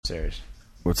downstairs.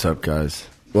 What's up, guys?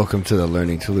 Welcome to the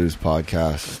Learning to Lose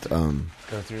podcast.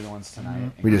 Go through the ones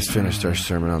tonight. We just finished our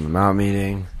Sermon on the Mount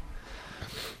meeting.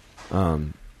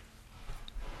 And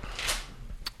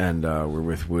we're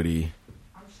with Woody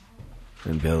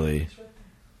and Billy.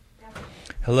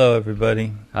 Hello,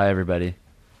 everybody. Hi, everybody.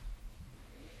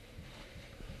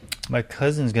 My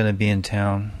cousin's going to be in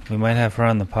town. We might have her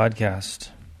on the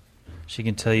podcast. She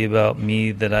can tell you about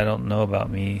me that I don't know about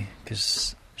me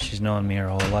because she's known me her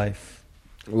whole life.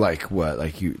 Like what?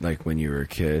 Like when you were a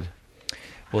kid?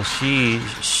 Well,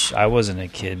 I wasn't a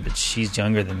kid, but she's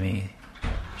younger than me.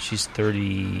 She's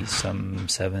 30-some,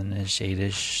 7-ish,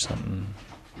 8-ish, something.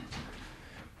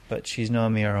 But she's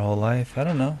known me her whole life. I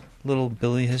don't know. Little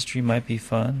Billy history might be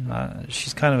fun.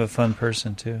 She's kind of a fun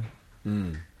person, too.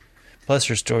 Plus,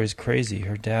 her story's crazy.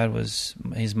 Her dad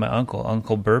he's my uncle,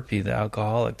 Uncle Burpee, the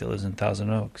alcoholic that lives in Thousand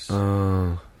Oaks.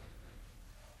 That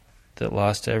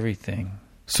lost everything.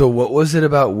 So what was it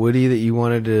about Woody that you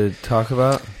wanted to talk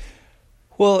about?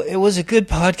 Well, it was a good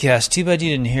podcast. Too bad you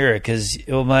didn't hear it because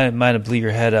it might have blew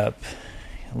your head up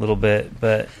a little bit.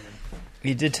 But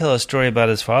he did tell a story about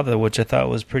his father, which I thought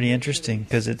was pretty interesting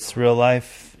because it's real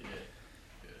life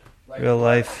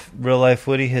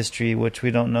Woody history, which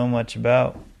we don't know much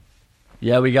about.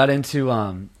 Yeah, we got into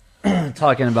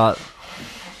talking about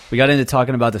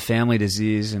the family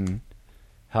disease and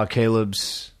how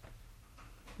Caleb's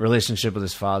relationship with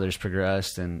his father's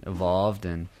progressed and evolved,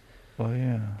 and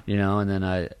and then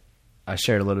I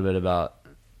shared a little bit about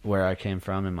where I came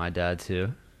from and my dad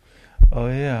too. Oh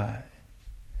yeah.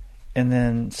 And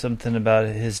then something about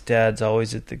his dad's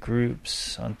always at the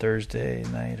groups on Thursday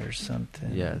night or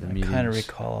something. Yeah, the I meetings. kind of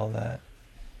recall all that.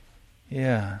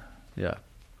 Yeah. Yeah.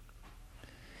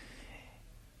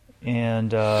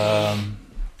 And I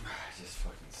just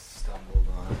fucking stumbled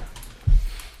on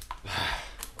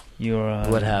it.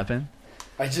 What happened?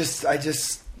 I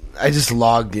just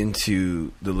logged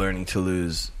into the Learning to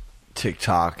Lose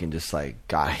TikTok and just like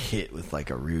got hit with like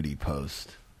a Rudy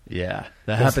post. Yeah,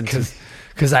 that happened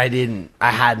because I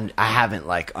haven't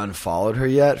like unfollowed her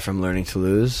yet from Learning to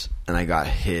Lose, and I got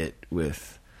hit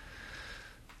with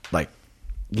like,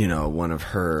 one of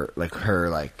her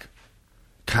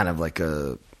kind of like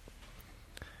a,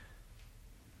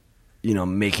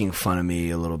 making fun of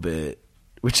me a little bit,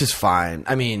 which is fine.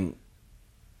 I mean,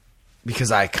 because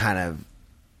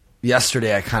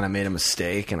yesterday I kind of made a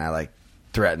mistake and I like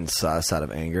threatened sus out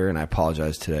of anger, and I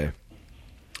apologized today.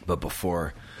 But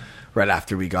right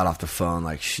after we got off the phone,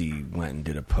 like she went and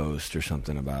did a post or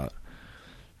something about,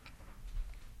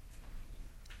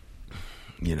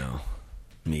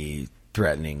 me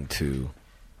threatening to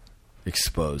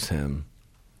expose him.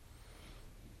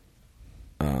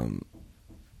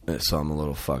 So I'm a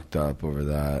little fucked up over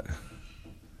that.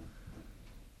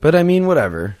 But I mean,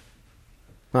 whatever.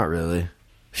 Not really.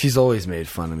 She's always made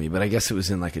fun of me, but I guess it was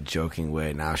in like a joking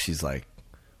way. Now she's like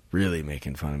really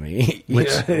making fun of me.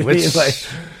 Which like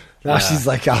now she's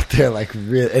like out there like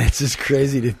really. It's just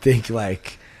crazy to think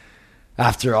like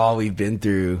after all we've been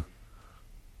through,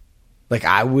 like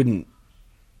I wouldn't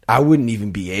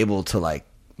even be able to like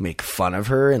make fun of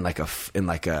her in like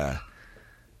a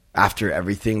after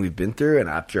everything we've been through and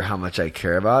after how much I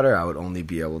care about her, I would only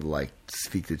be able to like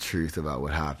speak the truth about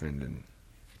what happened and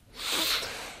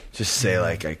just say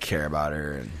like I care about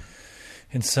her. And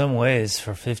in some ways,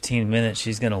 for 15 minutes,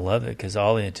 she's gonna love it because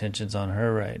all the attention's on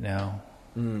her right now.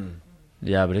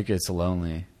 Yeah, but it gets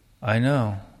lonely. I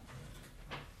know.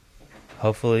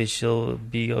 Hopefully, she'll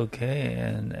be okay,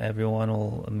 and everyone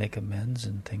will make amends,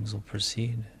 and things will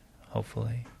proceed.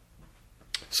 Hopefully.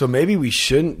 So maybe we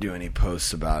shouldn't do any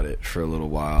posts about it for a little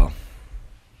while.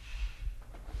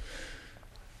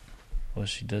 Well,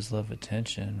 she does love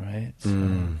attention, right?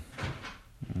 So.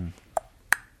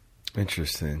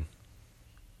 Interesting.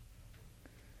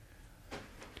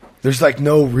 There's like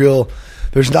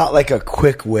there's not like a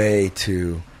quick way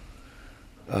to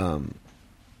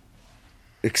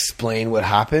explain what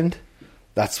happened.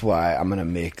 That's why I'm going to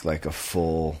make like a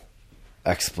full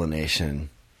explanation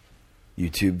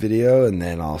YouTube video, and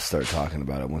then I'll start talking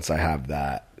about it once I have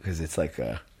that, because it's like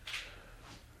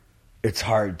it's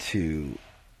hard to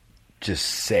just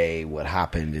say what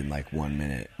happened in like 1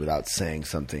 minute without saying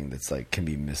something that's like can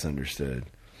be misunderstood.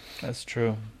 That's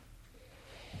true.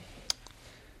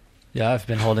 Yeah, I've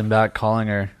been holding back calling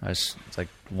her. I just like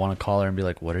want to call her and be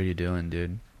like, "What are you doing,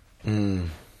 dude?"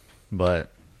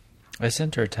 But I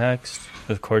sent her a text.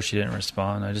 Of course, she didn't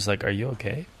respond. I just like, "Are you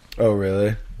okay?" Oh,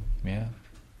 really? Yeah.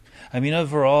 I mean,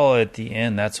 overall, at the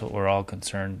end, that's what we're all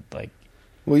concerned. Like,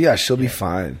 well, yeah, she'll be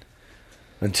fine.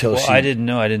 until Well, she. I didn't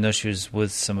know she was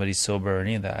with somebody sober or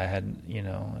any of that. I had,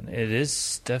 and it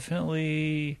is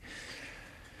definitely.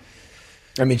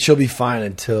 I mean, she'll be fine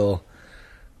until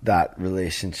that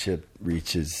relationship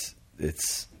reaches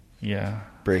its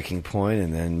breaking point,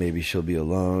 and then maybe she'll be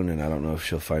alone, and I don't know if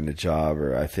she'll find a job.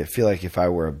 Or I feel like if I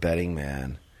were a betting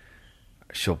man,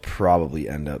 she'll probably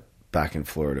end up back in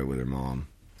Florida with her mom.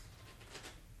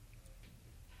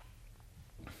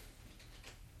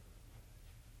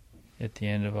 At the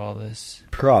end of all this,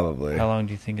 Probably. how long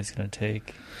do you think it's going to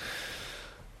take?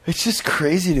 It's just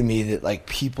crazy to me that like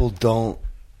people don't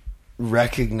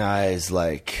recognize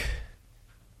like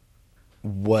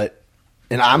what,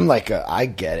 and I'm like I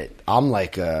get it. I'm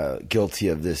like guilty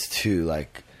of this too.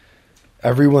 Like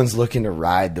everyone's looking to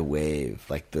ride the wave,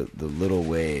 like the little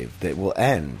wave that will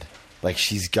end. Like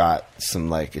she's got some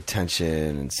like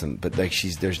attention and some, but like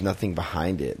there's nothing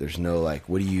behind it. There's no like,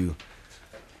 what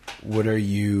are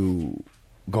you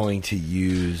going to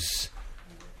use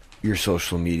your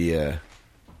social media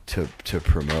to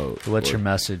promote? What's your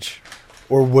message?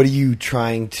 Or what are you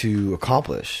trying to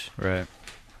accomplish? Right.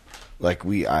 Like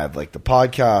I have like the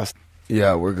podcast.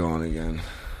 Yeah, we're going again.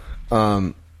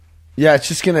 Yeah, it's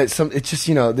just it's just,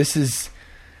 this is,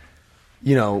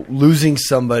 losing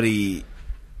somebody.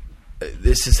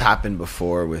 This has happened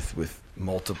before with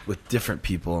different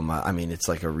people. I mean, it's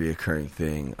like a reoccurring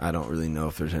thing. I don't really know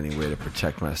if there's any way to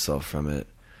protect myself from it.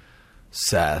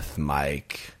 Seth,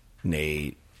 Mike,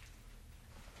 Nate.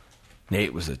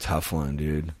 Nate was a tough one,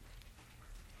 dude.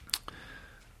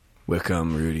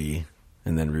 Wickham, Rudy,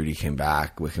 and then Rudy came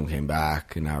back. Wickham came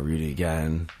back, and now Rudy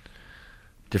again.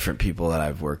 Different people that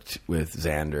I've worked with,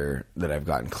 Xander, that I've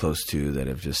gotten close to, that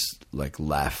have just like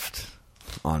left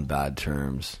on bad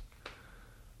terms.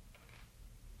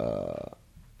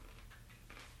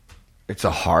 It's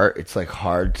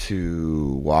hard to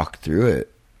walk through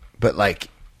it, but like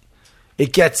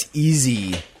it gets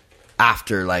easy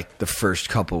after like the first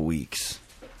couple weeks,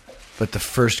 but the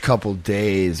first couple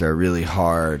days are really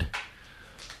hard.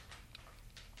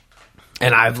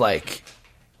 And I've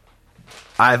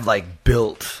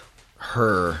built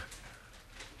her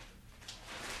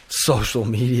social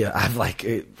media.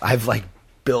 I've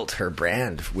built her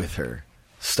brand with her,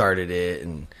 started it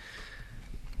and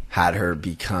had her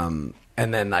become,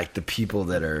 and then like the people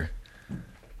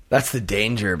that's the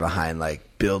danger behind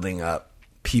like building up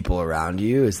people around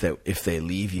you, is that if they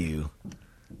leave you,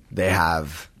 they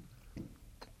have,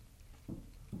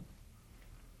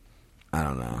 I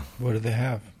don't know. What do they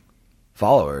have?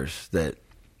 Followers that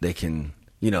they can,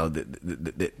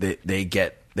 they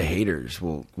get, the haters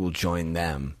will join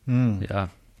them.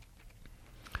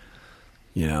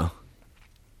 Yeah.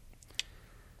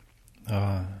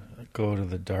 Go to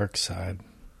the dark side.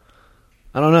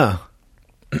 I don't know.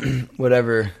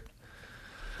 Whatever.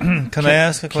 Can I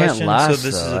ask a question? last, So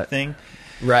this is though. a thing.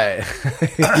 Right.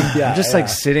 I'm just like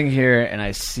sitting here and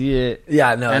I see it.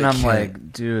 Yeah, no. And it I'm can't.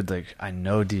 like, dude, like I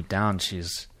know deep down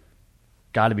she's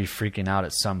got to be freaking out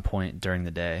at some point during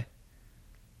the day.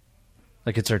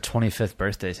 Like it's her 25th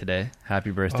birthday today.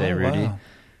 Happy birthday, Oh, Rudy. wow.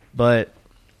 But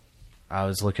I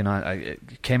was looking on,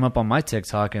 it came up on my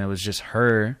TikTok and it was just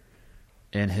her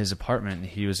in his apartment. And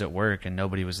he was at work and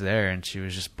nobody was there and she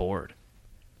was just bored.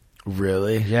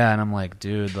 Really? Yeah, and I'm like,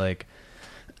 dude, like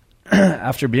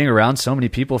after being around so many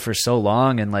people for so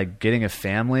long and like getting a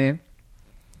family,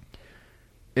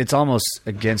 it's almost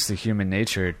against the human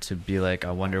nature to be like,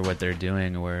 I wonder what they're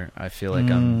doing, or I feel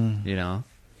like I'm,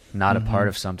 not a part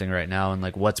of something right now, and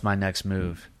like, what's my next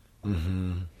move?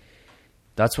 Mm-hmm.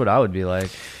 That's what I would be like.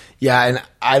 Yeah, and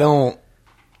I don't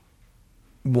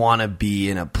want to be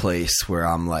in a place where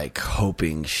I'm like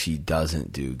hoping she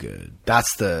doesn't do good.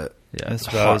 That's That's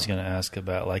what I was going to ask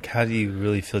about. Like, how do you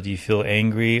really feel? Do you feel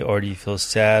angry, or do you feel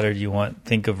sad, or do you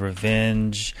think of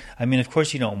revenge? I mean, of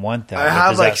course you don't want that. I but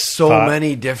have does like that so thought-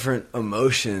 many different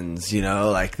emotions,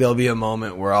 like there'll be a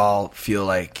moment where I'll feel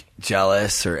like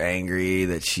jealous or angry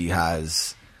that she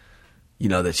has,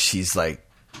 that she's like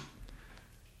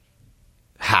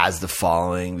has the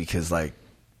following because like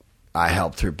I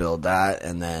helped her build that,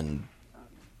 and then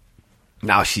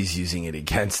now she's using it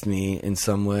against me in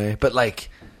some way. But like,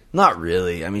 not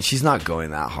really. I mean, she's not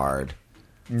going that hard,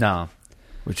 No.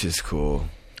 which is cool.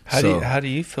 How do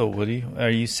you feel, Woody? Are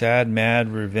you sad, mad,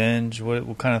 revenge?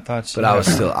 What kind of thoughts? But do you I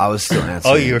have? was still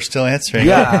answering. Oh, you were still answering.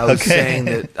 Yeah, I was Okay. saying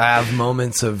that I have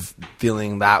moments of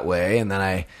feeling that way, and then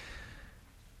I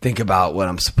think about what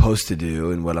I'm supposed to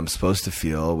do and what I'm supposed to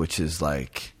feel, which is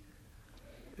like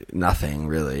nothing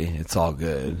really. It's all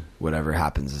good. Whatever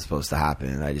happens is supposed to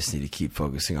happen. I just need to keep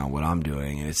focusing on what I'm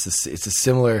doing, and it's a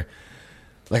similar.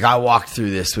 Like I walked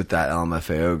through this with that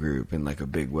LMFAO group in like a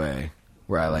big way,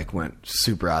 where I like went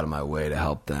super out of my way to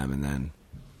help them, and then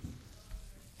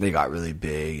they got really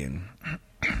big and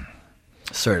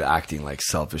started acting like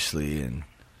selfishly and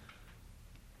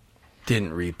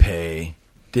didn't repay,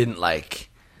 didn't like,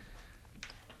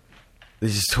 they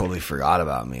just totally forgot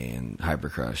about me and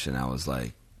Hypercrush, and I was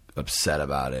like upset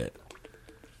about it,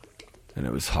 and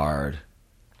it was hard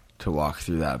to walk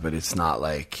through that. But it's not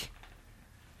like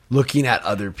looking at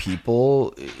other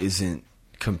people isn't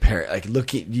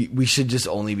we should just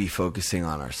only be focusing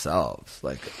on ourselves.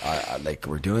 Like like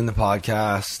we're doing the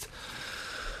podcast,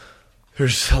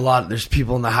 there's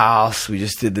people in the house, we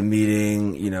just did the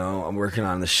meeting, you know, I'm working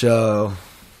on the show,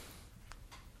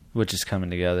 which is coming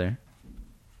together.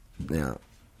 Yeah,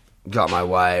 got my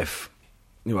wife,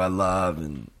 who I love,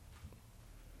 and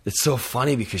it's so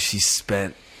funny because she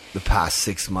spent the past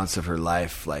 6 months of her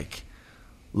life like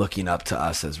looking up to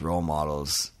us as role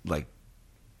models, like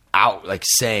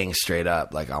saying straight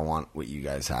up, like, I want what you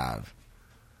guys have.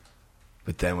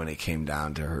 But then when it came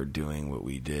down to her doing what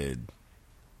we did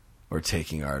or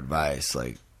taking our advice,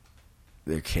 like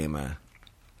there came a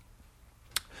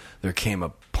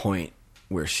point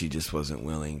where she just wasn't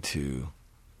willing to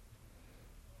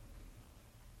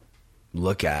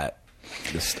look at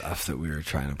the stuff that we were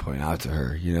trying to point out to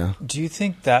her, you know? Do you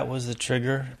think that was the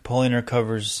trigger, pulling her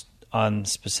covers on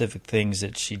specific things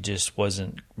that she just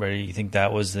wasn't ready? You think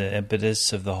that was the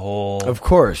impetus of the whole? Of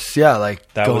course, yeah.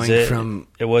 Like that going was it. From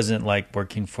it wasn't like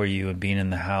working for you and being in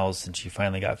the house, and she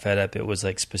finally got fed up. It was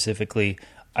like specifically,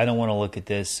 I don't want to look at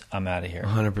this. I'm out of here.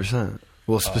 100%.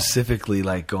 Well, specifically,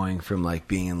 like going from like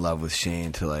being in love with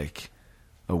Shane to like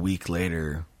a week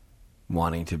later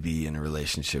wanting to be in a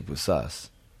relationship with Sus.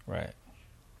 Right.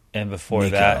 And before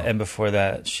Nico.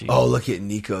 that, she... Oh, look at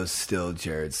Nico's still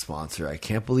Jared's sponsor. I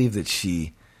can't believe that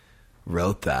she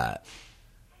wrote that.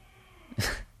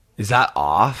 Is that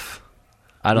off?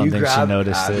 I don't think she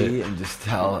noticed Abby it. And just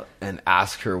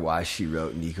ask her why she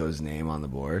wrote Nico's name on the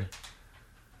board.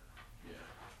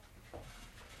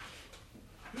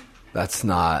 That's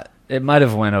not... It might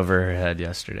have went over her head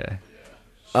yesterday.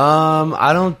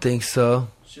 I don't think so.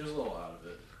 She was a little out of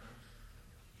it.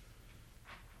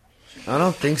 I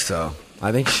don't think so.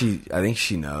 I think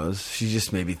she knows. She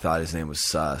just maybe thought his name was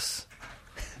Sus.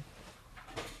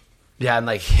 Yeah, and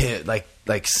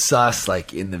like Sus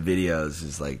like in the videos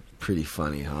is like pretty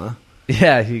funny, huh?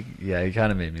 Yeah, he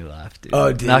kind of made me laugh, dude.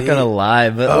 Oh, did Not he? gonna lie,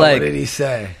 but What did he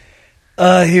say?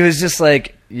 He was just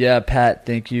like, "Yeah, Pat,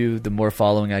 thank you. The more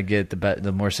following I get,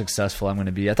 the more successful I'm going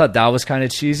to be." I thought that was kind of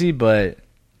cheesy, but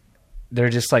they're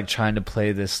just like trying to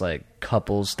play this like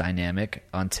couples dynamic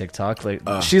on TikTok. Like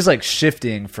she's like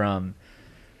shifting from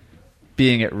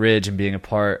being at Ridge and being a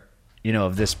part, you know,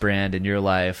 of this brand in your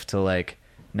life to like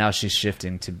now she's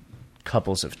shifting to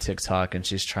couples of TikTok, and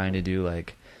she's trying to do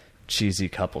like cheesy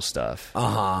couple stuff.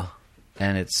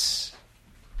 And it's,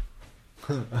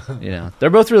 you know, they're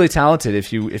both really talented.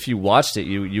 If you watched it,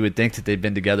 you would think that they've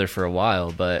been together for a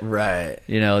while, but Right.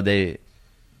 you know, they...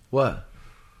 What?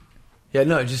 Yeah,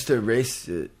 no, just erase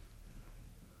it.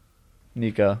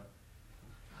 Nico.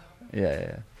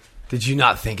 Yeah. Did you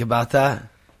not think about that?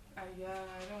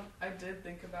 I did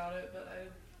think about it, but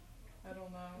I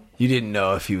don't know. You didn't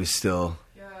know if he was still...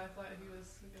 Yeah, I thought he was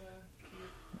gonna keep...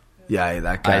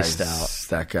 Yeah, Iced out.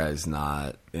 that guy's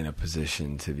not in a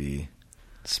position to be...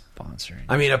 Sponsoring.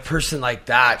 I mean, a person like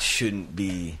that shouldn't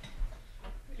be...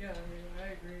 Yeah, I mean, I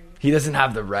agree. He doesn't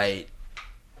have the right,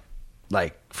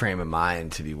 like, frame of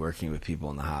mind to be working with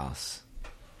people in the house.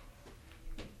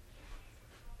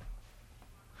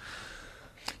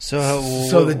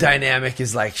 So the dynamic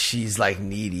is like she's like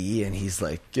needy and he's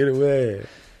like, get away.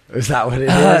 Is that what it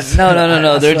is?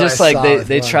 No. They're That's just what I like saw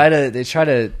they with try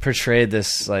to portray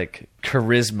this like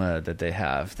charisma that they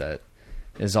have that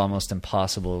is almost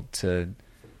impossible to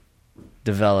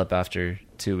develop after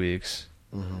 2 weeks.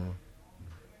 Mm-hmm.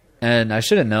 And I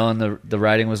should have known the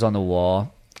writing was on the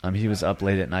wall. He was up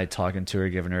late at night talking to her,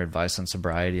 giving her advice on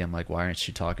sobriety. I'm like, why aren't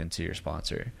you talking to your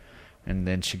sponsor? And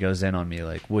then she goes in on me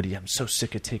like, Woody, I'm so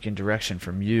sick of taking direction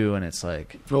from you. And it's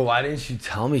like, Well, why didn't you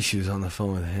tell me she was on the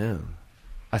phone with him?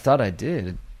 I thought I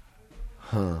did.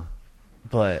 Huh.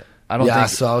 But I don't Yeah,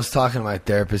 think... so I was talking to my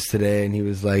therapist today and he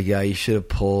was like, yeah, you should have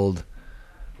pulled...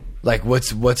 Like,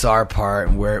 what's our part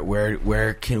and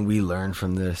where can we learn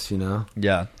from this, you know?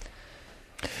 Yeah.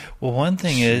 Well, one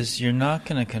thing is you're not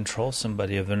going to control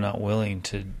somebody if they're not willing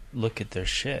to look at their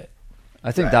shit.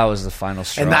 I think Right. that was the final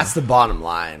straw. And that's the bottom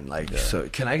line. Like, so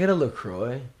can I get a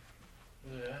LaCroix?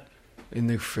 Yeah. In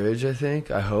the fridge, I think.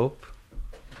 I hope.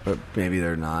 But maybe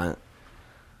they're not.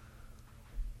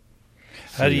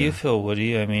 How do you feel,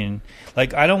 Woody? I mean,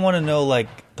 like, I don't want to know, like,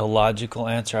 the logical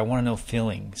answer. I want to know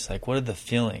feelings. Like, what are the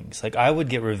feelings? Like, I would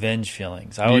get revenge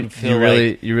feelings. I would feel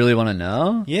you really want to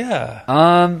know? Yeah.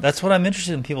 That's what I'm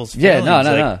interested in, people's feelings. Yeah,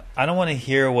 no. I don't want to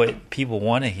hear what people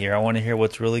want to hear. I want to hear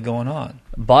what's really going on.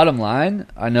 Bottom line,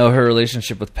 I know her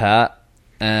relationship with Pat,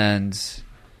 and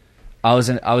I was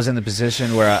in the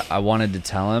position where I wanted to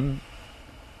tell him,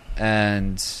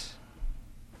 and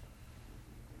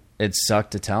it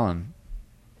sucked to tell him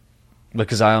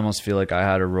because I almost feel like I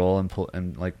had a role in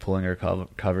pulling her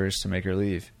covers to make her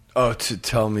leave. Oh, to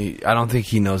tell me, I don't think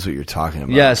he knows what you're talking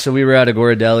about. Yeah, so we were at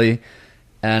Agora Deli,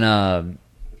 and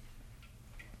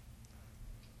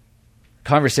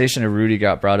conversation of Rudy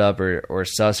got brought up, or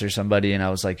Sus or somebody, and I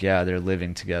was like, yeah, they're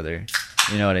living together.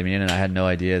 You know what I mean? And I had no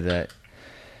idea that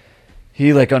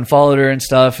he like unfollowed her and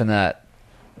stuff, and that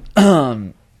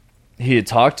he had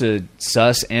talked to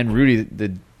Sus and Rudy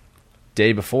the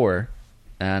day before,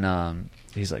 and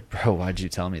he's like, bro, why'd you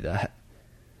tell me that?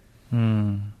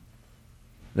 Then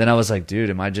I was like, dude,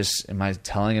 am I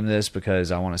telling him this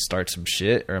because I want to start some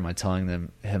shit, or am I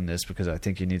telling him this because I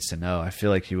think he needs to know? I feel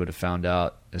like he would have found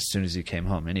out as soon as he came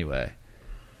home anyway.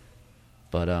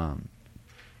 But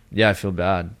yeah, I feel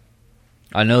bad.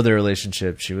 I know their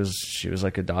relationship. She was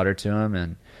like a daughter to him,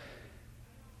 and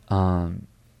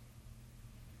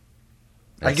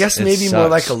I guess maybe sucks. more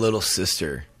like a little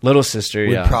sister. Little sister,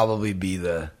 would yeah. probably be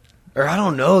or I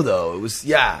don't know though. It was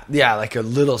yeah, like a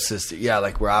little sister. Yeah,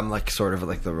 like where I'm like sort of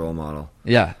like the role model.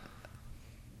 Yeah.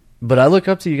 But I look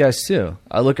up to you guys too.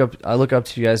 I look up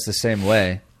to you guys the same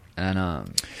way. And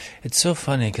it's so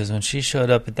funny because when she showed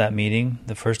up at that meeting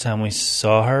the first time we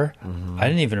saw her, I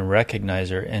didn't even recognize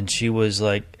her, and she was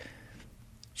like,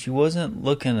 she wasn't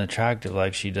looking attractive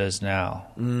like she does now.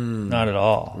 Not at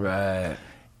all. Right.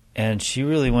 And she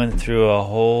really went through a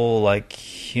whole like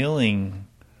healing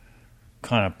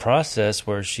kind of process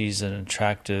where she's an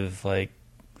attractive like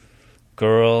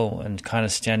girl and kind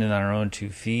of standing on her own 2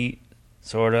 feet,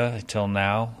 sort of, until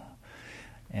now.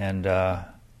 And that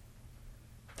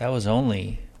was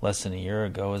only less than a year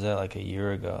ago. Was that like a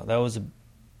year ago? That was a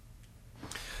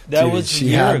she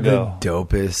year had ago. The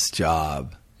dopest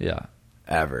job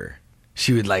ever.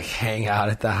 She would like hang out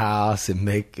at the house and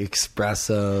make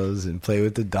espressos and play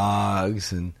with the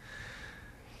dogs, and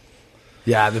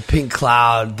this pink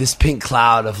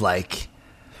cloud of like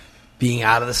being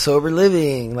out of the sober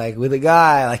living, like with a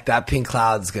guy, like that pink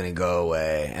cloud's gonna go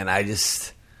away. And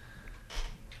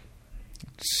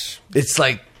it's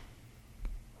like,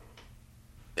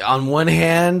 on one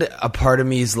hand, a part of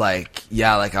me is like,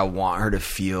 yeah, like I want her to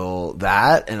feel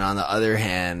that. And on the other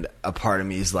hand, a part of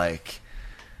me is like,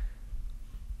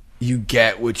 you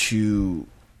get what you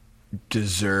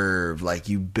deserve. Like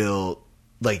you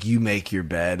make your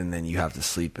bed and then you have to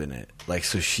sleep in it. Like,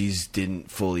 so didn't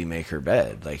fully make her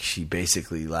bed. Like she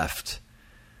basically left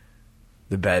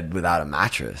the bed without a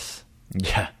mattress.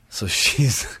 yeah. So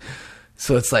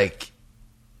it's like,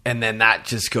 and then that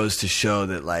just goes to show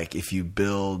that like if you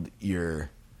build the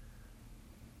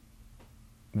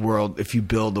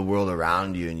world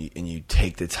around you and you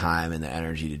take the time and the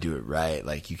energy to do it right,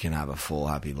 like you can have a full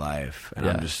happy life. And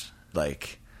I'm just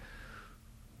like,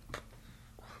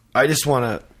 I just want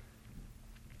to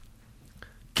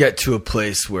get to a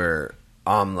place where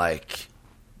I'm like,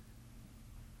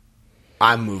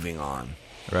 I'm moving on.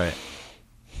 Right.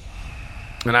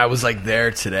 And I was like there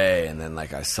today, and then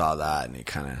like I saw that, and it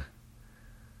kind of.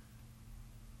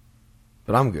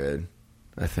 But I'm good,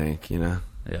 I think, you know.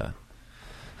 Yeah.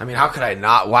 I mean, how could I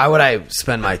not? Why would I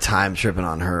spend my time tripping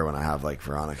on her when I have like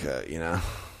Veronica, you know?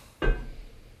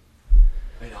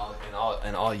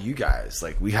 And all you guys,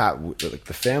 like we have like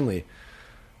the family.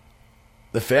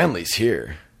 The family's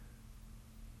here.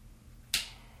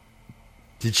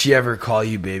 Did she ever call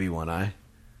you Baby One Eye?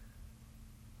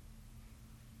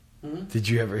 Did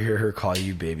you ever hear her call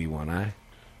you Baby One Eye?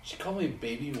 She called me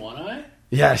Baby One Eye?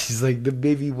 Yeah, she's like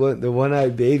the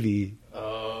one-eyed baby.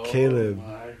 Oh, Caleb.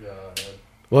 my God.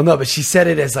 Well, no, but she said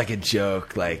it as like a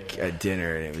joke, like at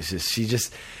dinner, and it was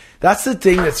just that's the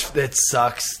thing that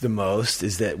sucks the most,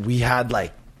 is that we had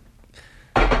like,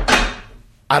 I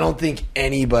don't think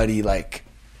anybody like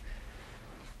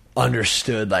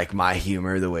understood like my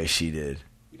humor the way she did.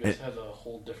 You guys had a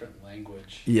whole different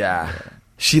language. Yeah.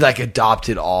 She like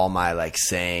adopted all my like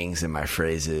sayings and my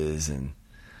phrases, and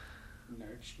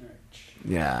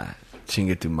yeah,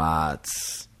 chinga tu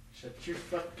mats. Shut your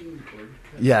fucking word.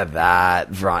 Yeah,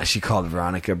 that. She called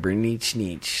Veronica Bernich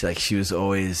Nietzsche. Like, she was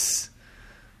always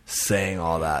saying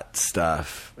all that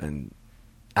stuff and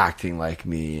acting like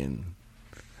me. And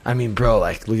I mean, bro,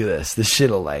 like, look at this. This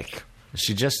shit'll like.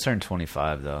 She just turned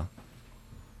 25 though.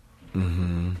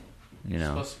 Mm-hmm. You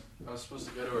know, I was supposed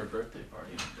to go to her birthday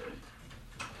party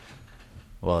today.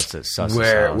 well, it's at Suss's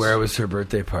Where house. where was her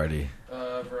birthday party?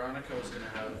 Veronica was gonna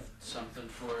have something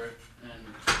for it, and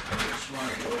she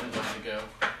wanted Jordan and I to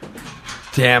go.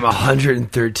 Damn,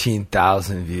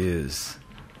 113,000 views.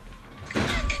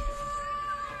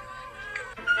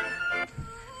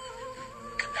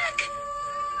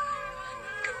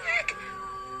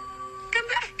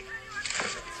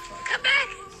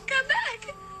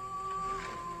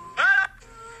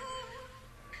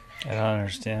 I don't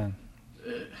understand.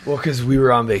 Well, because we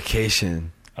were on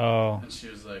vacation. Oh, And she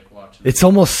was like watching. It's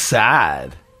almost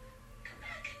sad.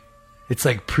 It's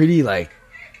like pretty like.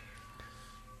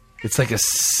 It's like a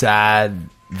sad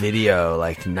video.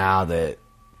 Like now that.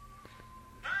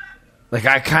 Like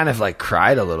I kind of like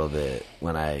cried a little bit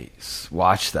when I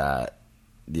watched that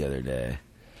the other day.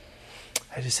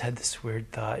 I just had this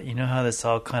weird thought. You know how this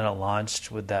all kind of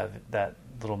launched with that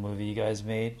little movie you guys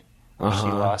made? Where she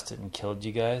lost it and killed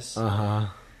you guys? Uh-huh.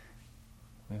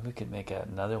 Maybe we could make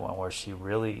another one where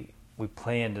we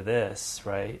play into this,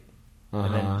 right?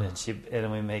 Uh-huh. And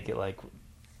then we make it like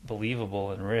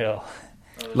believable and real.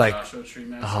 the like- Joshua Tree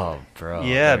Massacre. Oh, bro.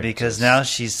 Yeah, they're because just- now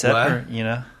she's set What? her, you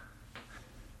know.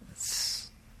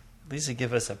 At least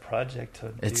give us a project to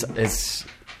do. it's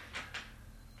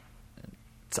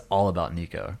all about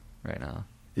Nico right now.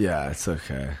 Yeah, it's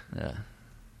okay. Yeah.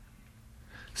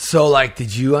 So, like,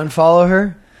 did you unfollow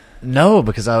her? No,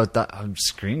 because I'm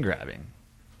screen grabbing,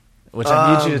 which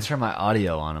I need you to turn my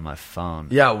audio on my phone.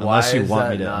 Yeah, unless why you is want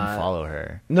that me to not- unfollow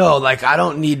her No, like, I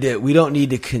don't need to. We don't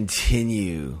need to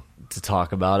continue to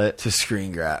talk about it. to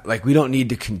screen grab. Like, we don't need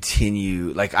to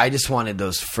continue. Like, I just wanted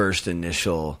those first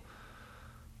initial,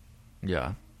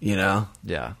 Yeah, you know?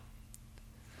 yeah.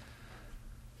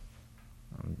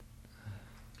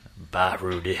 Bye,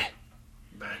 Rudy.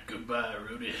 Goodbye,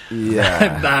 Rudy.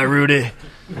 Yeah. Bye, Rudy.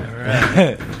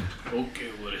 Okay,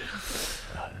 Woody.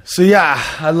 So, yeah,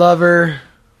 I love her.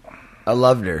 I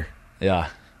loved her. Yeah.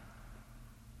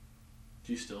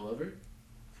 Do you still love her?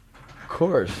 Of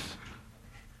course.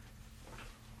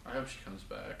 I hope she comes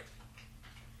back.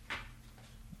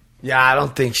 Yeah, I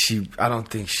don't think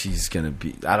she's going to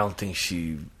be. I don't think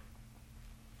she.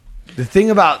 The thing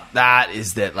about that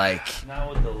is that, like.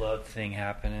 Not with the love thing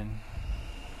happening.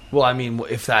 Well, I mean,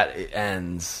 if that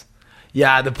ends,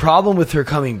 yeah. The problem with her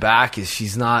coming back is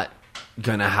she's not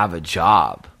gonna have a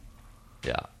job,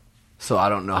 Yeah. so I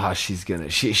don't know how she's gonna.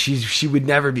 She would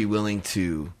never be willing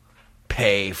to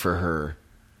pay for her.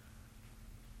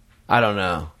 I don't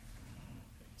know.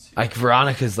 Like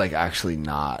Veronica's like actually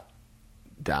not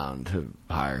down to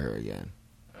hire her again,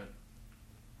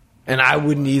 and I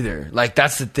wouldn't either. Like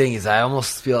that's the thing is I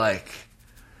almost feel like.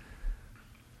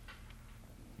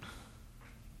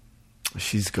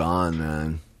 She's gone,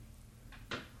 man.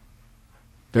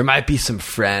 There might be some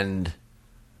friend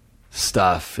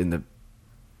stuff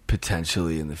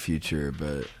potentially in the future,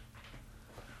 but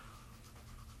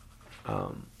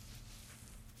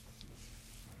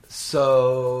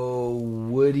so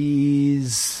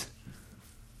Woody's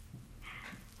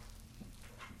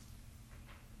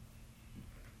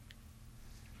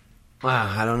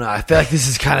wow, I don't know. I feel like this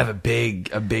is kind of a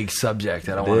big subject.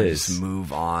 I don't want to is. just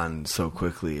move on so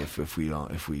quickly I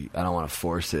don't want to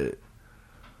force it.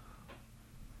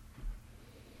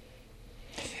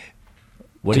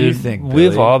 What do you think?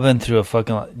 We've Billy? all been through a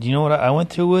fucking lot. Do you know what I went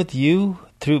through with you?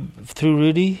 Through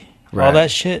Rudy? Right. All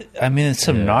that shit? I mean, it's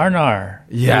some nar-nar.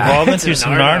 Yeah. We've all been It's through a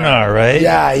some nar-nar. nar-nar, right?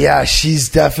 Yeah, she's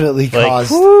definitely Like,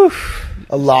 caused whew.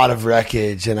 a lot of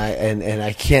wreckage, and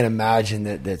I can't imagine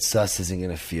that Suss isn't going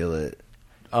to feel it.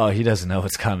 Oh, he doesn't know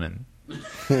what's coming.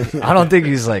 I don't think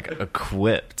he's like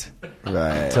equipped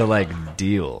Right. to like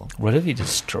deal. What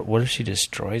if she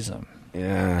destroys him?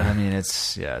 Yeah. I mean,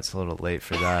 it's a little late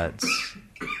for that.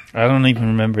 I don't even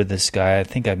remember this guy. I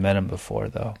think I met him before,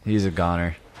 though. He's a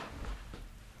goner.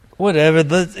 Whatever.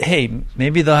 Hey,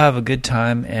 maybe they'll have a good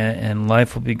time and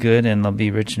life will be good and they'll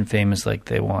be rich and famous like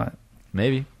they want.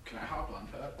 Maybe. Can I hop on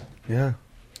that? Yeah.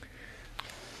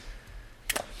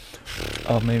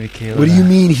 Oh, maybe Caleb. What do you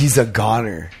mean he's a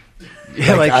goner?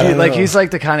 Yeah, I don't know. he's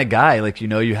like the kind of guy like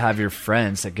you have your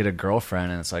friends that get a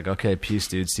girlfriend and it's like, okay, peace,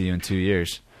 dude. See you in 2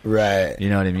 years. Right. You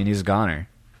know what I mean? He's a goner.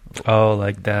 Oh,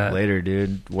 like that. Later,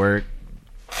 dude. Work,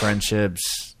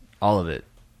 friendships, all of it.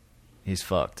 He's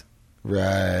fucked.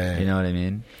 Right. You know what I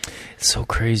mean? It's so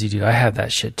crazy, dude. I have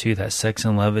that shit too. That sex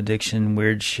and love addiction,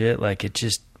 weird shit. Like it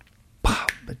just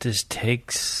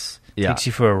takes you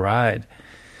for a ride.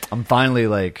 I'm finally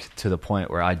like to the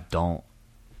point where I don't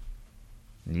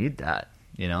need that,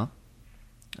 you know?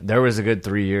 There was a good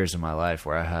 3 years in my life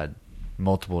where I had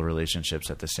multiple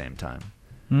relationships at the same time.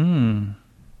 I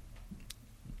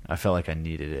felt like I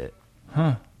needed it.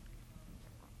 Huh.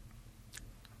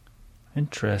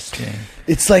 Interesting.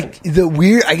 It's like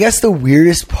I guess the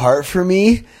weirdest part for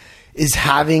me is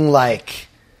having like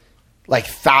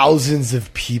thousands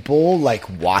of people like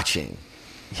watching.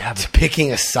 Yeah,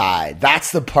 Picking a side.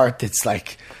 That's the part that's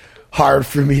like hard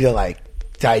for me to like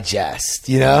digest,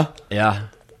 you know? yeah.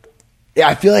 Yeah,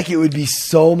 I feel like it would be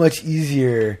so much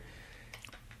easier.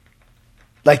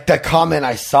 Like the comment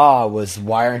I saw was,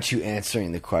 why aren't you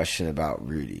answering the question about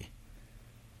Rudy?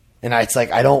 And it's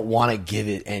like, I don't want to give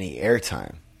it any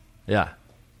airtime. Yeah.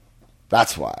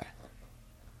 That's why.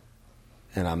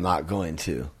 And I'm not going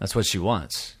to. That's what she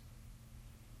wants.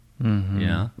 Mm-hmm. You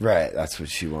know? Right, that's what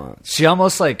she wants. She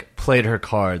almost like played her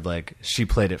card like she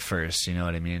played it first, you know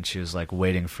what I mean? She was like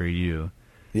waiting for you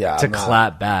Yeah. to I'm not-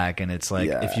 clap back, and it's like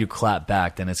Yeah. if you clap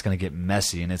back, then it's going to get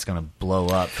messy and it's going to blow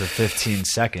up for 15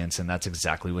 seconds, and that's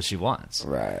exactly what she wants.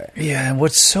 Right. Yeah, and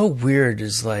what's so weird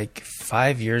is like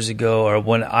 5 years ago, or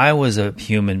when I was a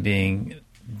human being,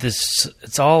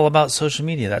 it's all about social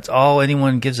media. That's all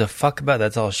anyone gives a fuck about.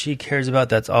 That's all she cares about.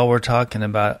 That's all we're talking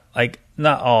about. Like,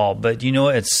 not all, but you know,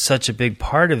 it's such a big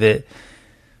part of it.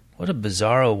 What a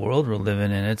bizarro world we're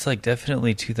living in. It's like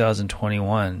definitely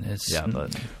 2021. It's Yeah,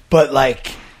 but But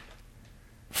like,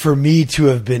 for me to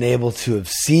have been able to have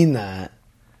seen that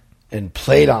and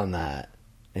played on that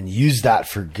and used that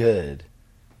for good.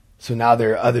 So now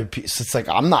there are other people. So it's like,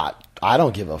 I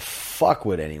don't give a fuck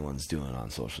what anyone's doing on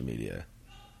social media.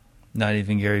 not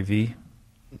even Gary Vee.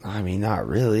 I mean, not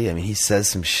really. I mean, he says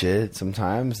some shit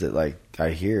sometimes that like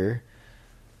I hear.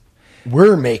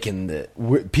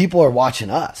 People are watching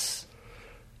us,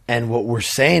 and what we're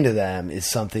saying to them is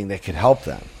something that could help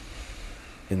them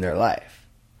in their life.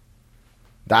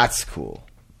 That's cool.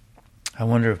 I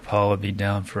wonder if Paul would be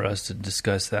down for us to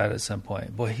discuss that at some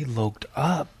point. Boy, he loked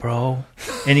up, bro.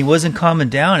 And he wasn't calming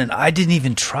down, and I didn't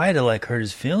even try to like hurt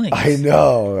his feelings. I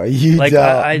know. You Like,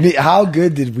 don't. How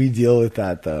good did we deal with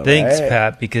that, though? Thanks, right?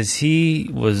 Pat, because he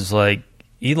was like,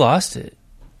 he lost it.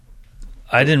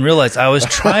 I didn't realize I was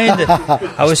trying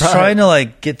to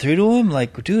like get through to him.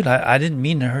 Like, dude, I didn't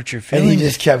mean to hurt your And feelings. he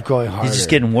just kept going harder. He's just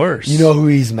getting worse. You know who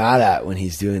he's mad at when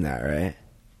he's doing that, right?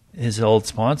 his old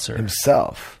sponsor.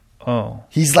 Himself. Oh,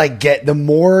 He's like, the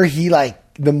more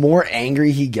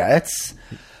angry he gets,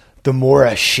 the more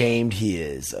ashamed he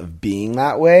is of being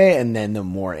that way, and then the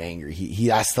more angry he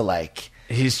has to like.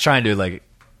 he's trying to like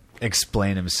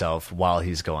explain himself while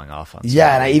he's going off on.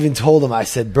 Yeah, and I even told him, I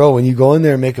said, bro, when you go in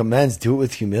there and make amends, do it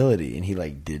with humility, and he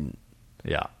like didn't.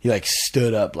 Yeah. He like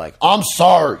stood up, like, I'm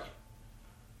sorry.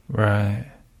 right.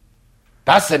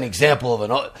 That's an example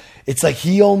of it's like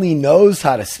he only knows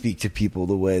how to speak to people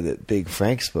the way that Big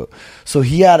Frank spoke. So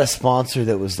he had a sponsor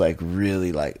that was like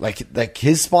really like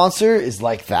his sponsor is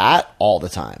like that all the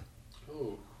time.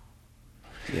 Ooh.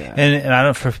 Yeah. And I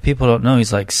don't, for people who don't know,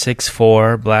 he's like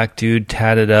 6'4", black dude,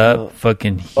 tatted up,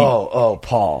 fucking.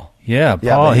 Paul. Yeah,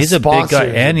 Yeah, Paul. but his He's a big guy, sponsor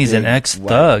is and a he's an big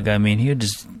ex-thug. I mean,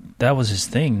 that was his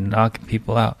thing, knocking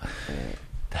people out.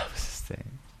 That was his thing.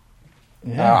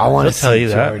 I want He'll to tell see you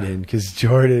that. Jordan because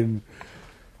Jordan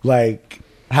like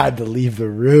had to leave the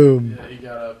room. Yeah, he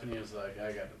got up and he was like,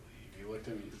 I gotta leave. He looked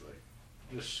at me, he's like,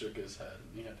 just shook his head,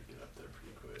 and he had to get up there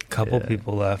pretty quick. Couple Yeah.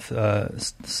 people left.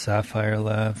 Sapphire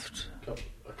left.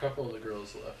 A couple of the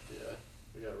girls left, yeah.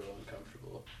 We got real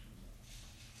uncomfortable.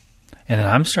 And then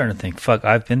I'm starting to think, fuck,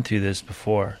 I've been through this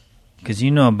before. Because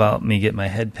you know about me getting my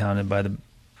head pounded by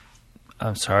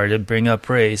I'm sorry to bring up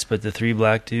race, but the 3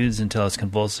 black dudes until I was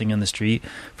convulsing in the street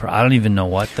for I don't even know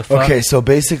what the fuck. Okay, so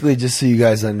basically, just so you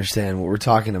guys understand, what we're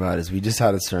talking about is we just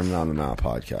had a Sermon on the Mount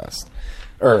podcast.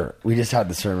 Or we just had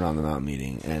the Sermon on the Mount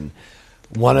meeting. And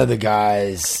one of the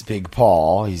guys, Big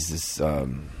Paul, he's this,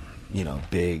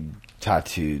 big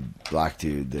tattooed black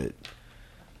dude that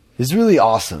is really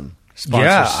awesome.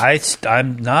 Yeah,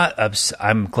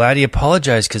 I'm glad he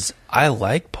apologized because I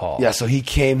like Paul. Yeah, so he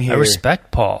came here. I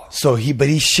respect Paul. But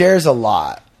he shares a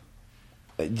lot.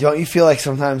 Don't you feel like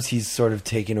sometimes he's sort of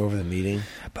taking over the meeting?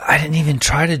 But I didn't even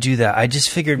try to do that. I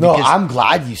just figured No, because... I'm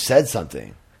glad you said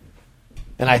something.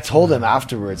 And I told him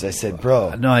afterwards, I said,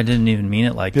 bro, No, I didn't even mean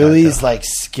it like Billy's that. like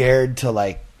scared to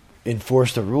like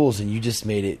enforce the rules, and you just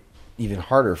made it even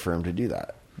harder for him to do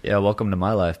that. Yeah, welcome to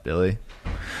my life, Billy.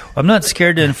 I'm not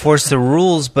scared to enforce the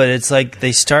rules, but it's like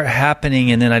they start happening,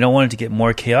 and then I don't want it to get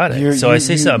more chaotic. I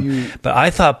say something. But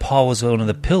I thought Paul was one of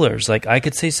the pillars. Like, I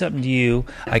could say something to you.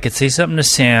 I could say something to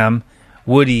Sam,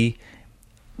 Woody.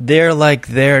 They're like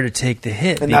there to take the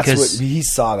hit. And because that's what he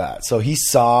saw that. So he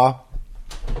saw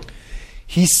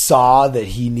that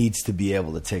he needs to be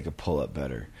able to take a pull-up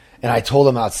better. And I told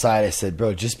him outside, I said,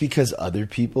 bro, just because other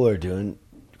people are doing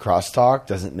crosstalk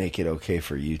doesn't make it okay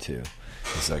for you to.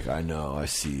 It's like, I know, I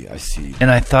see.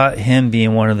 And I thought him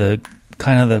being one of the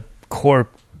kind of the core,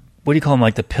 what do you call them,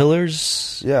 like the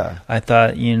pillars? Yeah. I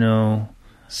thought, you know,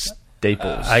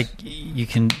 Staples. you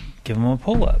can give him a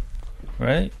pull up,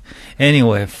 right?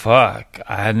 Anyway, fuck,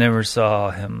 I never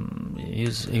saw him. He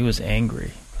was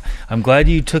angry. I'm glad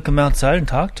you took him outside and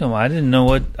talked to him. I didn't know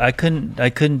what I couldn't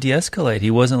de-escalate.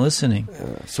 He wasn't listening.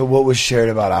 So what was shared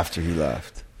about after he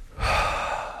left?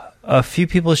 A few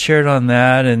people shared on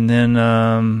that, and then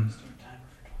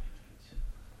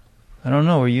I don't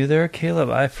know. Were you there, Caleb?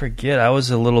 I forget. I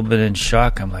was a little bit in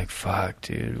shock. I'm like, "Fuck,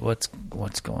 dude, what's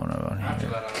going on After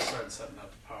here?" that, I started setting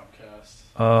up the podcast.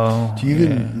 Oh, Do you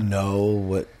even know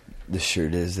what the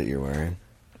shirt is that you're wearing?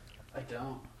 I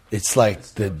don't. It's like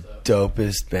It's the dope,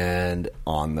 dopest band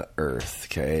on the earth.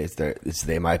 Okay, it's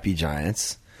They Might Be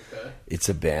Giants. Okay. It's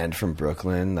a band from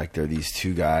Brooklyn. Like, they're these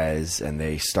two guys, and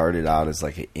they started out as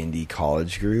like an indie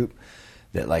college group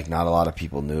that like not a lot of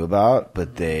people knew about,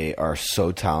 but they are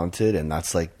so talented, and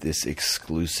that's like this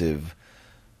exclusive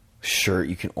shirt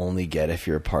you can only get if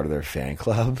you're a part of their fan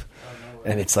club.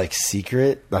 And it's like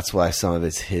secret. That's why some of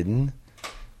it's hidden,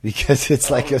 because it's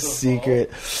like a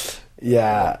secret.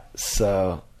 Yeah,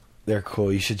 so they're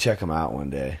cool. You should check them out one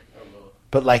day.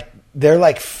 But like, they're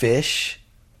like Fish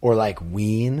or like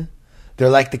Ween. They're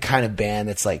like the kind of band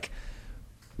that's like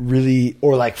really,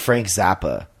 or like Frank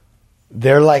Zappa.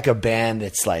 They're like a band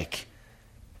that's like,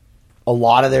 a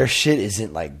lot of their shit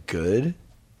isn't like good,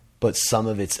 but some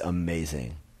of it's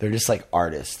amazing. They're just like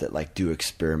artists that like do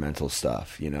experimental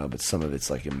stuff, you know, but some of it's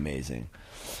like amazing.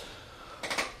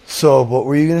 So what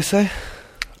were you going to say?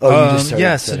 Oh, you just started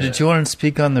yeah. saying So it. did you want to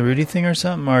speak on the Rudy thing or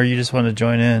something, or you just want to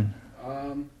join in?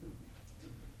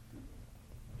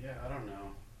 Yeah, I don't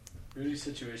know. Rudy's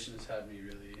situation has had me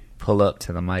Pull up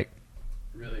to the mic.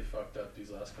 really fucked up these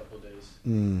last couple of days.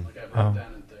 Mm. Like, I broke Oh.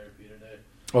 down in therapy today.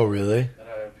 Oh, really? At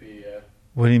IOP, yeah.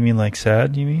 What do you mean, like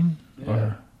sad? You mean? Yeah.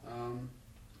 Or-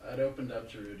 I'd opened up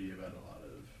to Rudy about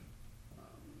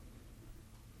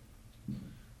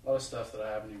a lot of stuff that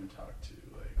I haven't even talked to.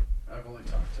 Like, I've only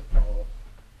talked to Paul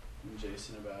and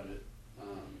Jason about it.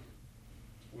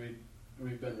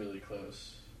 We've been really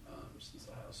close since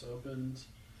the house opened.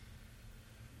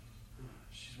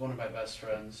 She's one of my best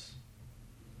friends,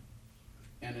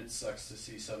 and it sucks to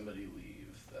see somebody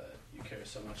leave that you care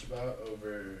so much about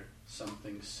over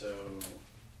something so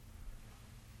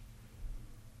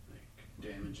like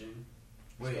damaging,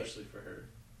 Wait. especially for her.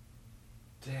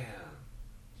 Damn.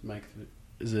 Mike,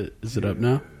 is it up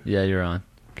now? Yeah, you're on.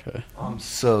 Okay. I'm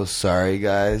so sorry,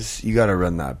 guys. You got to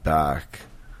run that back.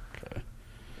 Okay.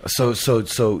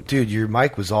 So, dude, your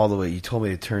mic was all the way. You told me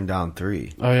to turn down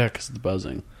 3. Oh yeah, because of the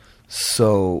buzzing.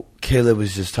 So Caleb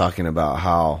was just talking about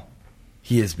how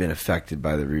he has been affected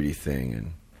by the Rudy thing,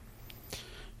 and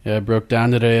Yeah, I broke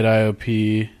down today at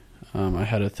IOP. I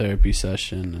had a therapy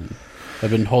session, and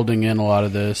I've been holding in a lot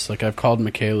of this. Like, I've called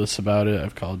Michaelis about it.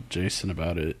 I've called Jason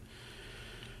about it.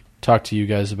 Talked to you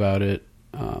guys about it.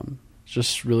 It's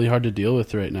just really hard to deal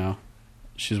with right now.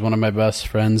 She's one of my best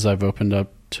friends. I've opened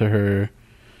up to her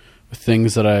with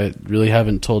things that I really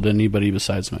haven't told anybody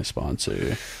besides my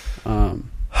sponsor.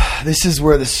 this is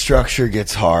where the structure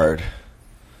gets hard.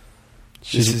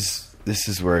 She's This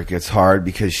is where it gets hard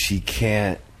because she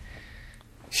can't.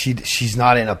 She's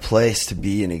not in a place to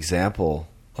be an example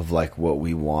of like what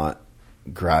we want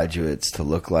graduates to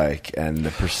look like, and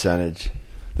the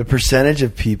percentage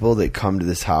of people that come to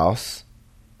this house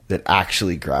that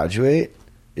actually graduate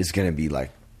is going to be like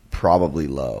probably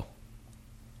low.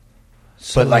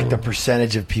 But like the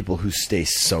percentage of people who stay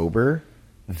sober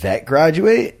that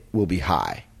graduate will be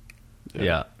high.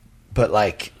 Yeah. But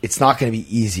like it's not going to be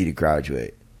easy to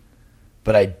graduate.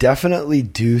 But I definitely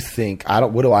do think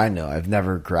what do I know?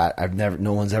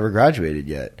 No one's ever graduated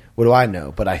yet. What do I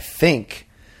know? But I think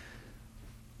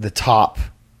the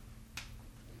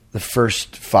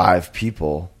first 5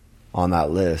 people on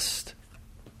that list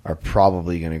are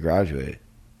probably going to graduate.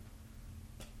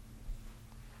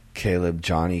 Caleb,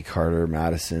 Johnny, Carter,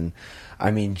 Madison.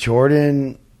 I mean,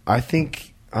 Jordan, I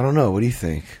don't know. What do you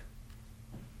think?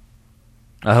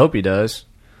 I hope he does.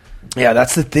 Yeah,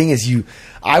 that's the thing is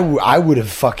I would have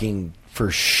fucking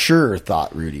for sure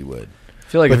thought Rudy would. I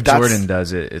feel like But if that's- Jordan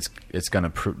does it, it's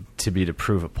gonna to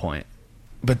prove a point.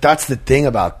 But that's the thing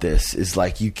about this is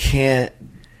like you're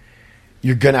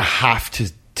gonna have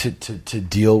to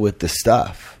deal with the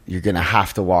stuff. You're gonna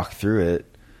have to walk through it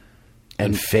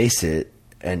and face it,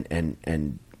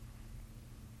 and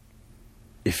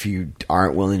if you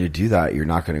aren't willing to do that, you're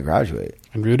not going to graduate.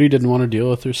 And Rudy didn't want to deal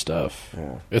with her stuff.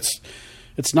 Yeah.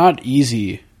 It's not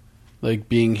easy, like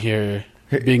being here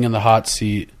being in the hot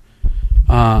seat.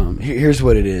 Here's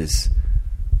what it is.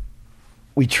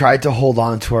 We tried to hold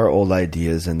on to our old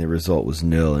ideas, and the result was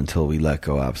nil until we let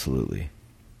go absolutely.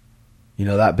 You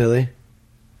know that, Billy?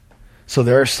 So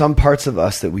there are some parts of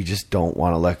us that we just don't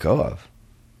want to let go of.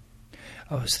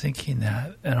 I was thinking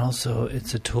that, and also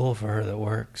it's a tool for her that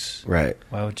works. Right.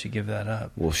 Why would you give that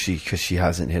up? Well, because she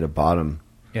hasn't hit a bottom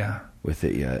Yeah, with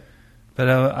it yet.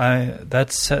 but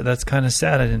that's kind of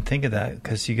sad. I didn't think of that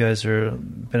because you guys are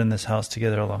been in this house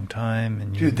together a long time,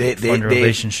 and you formed a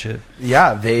relationship.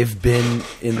 Yeah, they've been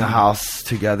in the house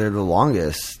together the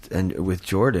longest, and with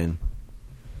Jordan.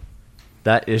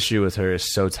 That issue with her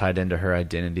is so tied into her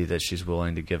identity that she's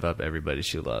willing to give up everybody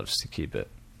she loves to keep it.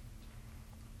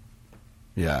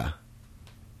 Yeah.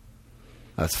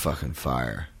 That's fucking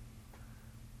fire.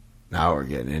 Now we're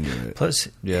getting into it. Plus,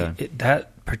 Yeah.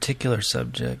 that particular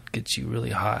subject gets you really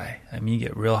high. I mean, you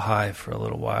get real high for a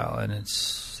little while, and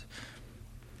it's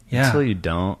Until you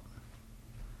don't.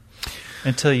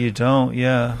 Until you don't,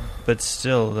 yeah. But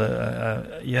still,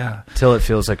 yeah. Until it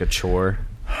feels like a chore.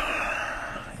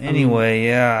 Anyway,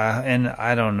 yeah, and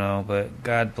I don't know, but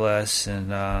God bless,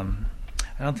 and I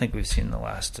don't think we've seen the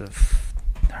last of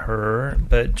her,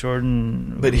 but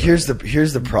Jordan. But here's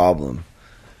the problem.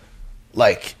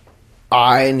 Like,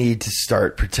 I need to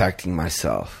start protecting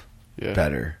myself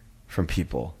better from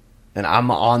people. And I'm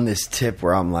on this tip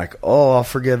where I'm like, oh, I'll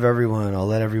forgive everyone. I'll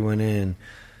let everyone in.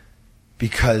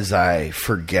 Because I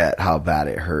forget how bad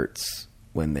it hurts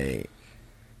when they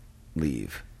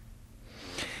leave.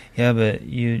 Yeah, but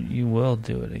you will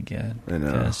do it again. I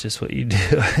know. That's just what you do.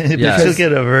 Yeah. You'll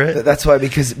get over it. That's why,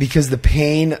 because the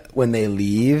pain when they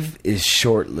leave is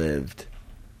short-lived.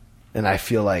 And I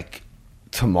feel like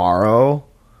tomorrow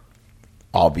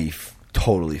I'll be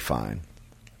totally fine.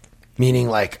 Meaning,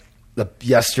 like,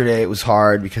 yesterday it was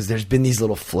hard because there's been these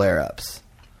little flare-ups.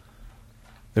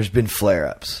 There's been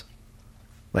flare-ups.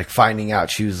 Like finding out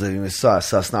she was living with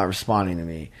Sus not responding to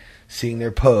me, seeing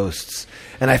their posts.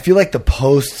 And I feel like the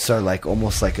posts are like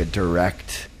almost like a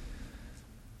direct...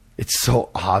 It's so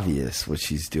obvious what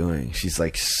she's doing. She's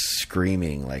like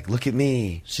screaming, like, look at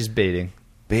me. She's baiting.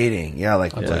 Baiting. Yeah,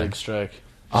 like, Athletic strike.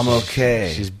 I'm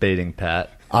okay. She's baiting Pat.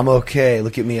 I'm okay.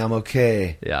 Look at me. I'm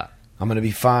okay. Yeah. I'm going to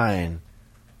be fine.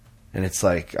 And it's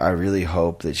like, I really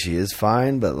hope that she is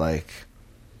fine, but like...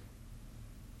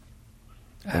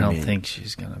 I don't think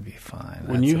she's going to be fine.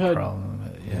 When That's you the had- problem.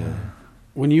 But yeah.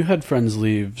 When you had friends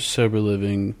leave sober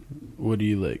living, what do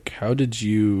you like? How did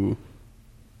you?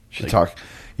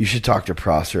 You should talk to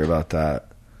Prosser about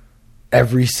that.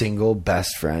 Every single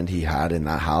best friend he had in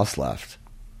that house left.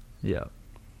 Yeah.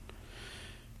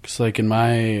 Because like in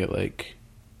my like,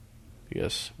 I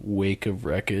guess wake of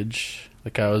wreckage,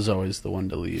 like I was always the one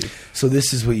to leave. So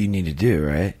this is what you need to do,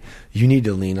 right? You need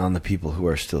to lean on the people who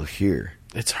are still here.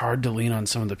 It's hard to lean on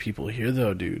some of the people here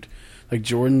though, dude. Like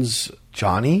Johnny's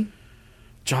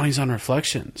on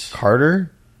Reflections.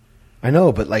 Carter? I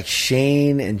know, but like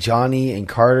Shane and Johnny and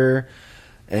Carter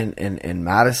and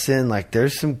Madison, like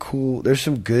there's some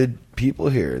good people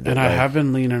here. And I have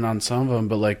been leaning on some of them,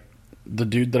 but like the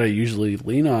dude that I usually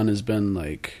lean on has been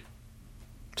like...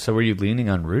 So were you leaning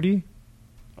on Rudy?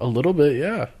 A little bit,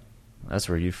 yeah. That's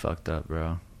where you fucked up,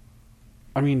 bro.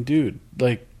 I mean, dude,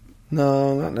 like...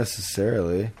 No, not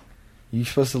necessarily. You're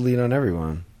supposed to lean on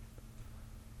everyone.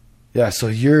 Yeah, so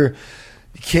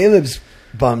Caleb's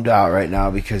bummed out right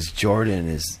now because Jordan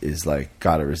is like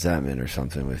got a resentment or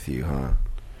something with you, huh?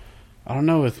 I don't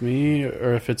know with me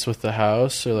or if it's with the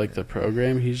house or like the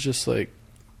program. He's just like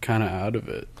kind of out of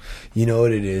it. You know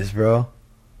what it is, bro?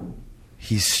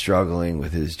 He's struggling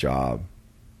with his job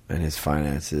and his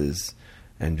finances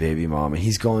and baby mom, and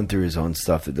he's going through his own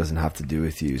stuff that doesn't have to do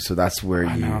with you. So that's where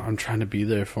I know. I'm trying to be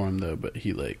there for him though, but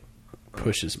he like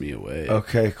pushes me away.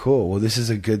 Okay, cool. Well, this is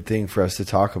a good thing for us to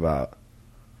talk about,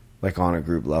 like on a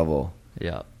group level,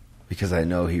 Yeah. because I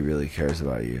know he really cares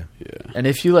about you. Yeah. And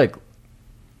if you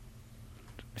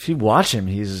watch him,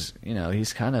 he's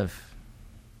kind of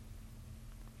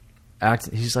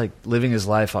he's like living his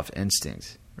life off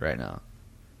instinct right now,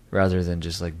 rather than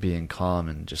just like being calm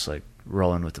and just like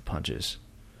rolling with the punches.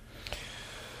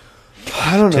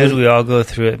 I don't know. Dude, we all go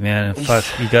through it, man. And fuck,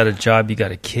 you got a job, you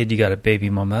got a kid, you got a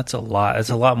baby mom. That's a lot. It's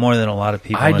a lot more than a lot of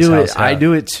people in this house have. I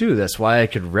do it too. That's why I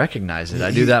could recognize it. I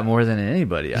do that more than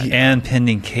anybody. And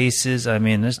pending cases. I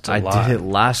mean, there's a lot. I did it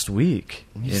last week.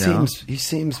 He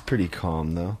seems pretty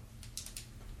calm though.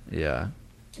 Yeah.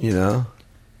 You know,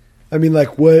 I mean,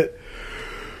 like what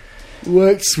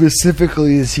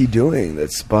specifically is he doing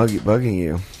that's bugging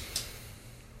you?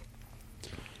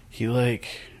 He like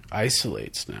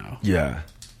isolates now. Yeah.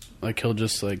 Like, he'll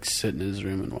just, like, sit in his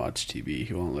room and watch TV.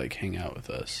 He won't, like, hang out with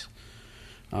us.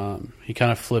 He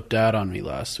kind of flipped out on me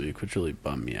last week, which really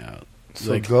bummed me out.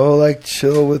 So Like, go, like,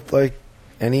 chill with, like,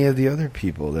 any of the other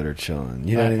people that are chilling.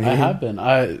 You know what I mean? I have been.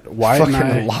 Wyatt Fucking and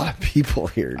I, a lot of people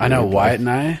here. I know dude. Wyatt and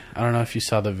I don't know if you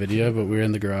saw the video, but we were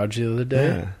in the garage the other day.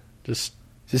 Yeah. Just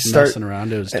start messing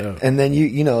around. It was dope. And then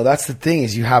you know, that's the thing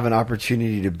is you have an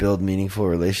opportunity to build meaningful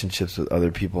relationships with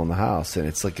other people in the house, and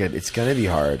it's like it's going to be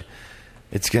hard.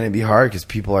 It's going to be hard because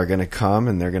people are going to come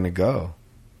and they're going to go.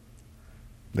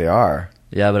 They are.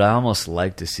 Yeah, but I almost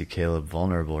like to see Caleb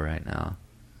vulnerable right now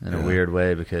in a weird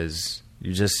way because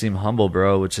you just seem humble,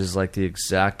 bro, which is like the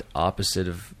exact opposite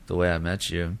of the way I met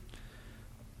you.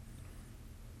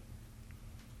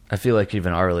 I feel like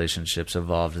even our relationships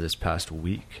evolved this past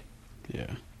week.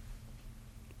 Yeah.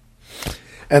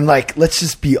 And like, let's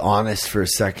just be honest for a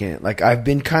second. Like, I've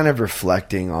been kind of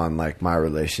reflecting on like my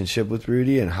relationship with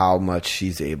Rudy and how much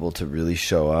she's able to really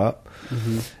show up.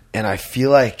 Mm-hmm. And I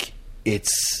feel like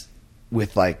it's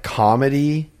with like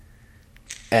comedy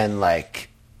and like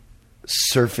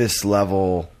surface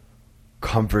level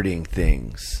comforting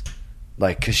things,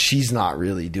 like, because she's not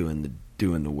really doing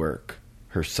the work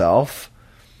herself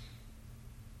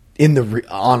in the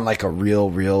on like a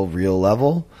real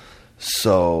level.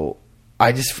 So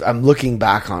I'm looking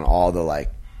back on all the like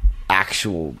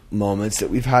actual moments that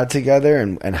we've had together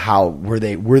and how were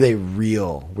they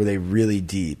real? Were they really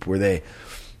deep? Were they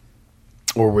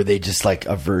just like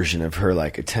a version of her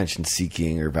like attention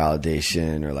seeking or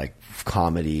validation or like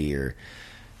comedy or,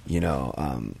 you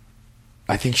know,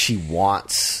 I think she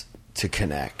wants to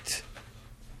connect,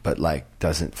 but like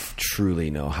doesn't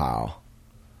truly know how.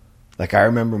 Like, I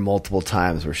remember multiple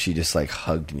times where she just like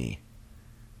hugged me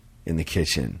in the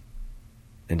kitchen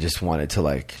and just wanted to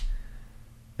like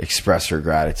express her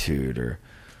gratitude or,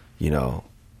 you know,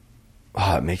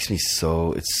 it makes me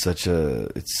so, it's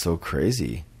so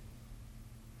crazy.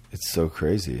 It's so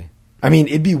crazy. I mean,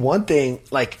 it'd be one thing,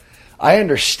 like, I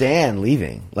understand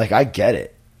leaving. Like, I get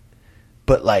it.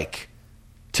 But, like,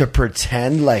 to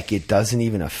pretend like it doesn't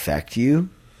even affect you,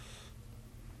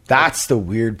 that's the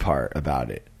weird part about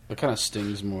it. It kind of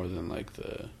stings more than like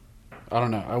I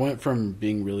don't know. I went from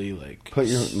being really like... Put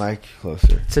your mic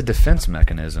closer. It's a defense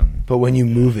mechanism. But when you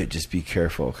move it, just be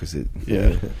careful because it...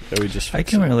 Yeah. We just I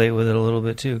can relate with it a little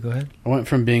bit too. Go ahead. I went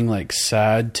from being like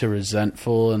sad to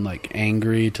resentful and like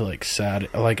angry to like sad.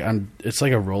 Like it's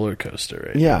like a roller coaster,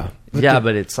 right? Yeah.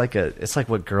 But it's like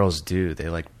what girls do. They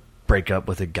like break up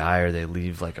with a guy or they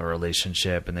leave like a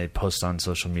relationship and they post on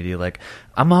social media like,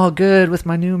 I'm all good with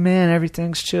my new man.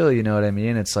 Everything's chill. You know what I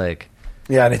mean? It's like...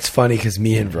 Yeah, and it's funny because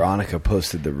me and Veronica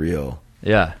posted the reel.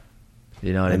 Yeah.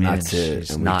 You know what I mean? That's it.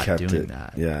 She's And not we kept doing it.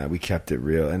 that. Yeah, we kept it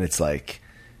real. And it's like,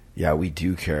 yeah, we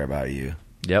do care about you.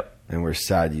 Yep. And we're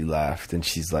sad you left. And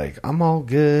she's like, I'm all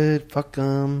good. Fuck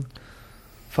them.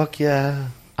 Fuck yeah.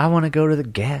 I want to go to the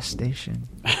gas station.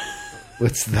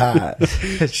 What's that?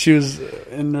 She was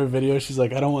in her video. She's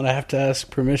like, I don't want to have to ask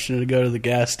permission to go to the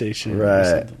gas station. Right. Or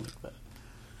something like that.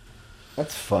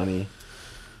 That's funny.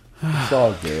 It's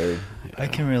all good. I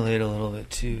can relate a little bit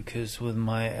too, because with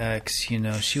my ex, you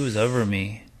know, she was over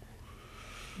me,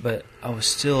 but I was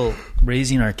still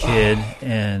raising our kid,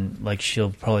 and like, she'll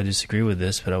probably disagree with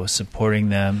this, but I was supporting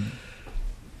them,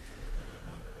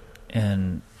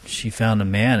 and she found a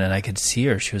man, and I could see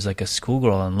her. She was like a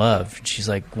schoolgirl in love. She's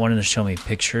like wanting to show me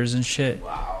pictures and shit.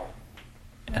 Wow.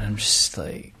 And I'm just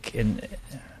like, and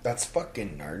That's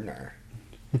fucking nar.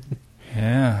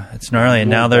 yeah, it's gnarly. And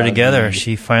now they're together.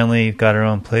 She finally got her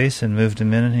own place and moved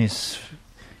him in, and he's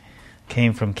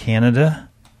came from Canada.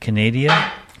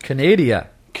 Canada.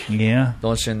 Yeah,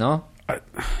 Don't you know?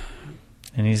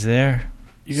 and he's there.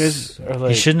 You guys are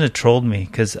like... He shouldn't have trolled me,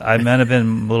 because I might have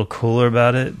been a little cooler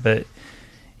about it, but,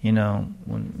 you know,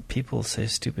 when people say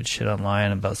stupid shit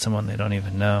online about someone they don't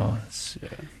even know, it's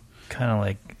kind of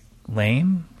like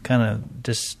lame, kind of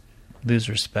just lose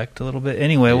respect a little bit.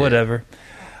 Anyway, whatever.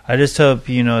 I just hope,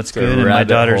 you know, it's good and my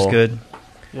daughter's good.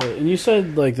 Yeah, and you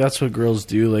said, like, that's what girls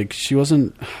do. Like, she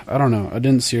wasn't... I don't know. I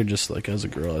didn't see her just, like, as a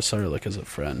girl. I saw her, like, as a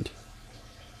friend.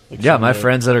 Like, Yeah, my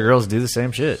friends that are girls do the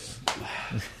same shit.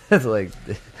 It's like,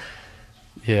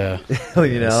 Yeah.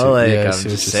 you know, like, Yeah, I I'm see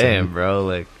what just you're saying, saying. bro,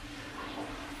 like,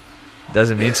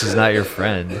 doesn't mean she's not your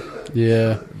friend,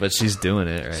 Yeah. but she's doing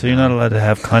it right So you're not allowed to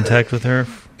have contact with her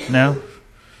now?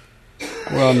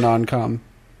 We're on non-com.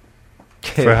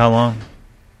 For how long?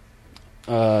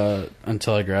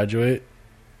 Until I graduate.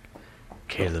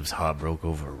 Caleb's heart broke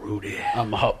over Rudy.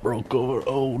 I'm hot broke over.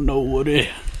 Oh, no, Woody.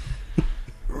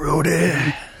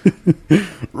 Rudy.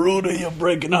 Rudy, you're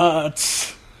breaking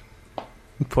hearts.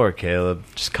 Poor Caleb,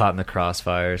 just caught in the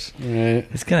crossfires. Right.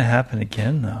 It's gonna happen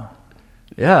again, though.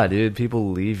 Yeah, dude,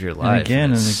 people leave your life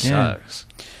again it and again. sucks.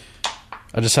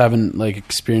 I just haven't like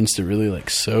experienced it really like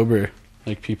sober,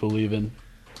 like people leaving.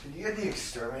 Can you get the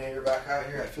exterminator back out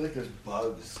here? I feel like there's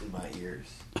bugs in my ears.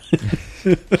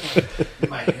 In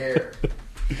my hair.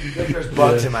 I feel like there's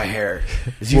bugs in my hair.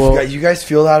 You guys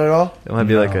feel that at all? It might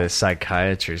be like a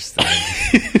psychiatrist thing.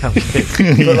 I'm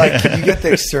kidding. But like, can you get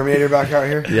the exterminator back out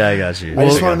here? Yeah, I got you. I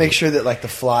just want to make sure that like the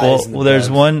flies. and the there's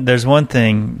bugs- there's one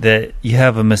thing that you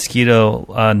have a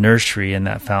mosquito nursery in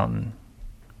that fountain,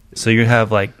 so you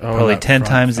have like probably that 10 front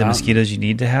times the fountain. mosquitoes you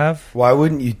need to have. Why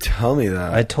wouldn't you tell me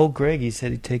that? I told Greg, he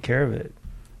said he'd take care of it.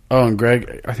 Oh, and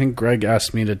I think Greg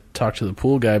asked me to talk to the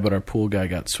pool guy, but our pool guy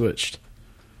got switched.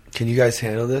 Can you guys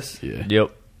handle this? Yeah.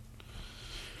 Yep.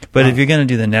 But if you're going to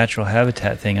do the natural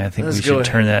habitat thing, I think Let's we go should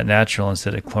turn ahead. that natural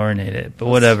instead of chlorinate it. But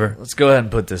whatever. Let's go ahead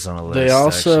and put this on a list. They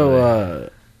also, actually.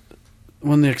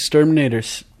 when the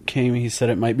exterminators came, he said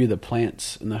it might be the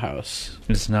plants in the house.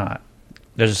 It's not.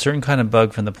 There's a certain kind of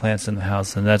bug from the plants in the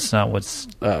house, and that's not what's...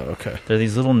 Oh, okay. They're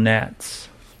these little gnats.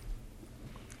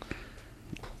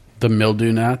 The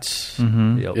mildew gnats.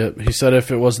 Mm-hmm. Yep. Yep. He said if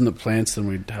it wasn't the plants, then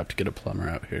we'd have to get a plumber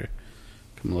out here.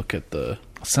 Come look at the...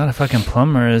 It's not a fucking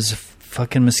plumber. It's a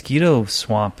fucking mosquito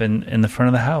swamp in the front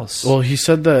of the house. Well, he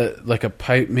said that like a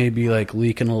pipe may be like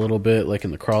leaking a little bit, like in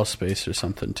the crawl space or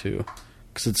something too,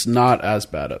 because it's not as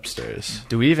bad upstairs.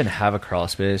 Do we even have a crawl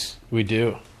space? We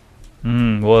do.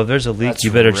 Well, if there's a leak, That's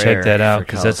you better rare check that out for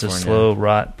because that's a California. slow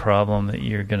rot problem that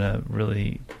you're going to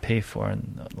really pay for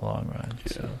in the long run.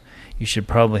 Yeah. So you should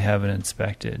probably have it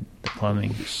inspected, the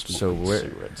plumbing. So where?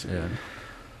 Yeah.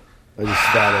 I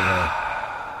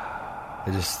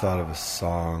just thought of a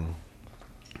song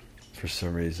for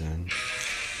some reason.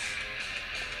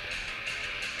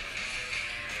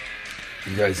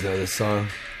 You guys know this song?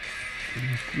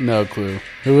 No clue.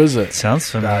 Who is it?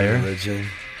 Sounds Bad familiar. Religion.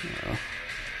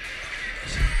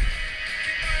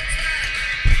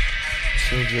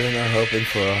 Children are hoping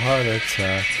for a heart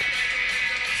attack.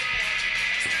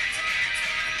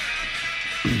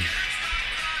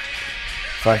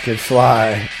 If I could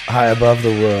fly high above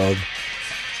the world,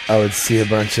 I would see a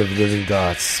bunch of living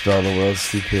dots spell the world's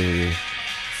stupidity.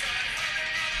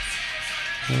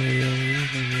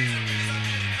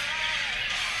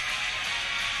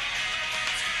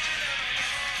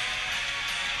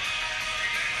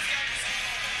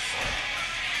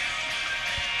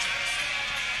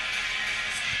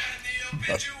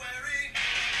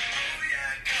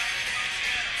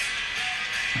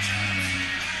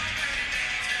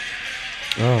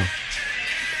 Oh.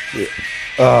 Yeah.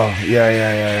 Oh,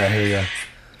 yeah. Here we go.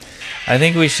 I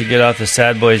think we should get off the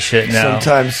sad boy shit now.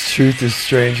 Sometimes truth is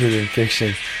stranger than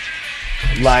fiction.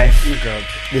 Life.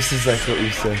 This is like what we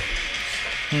say.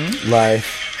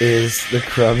 Life is the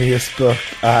crummiest book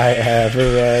I ever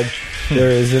read.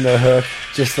 There isn't a hook,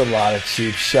 just a lot of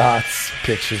cheap shots,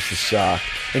 pictures to shock,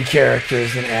 and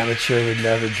characters an amateur would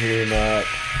never dream up.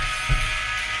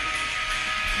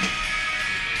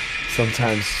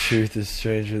 Sometimes truth is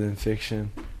stranger than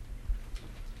fiction.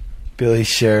 Billy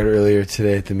shared earlier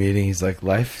today at the meeting, he's like,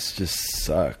 life just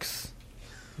sucks.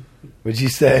 What'd you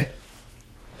say?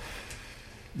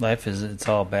 It's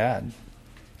all bad.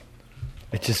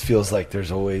 It just feels like there's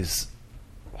always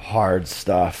hard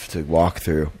stuff to walk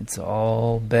through. It's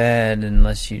all bad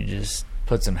unless you just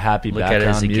Put some happy look at it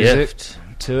as background a music gift.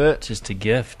 to it. Just a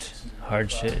gift. Hard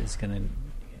shit is going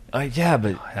to Yeah,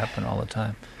 but happen all the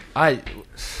time. I'm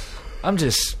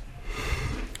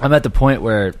at the point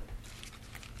where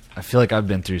I feel like I've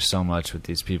been through so much with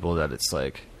these people that it's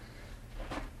like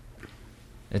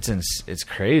it's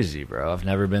crazy, bro. I've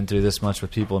never been through this much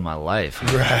with people in my life.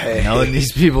 Right. Knowing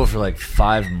these people for like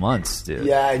 5 months, dude.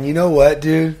 Yeah, and you know what,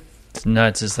 dude? It's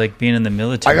nuts. It's like being in the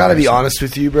military. I gotta or be something. honest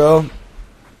with you, bro.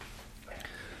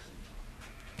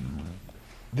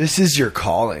 This is your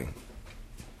calling.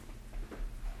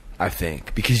 I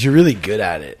think. Because you're really good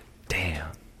at it. Damn.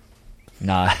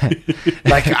 Nah.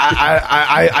 Like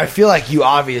I feel like you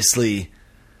obviously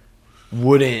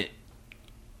wouldn't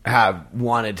have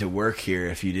wanted to work here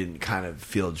if you didn't kind of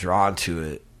feel drawn to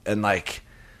it. And like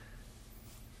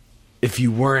if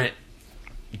you weren't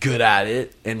good at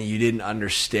it and you didn't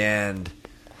understand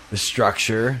the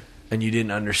structure and you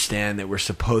didn't understand that we're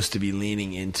supposed to be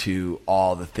leaning into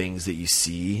all the things that you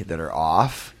see that are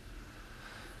off,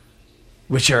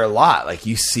 which are a lot. Like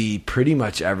you see pretty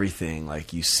much everything,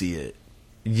 like you see it.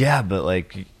 Yeah, but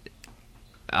like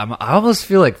I almost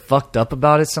feel like fucked up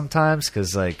about it sometimes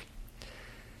because like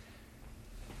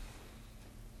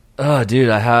oh dude,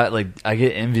 I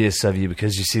get envious of you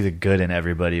because you see the good in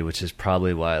everybody, which is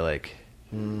probably why like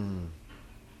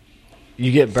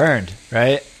you get burned,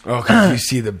 right? Oh, because you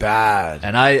see the bad.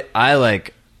 And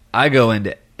I go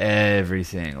into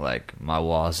everything, like my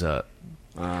walls up.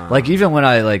 Like even when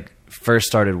I like first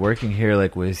started working here,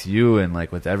 like with you and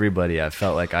like with everybody, I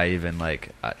felt like I even like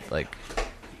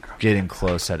getting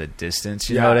close at a distance.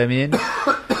 You know what I mean?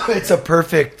 It's a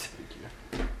perfect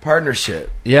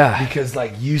partnership. Yeah. Because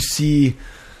like you see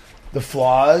the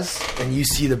flaws and you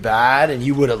see the bad, and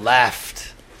you would have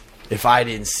left if I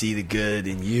didn't see the good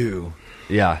in you.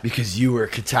 Yeah. Because you were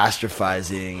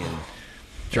catastrophizing and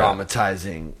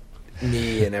dramatizing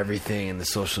me and everything in the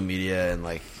social media, and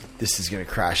like this is gonna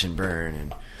crash and burn,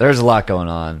 and There's a lot going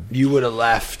on. you would have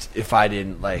left if I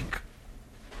didn't like.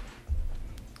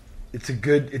 It's a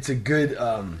good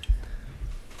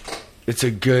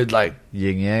like,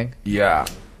 Yin yang. yeah.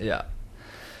 Yeah.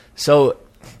 So,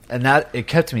 and that, it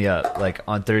kept me up, like,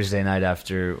 on Thursday night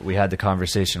after we had the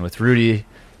conversation with Rudy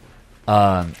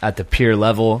at the peer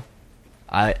level.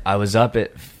 I was up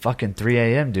at fucking 3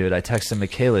 a.m., dude. I texted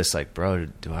Michaelis, like, bro,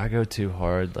 do I go too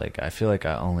hard? Like, I feel like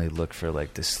I only look for,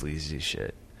 like, the sleazy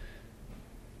shit.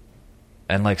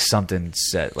 And, like, something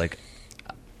said, like,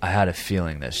 I had a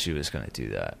feeling that she was going to do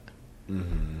that.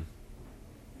 Mm-hmm.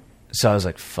 So I was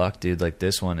like, fuck, dude, like,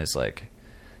 this one's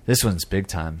big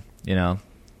time, you know?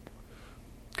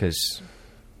 Because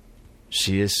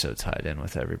she is so tied in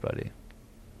with everybody.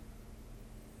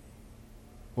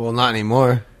 Well, not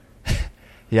anymore.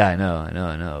 Yeah, I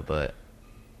know, but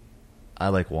I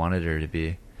like wanted her to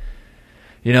be.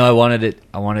 You know, I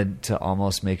wanted to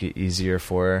almost make it easier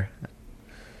for her.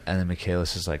 And then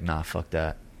Michaelis is like, nah, fuck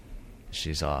that.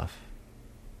 She's off.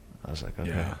 I was like, okay.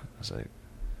 Yeah. I was like,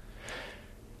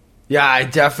 Yeah, I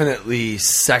definitely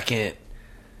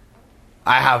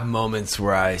I have moments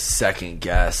where I second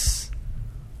guess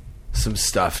some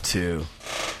stuff too.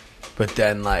 But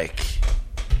then like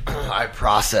I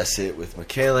process it with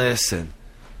Michaelis and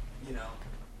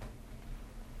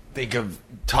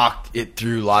talk it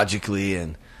through logically,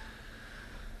 and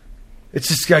it's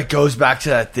just like goes back to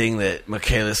that thing that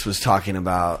Michaelis was talking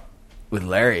about with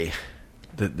Larry,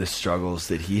 the struggles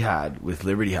that he had with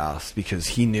Liberty House, because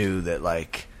he knew that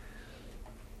like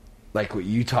what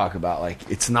you talk about, like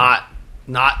it's not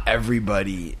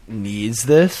everybody needs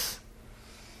this,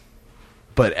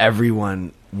 but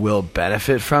everyone will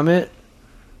benefit from it.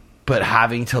 But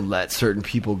having to let certain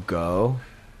people go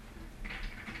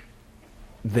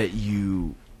that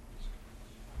you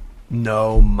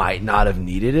know might not have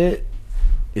needed it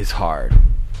is hard.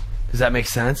 Does that make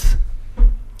sense?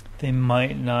 They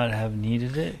might not have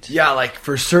needed it. Yeah, like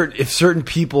if certain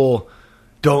people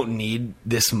don't need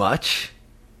this much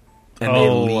and they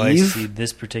leave, I see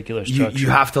this particular structure.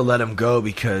 you have to let them go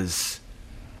because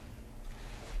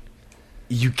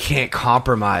you can't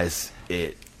compromise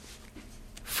it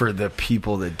for the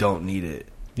people that don't need it.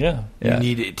 Yeah. You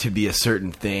need it to be a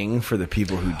certain thing for the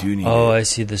people who do need it. Oh, I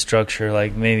see the structure.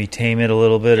 Like maybe tame it a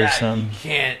little bit or something.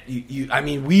 You can't. I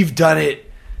mean, we've done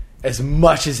it as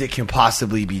much as it can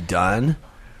possibly be done.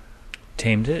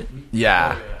 Tamed it?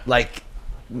 Yeah. Like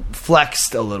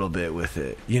flexed a little bit with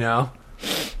it, you know?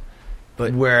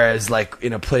 But whereas like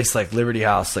in a place like Liberty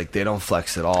House, like they don't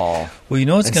flex at all. Well, you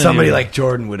know what's And going to somebody like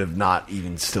Jordan would have not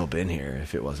even still been here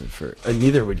if it wasn't for, and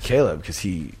neither would Caleb, because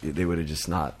they would have just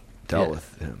not dealt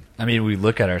with him. I mean, we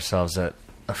look at ourselves at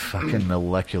a fucking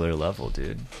molecular level,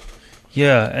 dude.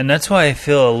 Yeah, and that's why I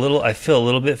feel a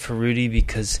little bit for Rudy,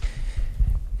 because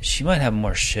she might have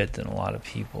more shit than a lot of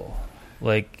people.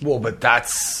 Like, well, but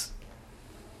that's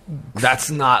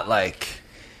not like,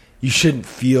 you shouldn't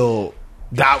feel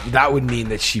that would mean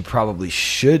that she probably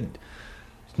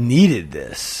needed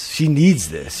this. She needs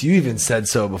this. You even said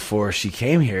so before she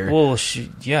came here. Well,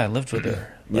 I lived with her.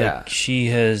 Like, yeah, she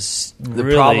has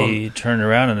really turned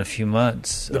around in a few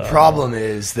months. The problem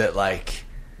is that like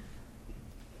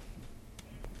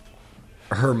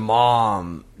her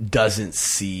mom doesn't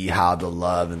see how the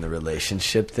love and the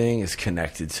relationship thing is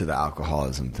connected to the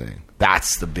alcoholism thing.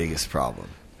 That's the biggest problem.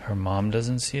 Her mom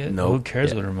doesn't see it? Nope. Who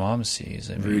cares what her mom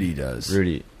sees? I mean, Rudy does.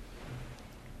 Rudy.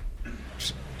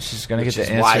 She's going to get Which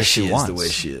the is why answer she she is wants the way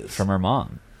she is. from her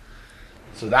mom.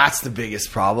 So that's the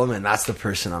biggest problem, and that's the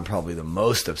person I'm probably the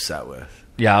most upset with.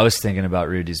 Yeah, I was thinking about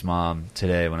Rudy's mom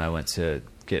today when I went to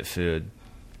get food.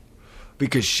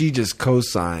 Because she just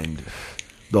co-signed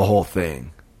the whole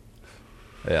thing.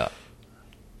 Yeah.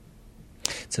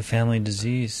 it's a family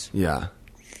disease. Yeah.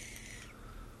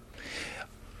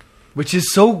 Which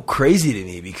is so crazy to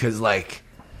me because, like,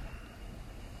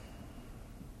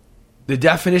 the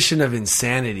definition of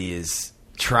insanity is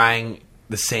trying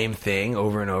the same thing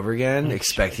over and over again,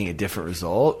 expecting a different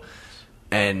result.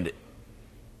 And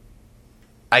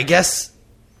I guess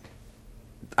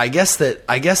I guess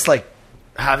like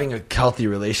having a healthy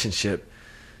relationship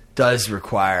does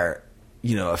require,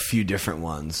 you know, a few different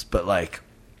ones, but like,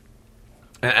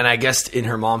 and I guess in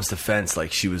her mom's defense,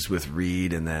 like she was with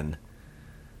Reed and then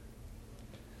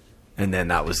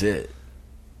that was it.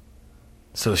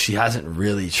 So she hasn't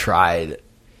really tried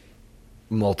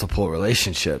multiple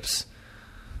relationships.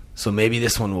 So maybe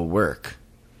this one will work,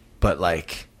 but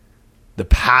like the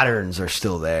patterns are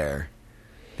still there.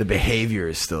 The behavior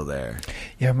is still there.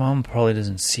 Yeah, her mom probably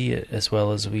doesn't see it as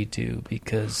well as we do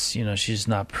because, you know, she's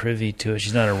not privy to it.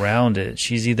 She's not around it.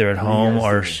 She's either at home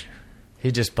or...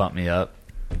 He just bumped me up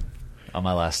on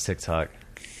my last TikTok.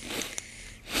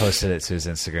 Posted it to his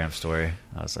Instagram story.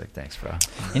 I was like, thanks, bro.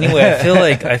 Anyway,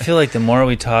 I feel like the more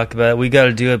we talk about it, we got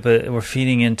to do it, but we're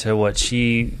feeding into what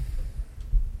she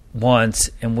wants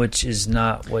and which is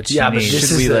not what she but needs.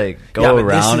 Should we like go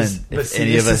around and if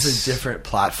any of us is a different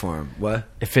platform. What?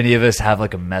 If any of us have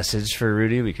like a message for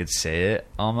Rudy, we could say it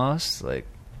almost. Like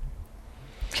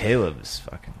Caleb's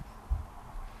fucking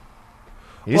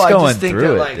he's going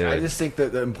through it, dude. I just think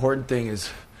that the important thing is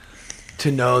to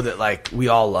know that like we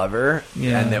all love her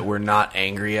and that we're not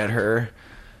angry at her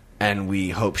and we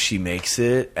hope she makes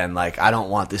it, and like I don't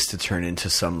want this to turn into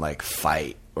some like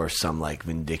fight or some like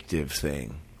vindictive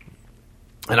thing.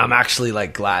 And I'm actually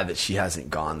like glad that she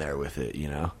hasn't gone there with it, you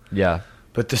know? Yeah.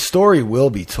 But the story will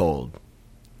be told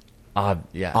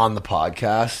yeah. on the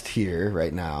podcast here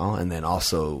right now, and then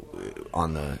also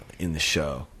in the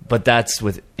show. But that's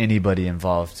with anybody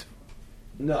involved.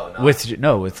 No,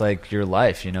 with like your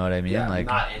life, you know what I mean? Yeah, like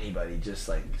not anybody, just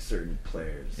like certain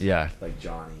players. Yeah. Like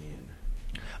Johnny and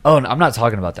Oh, and I'm not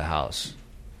talking about the house.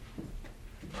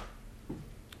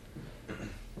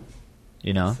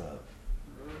 You know?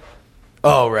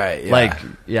 Oh, right. Yeah. Like,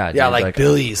 yeah. Yeah, dude, like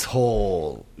Billy's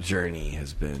whole journey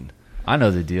has been. I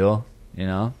know the deal, you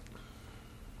know?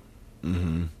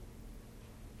 Mm-hmm.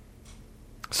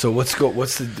 So what's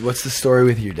the story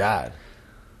with your dad?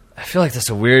 I feel like that's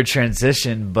a weird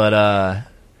transition, but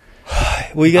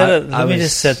we gotta let me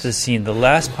just set the scene. The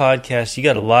last podcast, you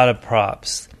got a lot of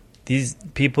props. These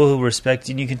people who respect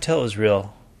you, you can tell it was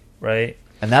real, right?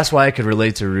 And that's why I could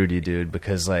relate to Rudy, dude,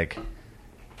 because like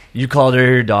you called her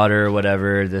your daughter or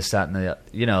whatever, this, that, and the,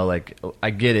 you know, like I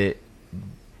get it,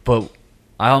 but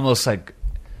I almost like,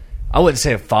 I wouldn't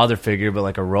say a father figure, but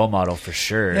like a role model for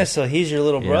sure. Yeah, so he's your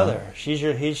little brother. Yeah. She's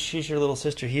your little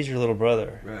sister. He's your little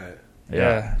brother. Right.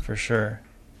 Yeah, for sure.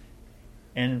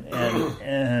 And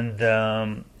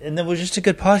then it was just a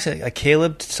good podcast. Like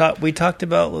Caleb, we talked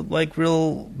about like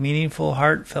real meaningful,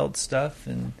 heartfelt stuff,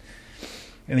 and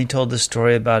he told the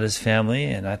story about his family,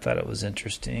 and I thought it was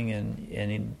interesting.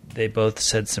 And they both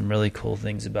said some really cool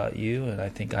things about you, and I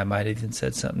think I might have even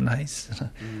said something nice.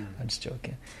 I'm just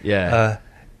joking. Yeah.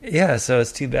 Yeah, so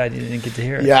it's too bad you didn't get to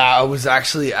hear it. Yeah, I was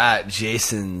actually at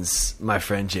my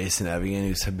friend Jason Evigan,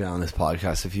 who's been on this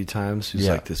podcast a few times, who's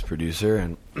like this producer,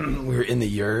 and we were in the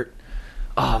yurt.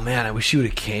 Oh man, I wish you would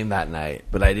have came that night,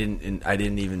 but I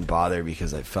didn't even bother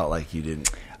because I felt like you didn't.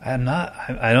 I'm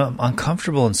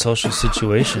uncomfortable in social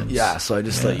situations. Yeah, so I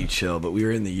just let you chill, but we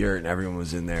were in the yurt and everyone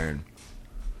was in there, and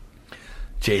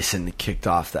Jason kicked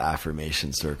off the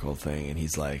affirmation circle thing, and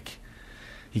he's like,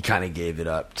 he kind of gave it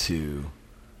up to.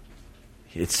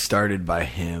 It started by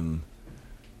him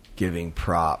giving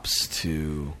props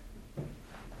to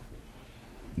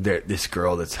this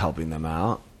girl that's helping them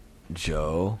out,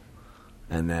 Joe,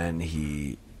 and then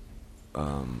he...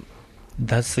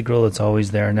 that's the girl that's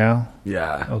always there now?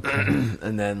 Yeah. Okay.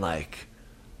 And then, like,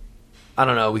 I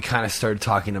don't know, we kind of started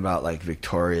talking about, like,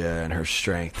 Victoria and her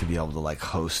strength to be able to, like,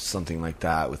 host something like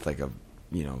that with, like, a,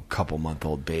 you know,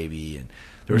 couple-month-old baby, and...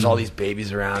 There was all these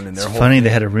babies around, and it's funny they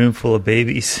had a room full of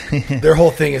babies. Their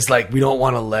whole thing is like, we don't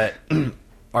want to let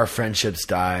our friendships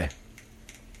die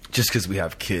just because we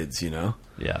have kids, you know?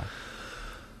 Yeah.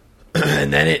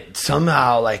 And then it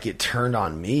somehow like it turned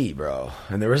on me, bro.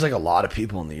 And there was like a lot of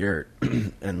people in the yurt,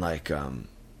 and like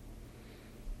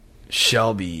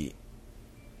Shelby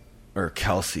or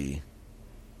Kelsey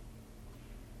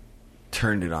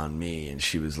turned it on me, and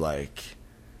she was like,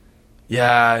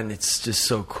 yeah, and it's just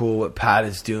so cool what Pat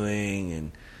is doing,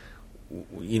 and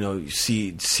you know,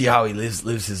 see how he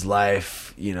lives his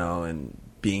life, you know, and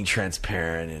being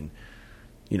transparent, and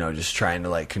you know, just trying to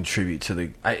like contribute to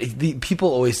the people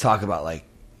always talk about like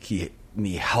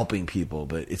me helping people,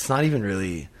 but it's not even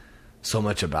really so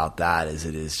much about that as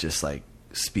it is just like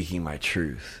speaking my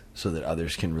truth so that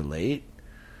others can relate,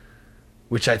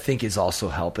 which I think is also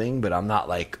helping. But I'm not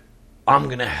like, I'm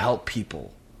gonna help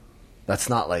people. That's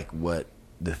not like what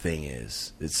the thing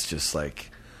is. It's just like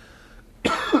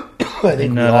I think you're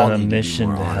not on a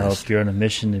mission to help. You're on a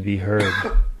mission to be heard.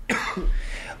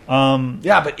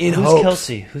 Yeah, but in Who's hopes.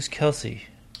 Kelsey? Who's Kelsey?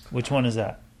 Which one is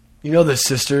that? You know the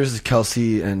sisters,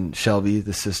 Kelsey and Shelby,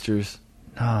 the sisters?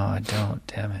 No, I don't.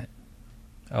 Damn it.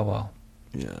 Oh, well.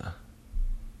 Yeah.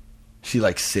 She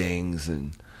like sings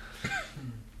and...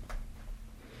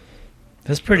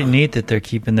 That's pretty neat that they're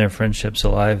keeping their friendships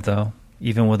alive, though,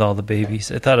 even with all the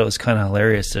babies. I thought it was kind of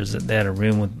hilarious. They had a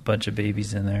room with a bunch of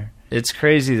babies in there. It's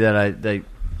crazy that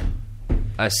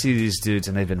I see these dudes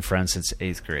and they've been friends since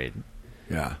 8th grade.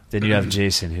 Yeah. Then you have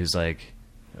Jason, who's like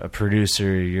a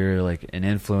producer. You're like an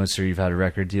influencer. You've had a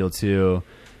record deal too.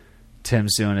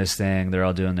 Tim's doing his thing. They're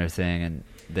all doing their thing, and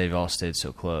they've all stayed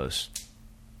so close.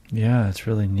 Yeah, it's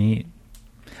really neat.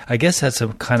 I guess that's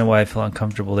kind of why I feel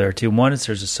uncomfortable there, too. One is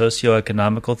there's a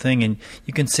socioeconomical thing, and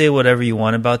you can say whatever you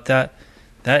want about that.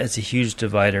 That is a huge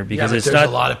divider because it's there's not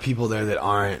a lot of people there that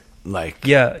aren't like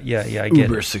Yeah, I get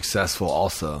uber it. successful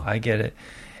also. I get it.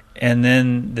 And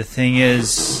then the thing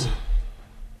is,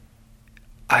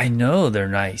 I know they're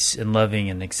nice and loving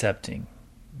and accepting.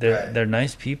 They're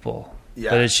nice people.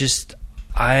 Yeah. But it's just,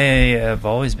 I have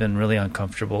always been really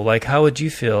uncomfortable. Like, how would you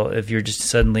feel if you're just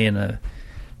suddenly in a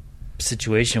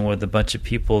situation with a bunch of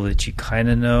people that you kind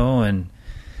of know and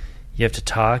you have to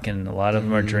talk, and a lot of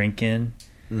them are drinking,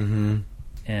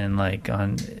 and like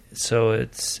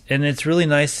it's really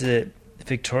nice that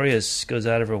Victoria goes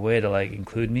out of her way to like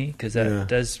include me, because that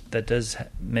does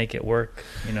make it work,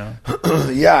 you know.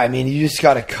 Yeah, I mean, you just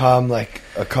got to come like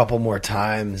a couple more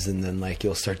times, and then like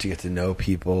you'll start to get to know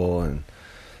people, and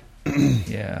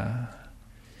Yeah.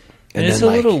 And And it's then,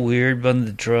 a like- little weird, but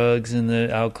the drugs and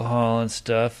the alcohol and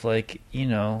stuff, like, you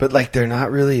know. but like they're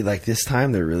not really like this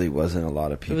time. There really wasn't a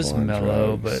lot of it people. was on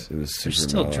mellow, drugs. but it was they're super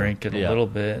still mellow. drinking Yeah. a little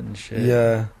bit and shit.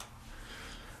 Yeah.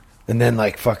 And then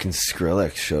like fucking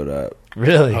Skrillex showed up.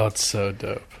 Really? Oh, it's so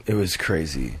dope. It was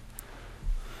crazy.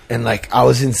 And like I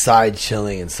was inside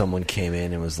chilling, and someone came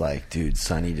in and was like, "Dude,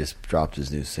 Sonny just dropped his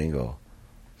new single."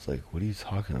 It's like, "What are you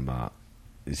talking about?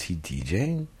 Is he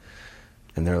DJing?"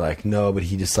 And they're like, "No, but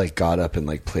he just like got up and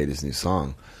like played his new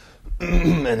song."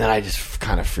 And then I just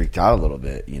kind of freaked out a little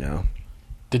bit, you know.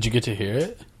 Did you get to hear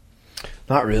it?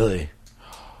 Not really,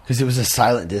 because it was a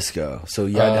silent disco, so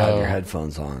you had to have your Oh.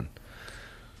 headphones on.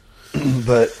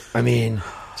 But I mean,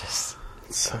 It's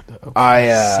so dope.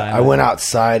 I went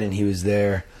outside and he was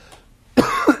there.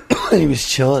 And he was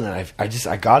chilling, and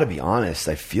I got to be honest,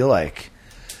 I feel like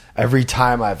every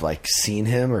time I've like seen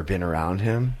him or been around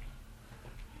him,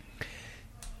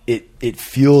 it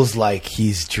feels like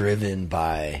he's driven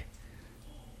by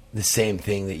the same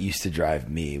thing that used to drive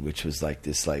me, which was like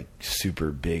this like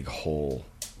super big hole,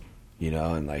 you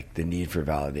know, and like the need for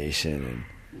validation. And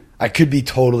I could be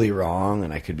totally wrong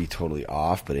and I could be totally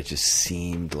off, but it just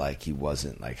seemed like he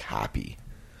wasn't like happy,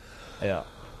 Yeah.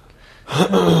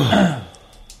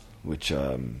 which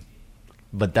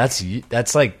But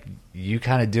that's like you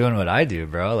kind of doing what I do,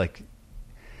 bro. Like,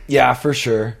 yeah, for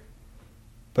sure.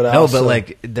 But I no, also, but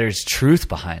like there's truth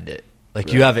behind it.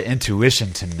 Like you have an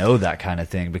intuition to know that kind of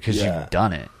thing because Yeah. you've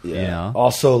done it. yeah. You know.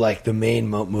 Also, like the main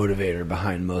motivator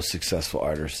behind most successful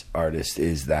artists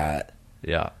is that.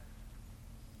 Yeah.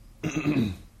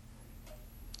 I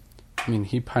mean,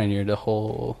 he pioneered a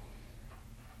whole.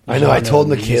 I know. I genre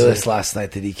told of Michaelis music. last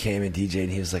night that he came and DJed,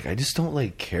 and he was like, "I just don't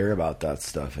like care about that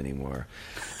stuff anymore."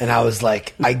 And I was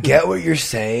like, "I get what you're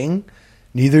saying.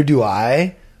 Neither do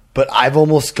I, but I've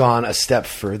almost gone a step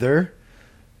further.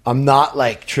 I'm not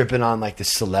like tripping on like the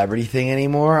celebrity thing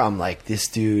anymore. I'm like, this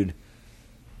dude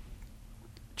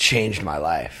changed my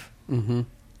life,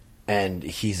 and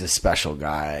he's a special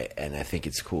guy, and I think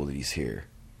it's cool that he's here.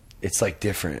 It's like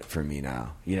different for me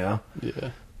now, you know." Yeah.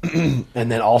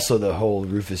 And then also the whole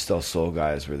Rufus Del Sol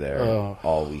guys were there Oh.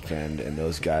 all weekend, and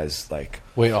those guys like,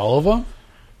 Wait, all of them?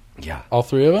 yeah, All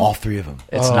three of them? all three of them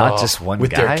It's Oh. not just one with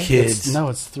guy. their kids, No,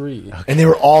 it's three. and they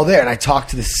were all there. And I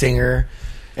talked to the singer,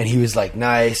 and he was like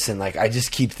nice, and like I just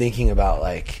keep thinking about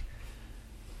like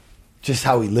just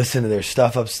how we listen to their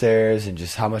stuff upstairs, and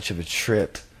just how much of a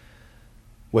trip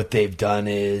what they've done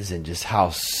is, and just how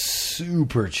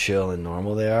super chill and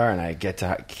normal they are. And I get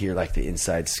to hear like the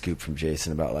inside scoop from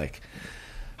Jason about like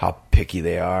how picky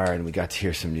they are, and we got to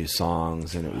hear some new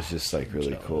songs, and it was just like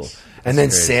really cool. And then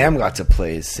crazy. Sam got to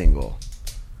play his single.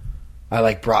 I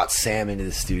like brought Sam into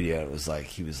the studio. It was like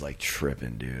he was like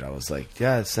tripping, dude. I was like,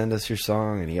 "Yeah, send us your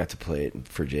song," and he got to play it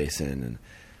for Jason, and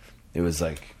it was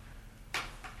like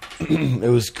it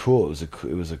was cool. It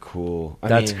was a cool.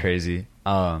 That's crazy.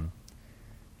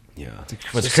 Yeah.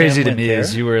 What's So crazy Sam to went me there?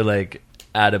 is you were like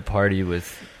at a party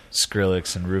with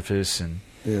Skrillex and Rufus, and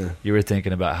Yeah. you were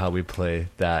thinking about how we play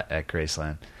that at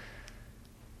Graceland.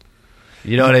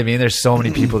 You know what I mean? There's so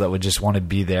many people that would just want to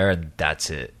be there, and that's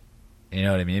it. You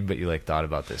know what I mean? But you like thought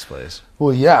about this place.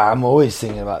 Well, yeah, I'm always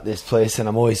thinking about this place, and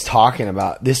I'm always talking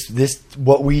about this.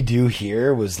 What we do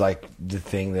here was like the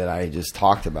thing that I just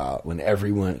talked about.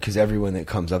 Because everyone that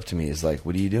comes up to me is like,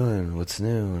 "What are you doing? What's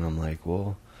new?" And I'm like,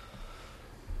 "Well,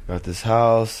 got this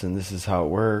house, and this is how it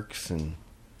works." And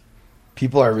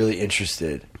people are really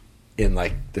interested in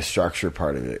like the structure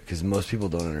part of it because most people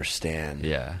don't understand,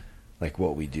 like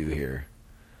what we do here.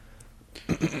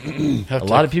 A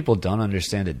lot of people don't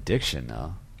understand addiction,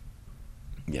 though.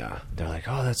 Yeah. They're like,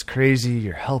 oh, that's crazy.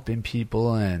 You're helping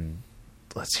people, and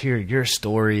let's hear your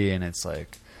story. And it's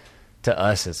like, to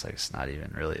us, it's like, it's not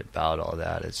even really about all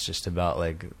that. It's just about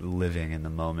like living in the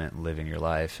moment, living your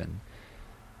life, and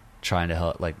trying to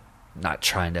help, like, not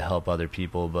trying to help other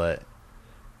people, but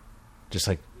just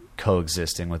like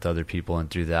coexisting with other people. And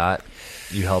through that,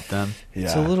 you help them. Yeah.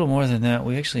 It's a little more than that.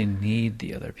 We actually need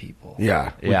the other people.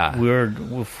 Yeah.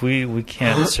 We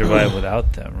can't survive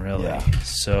without them, really. Yeah.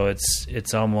 So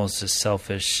it's almost a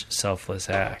selfless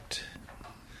act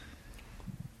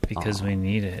because we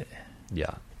need it.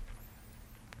 Yeah.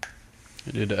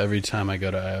 Dude, every time I go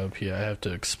to IOP, I have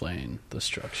to explain the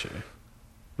structure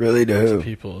Really, to to who?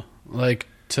 people. Like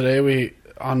today,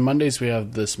 on Mondays we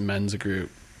have this men's group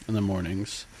in the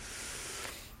mornings.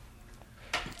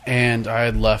 And I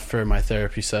had left for my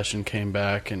therapy session, came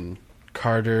back, and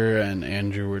Carter and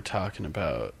Andrew were talking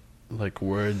about like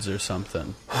words or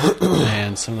something.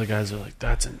 And some of the guys are like,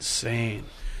 "That's insane."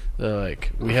 They're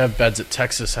like, "We have beds at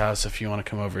Texas House if you want to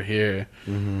come over here."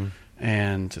 Mm-hmm.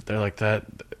 And they're like, that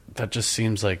just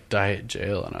seems like diet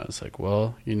jail. And I was like,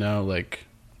 well, like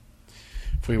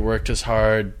if we worked as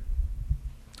hard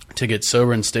to get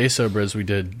sober and stay sober as we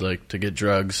did, like to get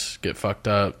drugs, get fucked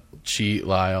up, cheat,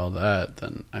 lie, all that,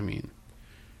 then I mean,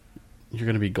 you're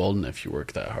going to be golden if you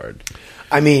work that hard.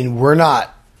 I mean, we're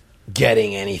not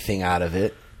getting anything out of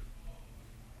it.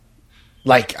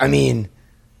 Like, I mean,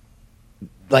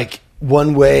 like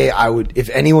one way I would, if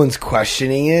anyone's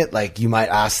questioning it, like you might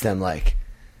ask them, like,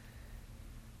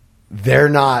 they're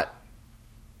not,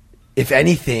 if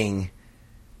anything,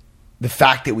 the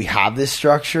fact that we have this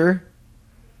structure,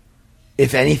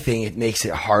 if anything, it makes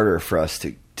it harder for us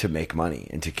to make money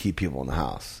and to keep people in the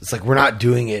house. It's like we're not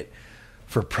doing it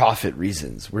for profit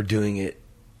reasons. We're doing it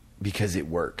because it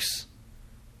works.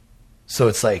 So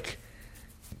it's like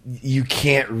you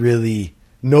can't really,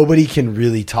 nobody can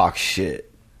really talk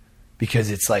shit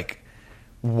because it's like,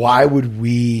 why would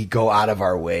we go out of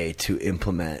our way to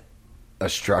implement a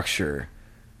structure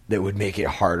that would make it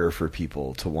harder for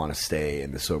people to want to stay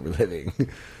in the sober living?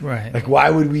 Right. Like, why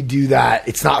would we do that?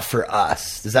 It's not for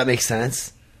us. Does that make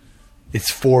sense? It's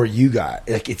for you guys.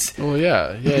 Like, it's. Well,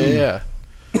 yeah.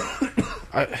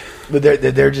 But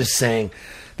they're just saying,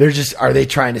 are they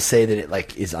trying to say that it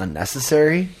like is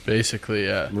unnecessary? Basically,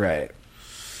 yeah. Right.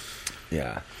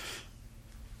 Yeah.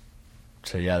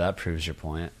 So yeah, that proves your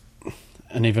point.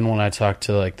 And even when I talked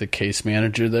to like the case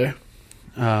manager there,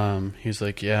 he's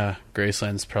like, yeah,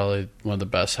 Graceland's probably one of the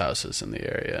best houses in the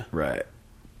area. Right.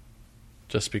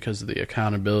 Just because of the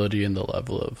accountability and the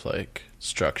level of like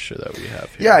structure that we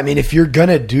have here. Yeah, I mean, if you're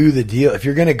gonna do the deal, if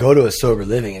you're gonna go to a sober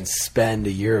living and spend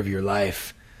a year of your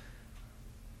life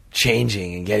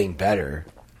changing and getting better,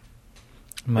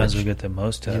 Might as well get the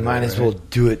most out of it. you might as well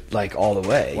do it like all the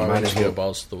way. Why you might would as you well go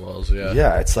balls to the walls? Yeah.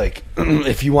 Yeah, it's like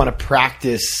if you want to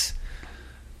practice,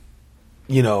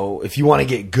 if you want to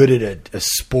get good at a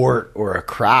sport or a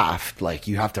craft, like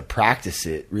you have to practice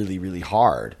it really, really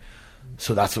hard.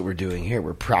 So that's what we're doing here.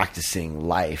 We're practicing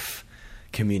life,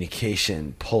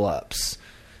 communication, pull-ups,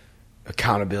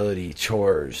 accountability,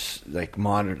 chores, like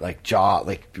job.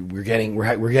 Like we're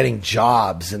getting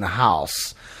jobs in the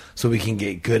house so we can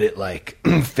get good at like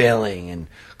failing and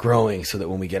growing, so that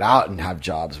when we get out and have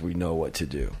jobs, we know what to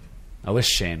do. I wish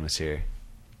Shane was here.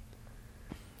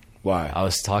 Why? I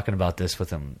was talking about this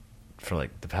with him for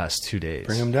like the past 2 days.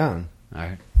 Bring him down. All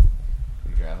right.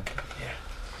 You grab it?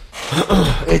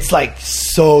 It's like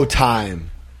so time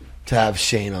to have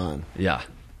Shane on. Yeah.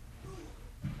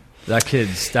 That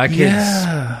kid's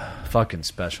fucking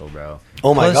special, bro.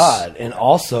 Oh my Plus, God! And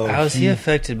also, How is he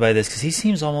affected by this? Because he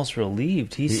seems almost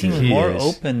relieved. He seems he more is.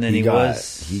 open than he got,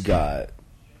 was.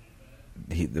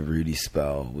 the Rudy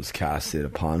spell was casted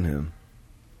upon him.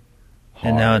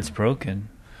 And now Hard. it's broken.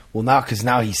 Well, because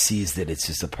now he sees that it's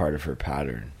just a part of her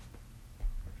pattern.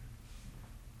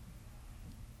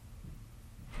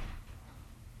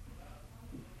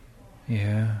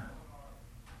 Yeah.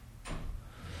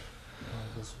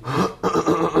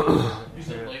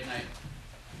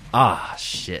 Ah,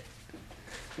 shit.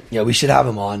 Yeah, we should have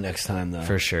him on next time, though.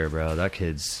 For sure, bro. That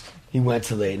kid's... He went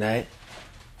to late night.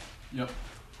 Yep.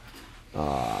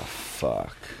 Ah,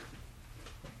 fuck.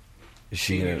 Is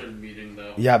she Being gonna? in a meeting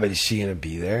though. Yeah, but is she gonna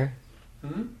be there?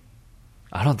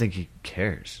 I don't think he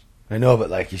cares. I know, but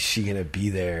like, is she gonna be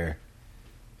there?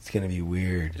 It's gonna be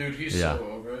weird. Dude, he's Yeah. so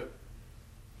over it.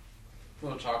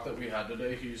 The talk that we had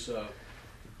today, he's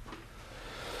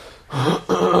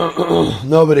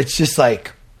No, but it's just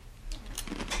like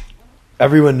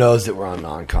everyone knows that we're on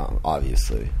non-com,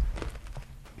 obviously.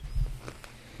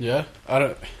 yeah. I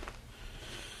don't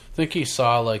think he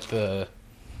saw like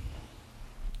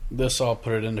this all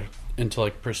put it into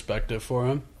like perspective for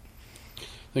him.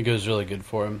 I think it was really good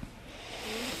for him.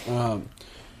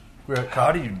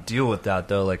 How do you deal with that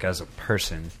though? Like as a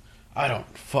person? I don't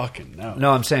fucking know.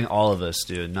 No, I'm saying all of us,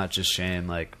 dude. Not just Shane.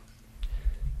 Like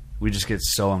we just get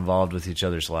so involved with each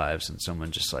other's lives, and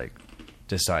someone just like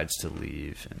decides to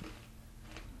leave, and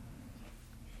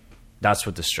that's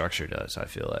what the structure does. I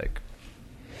feel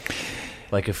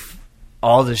like if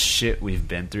all this shit we've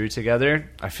been through together,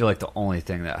 I feel like the only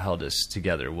thing that held us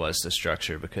together was the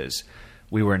structure, because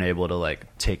we weren't able to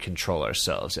like take control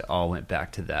ourselves. It all went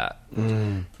back to that,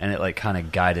 and it like kind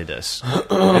of guided us.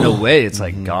 In a way, it's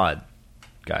like God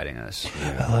guiding us.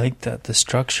 I like that, the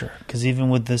structure. Because even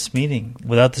with this meeting,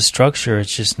 without the structure,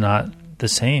 it's just not the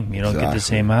same. You don't get the Exactly.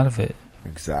 same out of it.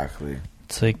 Exactly.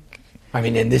 It's like, I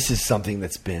mean, and this is something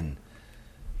that's been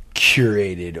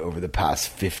curated over the past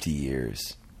 50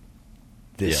 years.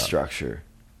 This Yeah. structure.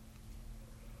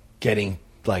 Getting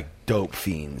like dope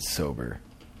fiends sober.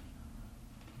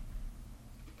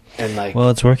 And like, well,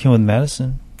 it's working with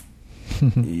Madison.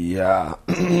 yeah.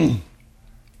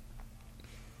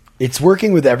 It's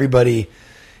working with everybody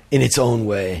in its own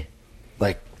way.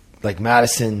 Like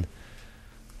Madison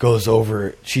goes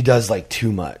over, she does like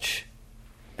too much.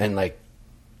 And like,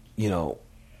 you know,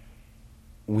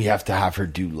 we have to have her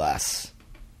do less.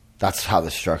 That's how the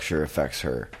structure affects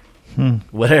her.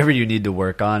 Whatever you need to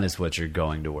work on is what you're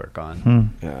going to work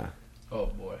on. Yeah. Oh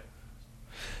boy.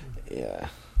 Yeah.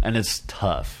 And it's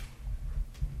tough.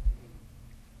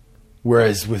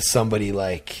 Whereas with somebody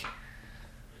like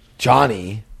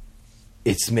Johnny,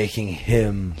 it's making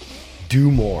him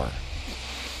do more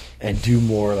and do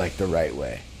more like the right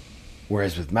way.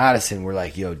 Whereas with Madison, we're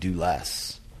like, yo, do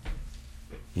less.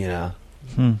 You know?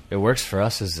 It works for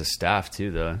us as the staff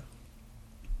too, though.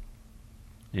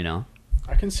 You know?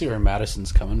 I can see where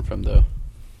Madison's coming from though.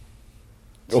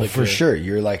 It's Oh, like for a- sure.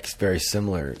 You're like very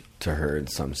similar to her in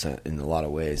some sense, in a lot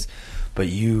of ways, but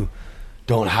you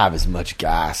don't have as much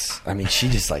gas. I mean, she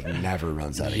just like never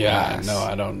runs out of Yeah, gas. no,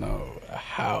 I don't know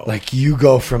how. Like you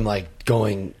go from like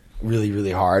going really,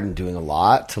 really hard and doing a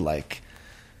lot to like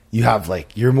you have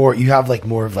like you have like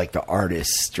more of like the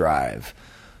artist's drive.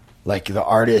 Like the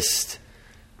artist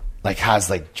like has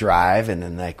like drive, and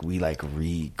then like we like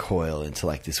recoil into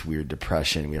like this weird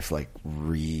depression. We have to like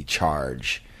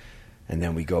recharge, and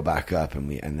then we go back up, and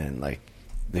then like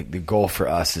the goal for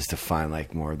us is to find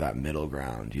like more of that middle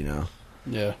ground, you know?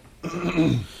 yeah.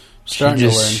 Starting to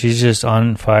learn. She's just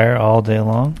on fire all day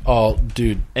long. Oh,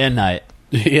 dude. And night.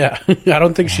 Yeah. I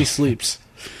don't think she sleeps.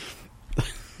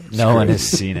 No one has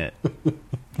seen it.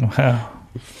 Wow.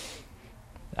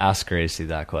 Ask Gracie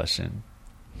that question.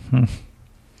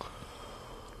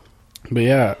 But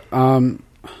yeah, I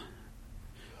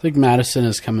think Madison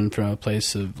is coming from a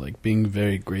place of like being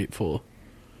very grateful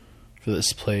for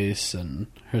this place and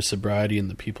her sobriety and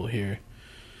the people here.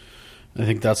 I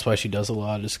think that's why she does a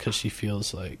lot, is because she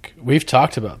feels like we've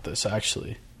talked about this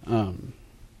actually,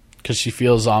 because she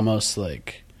feels almost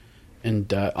like in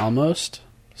debt almost.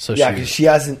 So Yeah, because she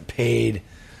hasn't paid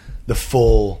the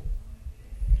full,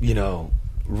 you know,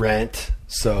 rent.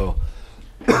 So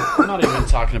I'm not even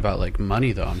talking about like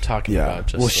money though. I'm talking yeah, about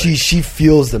just well, like, she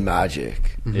feels the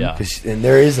magic. Yeah. And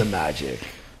there is a magic,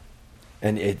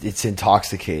 and it's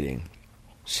intoxicating.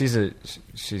 She's a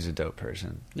dope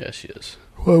person. yeah, she is.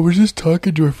 Well, I was just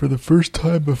talking to her for the first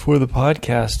time before the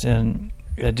podcast, and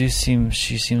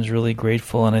she seems really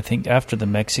grateful. And I think after the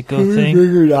Mexico Can we thing, bring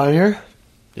her down here?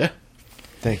 Yeah.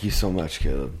 Thank you so much,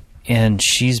 Caleb. and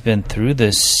she's been through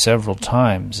this several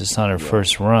times. It's not her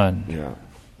first run, Yeah.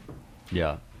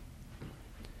 Yeah.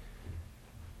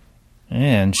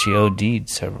 and she OD'd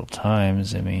several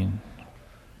times. I mean,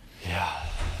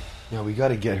 Yeah, we got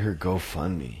to get her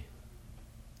GoFundMe.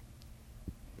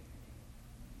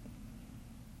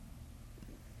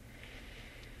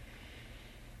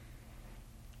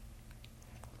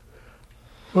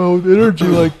 well, with energy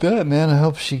like that, man, I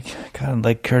hope she kind of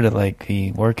like her to like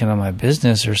be working on my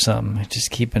business or something, just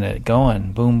keeping it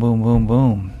going. Boom, boom, boom,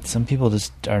 boom. Some people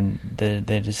just are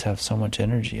they just have so much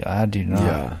energy. I do not.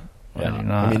 Yeah. I do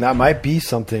not. I mean, that might be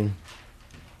something.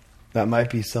 That might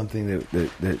be something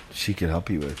that she could help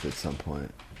you with at some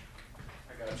point.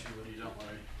 I got you, buddy. Don't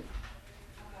worry.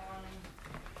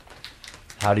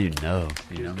 How do you know?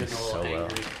 You know me so well.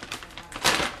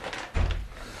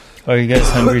 Are you guys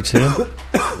hungry too? A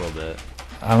little bit.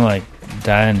 I'm like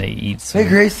dying to eat some. Hey,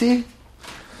 Gracie.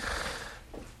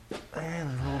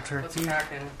 What's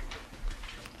cracking?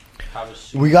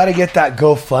 We got to get that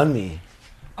GoFundMe.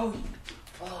 Oh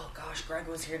gosh, Greg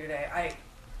was here today.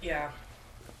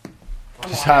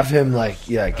 Just have him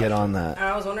get on that. And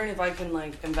I was wondering if I can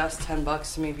invest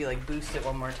 $10 to maybe boost it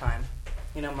one more time.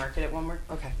 Market it one more.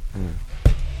 Okay.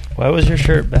 Why was your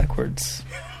shirt backwards?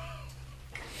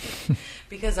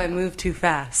 Because I moved too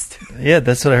fast. Yeah,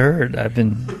 that's what I heard.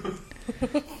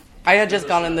 I had just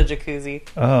gone in the jacuzzi.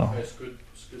 Oh.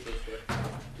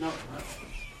 No.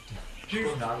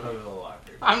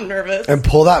 I'm nervous. And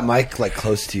pull that mic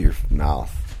close to your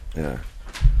mouth. Yeah.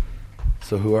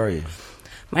 So who are you?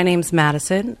 My name's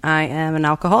Madison. I am an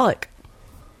alcoholic.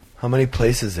 How many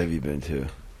places have you been to?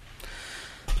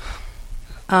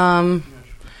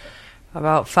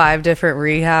 About 5 different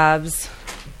rehabs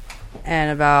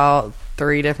and about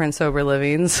 3 different sober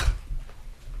livings.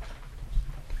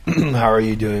 How are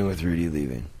you doing with Rudy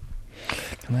leaving?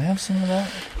 Can I have some of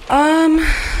that?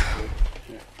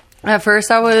 At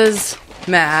first I was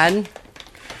mad.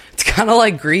 It's kind of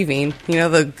like grieving.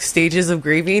 The stages of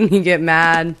grieving. You get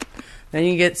mad, then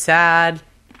you get sad,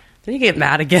 then you get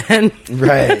mad again.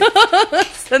 Right.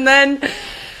 and then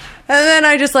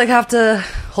I just have to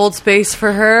hold space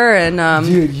for her and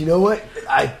Dude, you know what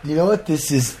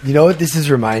this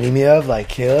is reminding me of,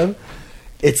 Caleb?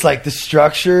 It's the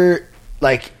structure,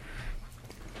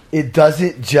 it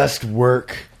doesn't just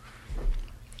work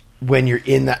when you're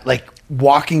in that,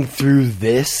 walking through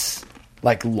this,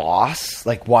 loss,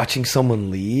 watching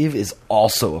someone leave is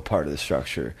also a part of the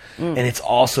structure. And it's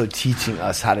also teaching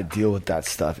us how to deal with that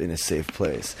stuff in a safe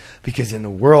place. Because in the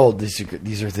world,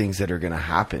 these are things that are going to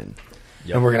happen.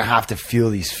 Yep. And we're going to have to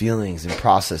feel these feelings and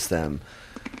process them.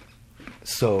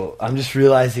 So I'm just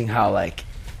realizing how,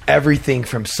 everything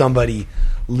from somebody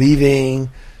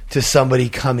leaving to somebody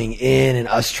coming in and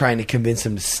us trying to convince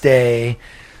them to stay,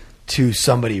 to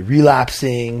somebody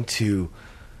relapsing, to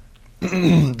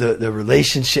the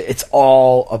relationship, it's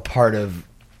all a part of,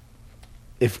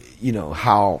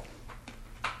 how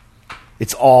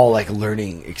it's all a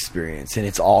learning experience, and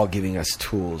it's all giving us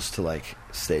tools to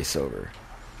stay sober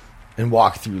and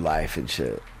walk through life and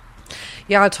shit.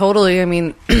 Yeah, totally. I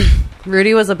mean,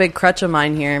 Rudy was a big crutch of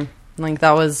mine here.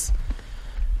 That was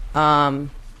a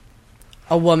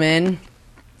woman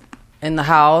in the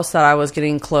house that I was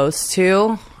getting close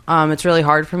to. It's really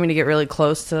hard for me to get really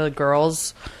close to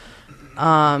girls.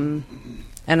 And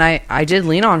I did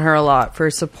lean on her a lot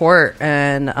for support.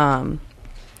 And, and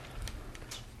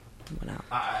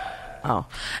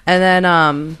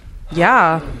then,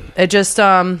 it just,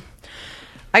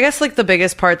 I guess the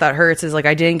biggest part that hurts is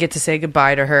I didn't get to say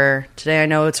goodbye to her today. I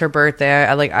know it's her birthday.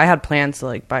 I had plans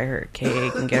to buy her a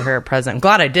cake and get her a present. I'm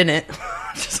glad I didn't.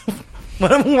 Just,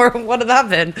 what would that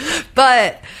been?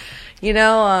 But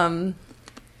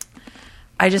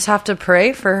I just have to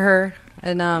pray for her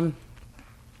and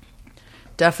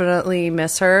definitely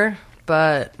miss her.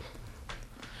 But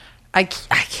I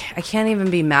can't even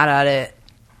be mad at it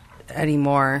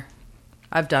anymore.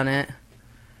 I've done it.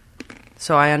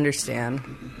 So I understand.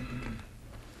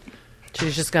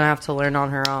 She's just going to have to learn on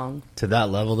her own. To that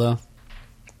level, though?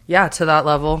 Yeah, to that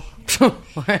level.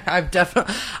 I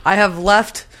have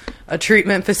left a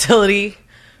treatment facility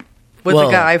with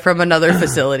a guy from another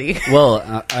facility.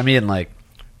 Well, I mean,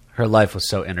 her life was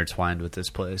so intertwined with this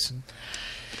place.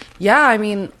 Yeah, I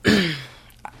mean,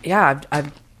 I've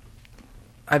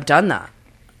done that.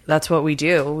 That's what we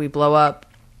do. We blow up.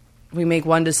 We make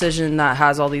one decision that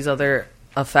has all these other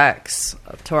effects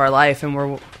to our life,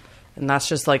 and that's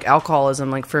just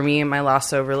alcoholism. For me in my last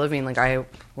sober living, I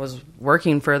was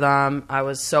working for them. I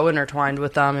was so intertwined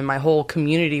with them, and my whole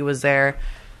community was there,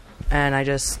 and I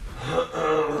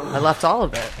left all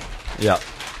of it. Yeah.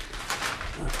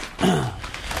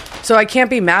 So I can't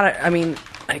be mad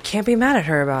at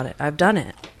her about it. I've done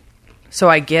it. So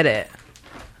I get it.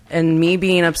 And me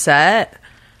being upset,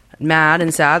 mad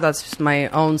and sad, that's just my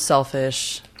own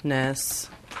selfishness.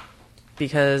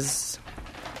 Because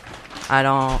I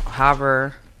don't have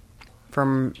her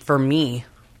for me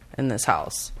in this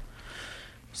house.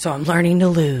 So I'm learning to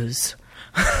lose.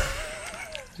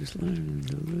 Just learning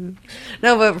to lose.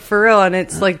 No, but for real, and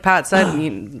it's like Pat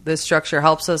said, this structure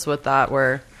helps us with that,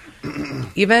 where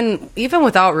even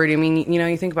without Rudy, I mean,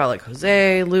 you think about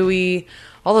Jose, Louie,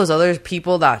 all those other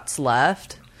people that's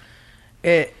left,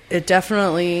 it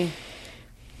definitely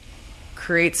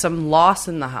create some loss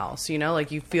in the house,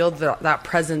 you feel that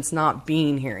presence not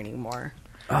being here anymore.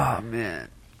 Oh man.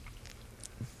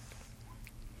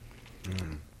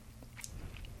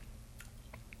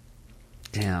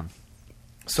 Damn.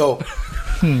 So,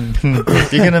 You're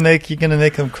gonna make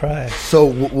him cry. so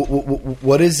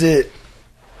what is it?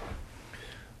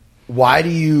 Why do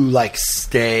you like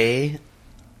stay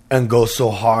and go so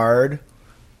hard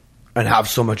and have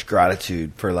so much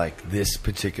gratitude for like this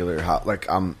particular house? Like,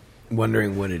 I'm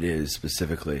wondering what it is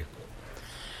specifically.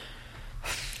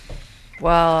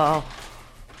 Well,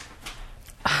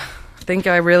 I think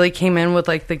I really came in with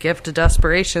like the gift of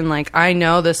desperation. Like, I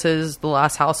know this is the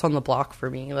last house on the block for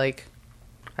me. Like,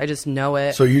 I just know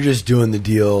it. So you're just doing the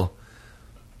deal,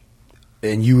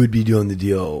 and you would be doing the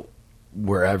deal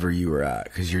wherever you were at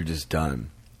because you're just done.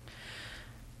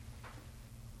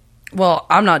 Well,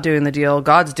 I'm not doing the deal.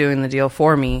 God's doing the deal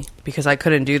for me because I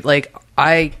couldn't do like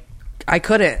I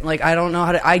couldn't. Like, I don't know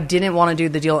how to. I didn't want to do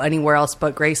the deal anywhere else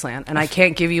but Graceland, and I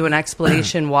can't give you an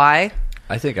explanation why.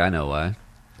 I think I know why.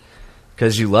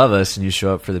 Because you love us and you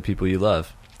show up for the people you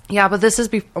love. Yeah, but this is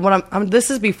this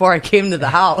is before I came to the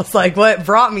house. Like, what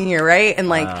brought me here, right? And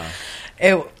like,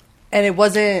 it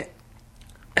wasn't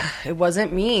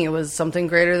me. It was something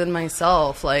greater than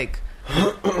myself. Like,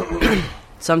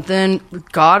 something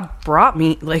God brought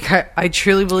me. Like, I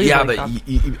truly believe. Yeah, like but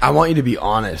that. I want you to be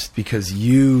honest because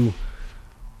you.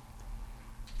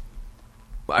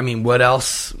 I mean, what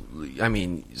else? I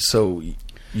mean, so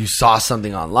you saw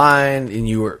something online and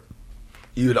you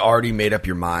had already made up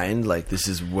your mind, like, this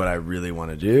is what I really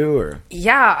want to do, or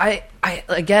Yeah, I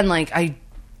again, like,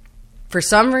 for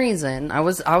some reason I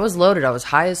was loaded. I was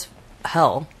high as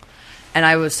hell, and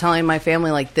I was telling my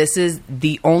family, like, this is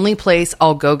the only place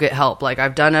I'll go get help. Like,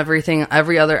 I've done everything,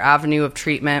 every other avenue of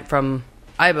treatment, from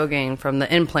ibogaine, from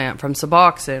the implant, from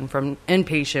Suboxone, from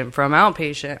inpatient, from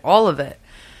outpatient, all of it.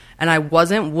 And I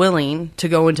wasn't willing to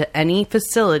go into any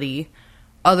facility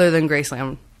other than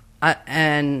Graceland.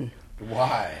 And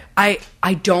why? I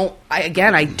don't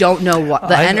know what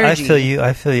the energy.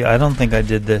 I feel you. I don't think I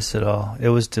did this at all. It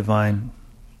was divine.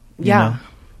 Yeah.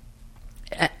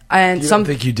 And You don't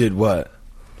think you did what?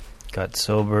 Got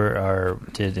sober or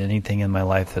did anything in my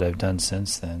life that I've done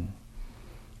since then.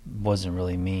 Wasn't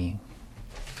really me.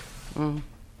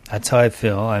 That's how I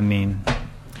feel. I mean,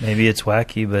 maybe it's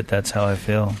wacky, but that's how I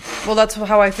feel. Well, that's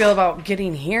how I feel about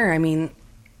getting here. I mean,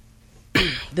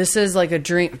 this is like a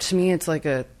dream. To me, it's like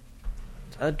a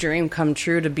dream come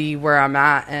true to be where I'm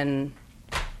at, and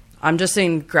I'm just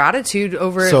in gratitude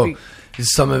over So, it.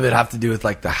 does some of it have to do with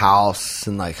like the house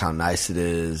and like how nice it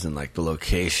is and like the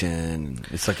location?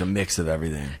 It's like a mix of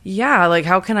everything. Yeah, like,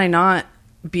 how can I not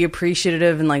be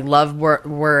appreciative and like love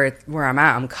where I'm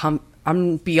at?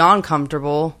 I'm beyond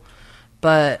comfortable,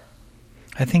 but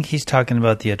I think he's talking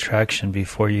about the attraction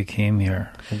before you came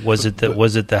here. Was it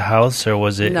the house, or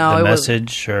was it No, the it was-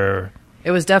 message, or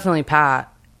it was definitely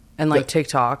Pat and like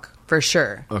TikTok for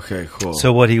sure. Okay, cool.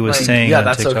 so what he was saying? Yeah, on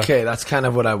that's TikTok? okay. That's kind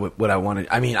of what I wanted.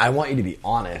 I mean, I want you to be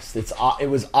honest. It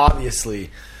was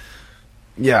obviously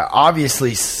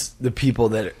the people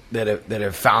that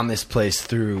have found this place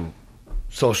through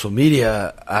social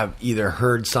media have either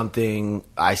heard something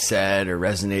I said or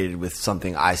resonated with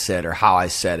something I said or how I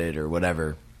said it or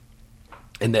whatever.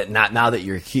 And that now that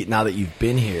you've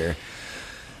been here,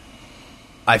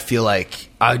 I feel like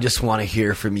I just want to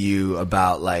hear from you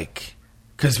about, like,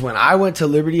 because when I went to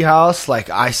Liberty House, like,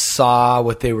 I saw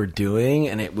what they were doing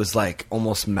and it was like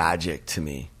almost magic to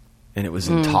me, and it was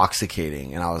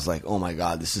intoxicating, and I was like, oh my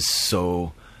God, this is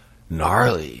so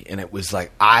gnarly. And it was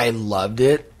like, I loved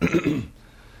it.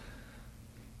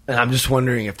 And I'm just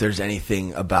wondering if there's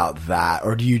anything about that,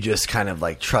 or do you just kind of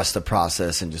like trust the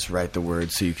process and just write the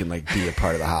words so you can like be a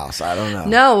part of the house? I don't know.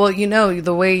 No, well,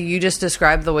 the way you just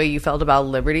described the way you felt about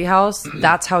Liberty House,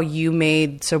 that's how you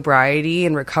made sobriety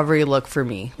and recovery look for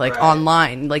me, like, Right.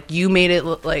 online. Like, you made it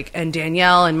look like, and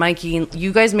Danielle and Mikey,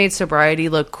 you guys made sobriety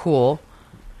look cool.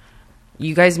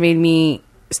 You guys made me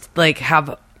like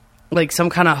have like some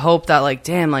kind of hope that, like,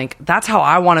 damn, like, that's how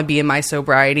I want to be in my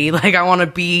sobriety. Like, I want to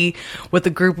be with a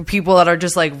group of people that are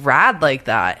just like rad like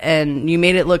that. And you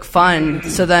made it look fun.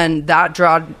 So then that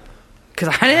drawed, because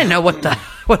I didn't know what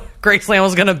Graceland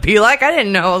was going to be like. I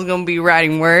didn't know I was going to be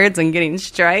writing words and getting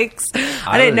strikes.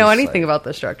 I didn't know was anything like- about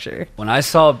the structure. When I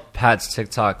saw Pat's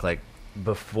TikTok, like,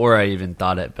 before I even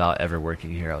thought about ever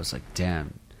working here, I was like,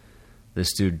 damn,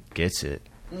 this dude gets it.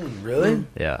 Really?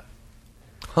 Yeah.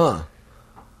 Huh.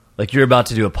 Like, you were about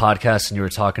to do a podcast and you were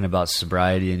talking about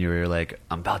sobriety, and you were like,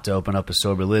 I'm about to open up a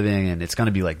sober living, and it's going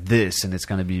to be like this, and it's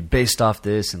going to be based off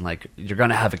this, and like, you're going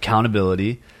to have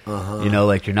accountability. You know,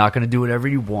 like, you're not going to do whatever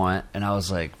you want. And I was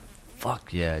like,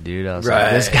 fuck yeah, dude. I was Right.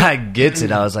 like, this guy gets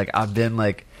it. I was like, I've been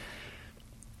like,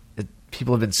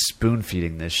 people have been spoon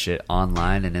feeding this shit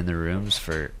online and in the rooms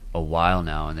for a while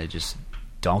now, and they just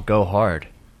don't go hard.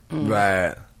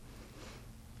 Right.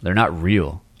 They're not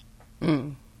real.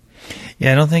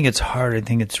 Yeah, I don't think it's hard. I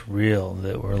think it's real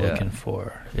that we're looking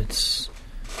for. It's,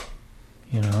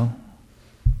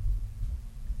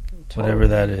 whatever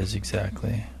that is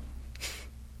exactly.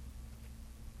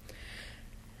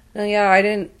 No, yeah, I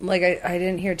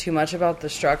didn't hear too much about the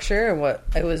structure and what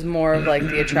it was more of like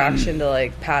the attraction to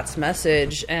like Pat's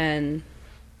message, and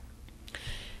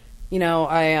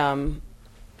I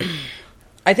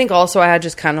think also I had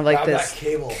just kind of like this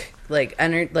cable. like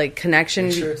connection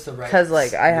Make sure because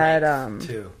like I had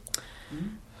too.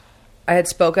 I had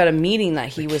spoke at a meeting that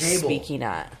he was cable. speaking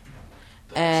at,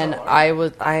 and I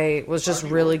was just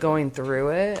really going through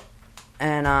it,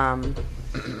 and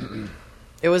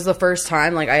it was the first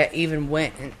time like I even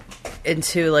went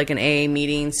into like an AA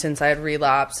meeting since I had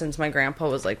relapsed, since my grandpa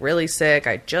was like really sick.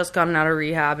 I'd just gotten out of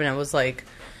rehab, and it was like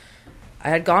I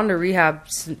had gone to rehab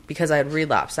because I had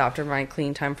relapsed after my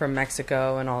clean time from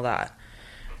Mexico and all that,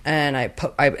 and I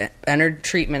entered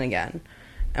treatment again.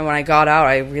 And when I got out,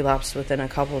 I relapsed within a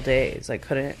couple of days. I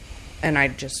couldn't, and I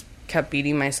just kept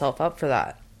beating myself up for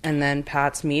that. And then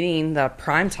Pat's meeting, the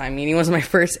primetime meeting, was my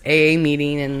first AA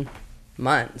meeting in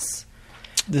months.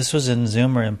 This was in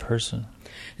Zoom or in person?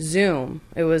 Zoom.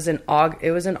 It was in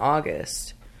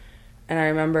August, and I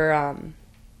remember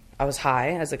I was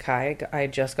high as a kite. I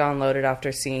had just gotten loaded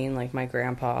after seeing like my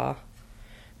grandpa.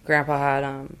 Grandpa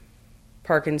had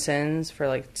Parkinson's for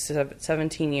like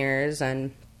 17 years,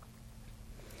 and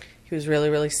he was really,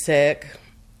 really sick,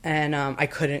 and I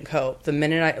couldn't cope. The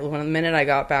minute I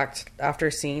got back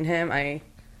after seeing him, I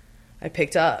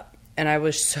picked up, and I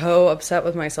was so upset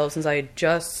with myself since I had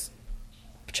just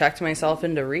checked myself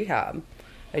into rehab.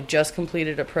 I just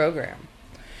completed a program,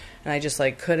 and I just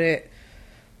like couldn't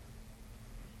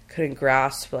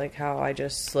grasp like how I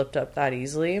just slipped up that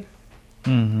easily.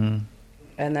 Mm-hmm.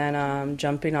 And then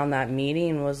jumping on that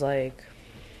meeting was like,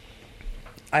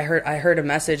 I heard a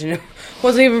message, and it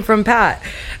wasn't even from Pat.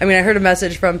 I mean, I heard a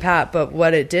message from Pat, but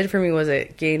what it did for me was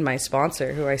it gained my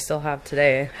sponsor, who I still have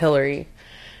today, Hillary,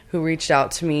 who reached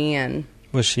out to me. And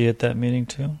was she at that meeting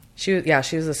too? She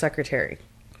was the secretary.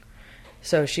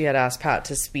 So she had asked Pat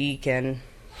to speak, and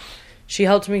she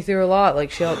helped me through a lot.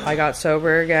 Like I got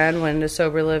sober again, went into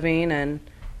sober living, and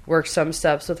worked some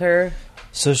steps with her.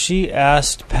 So she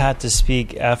asked Pat to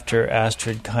speak after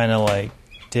Astrid kind of like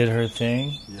did her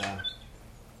thing? Yeah.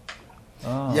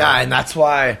 Oh. Yeah, and that's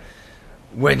why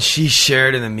when she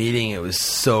shared in the meeting, it was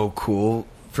so cool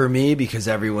for me because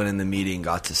everyone in the meeting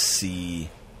got to see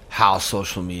how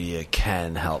social media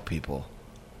can help people.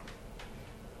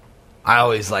 I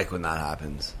always like when that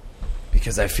happens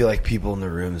because I feel like people in the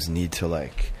rooms need to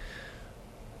like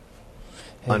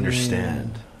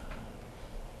understand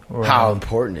how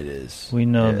important it is. We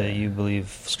know that you believe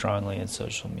strongly in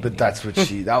social media. But that's what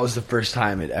that was the first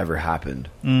time it ever happened.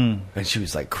 And she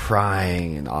was like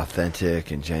crying and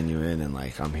authentic and genuine and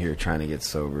like, I'm here trying to get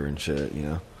sober and shit, you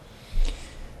know?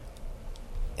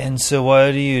 And so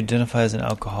why do you identify as an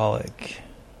alcoholic?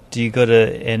 Do you go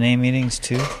to NA meetings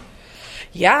too?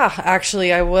 Yeah,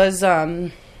 actually I was,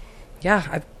 but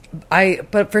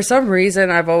for some reason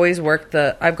I've always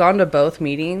I've gone to both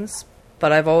meetings,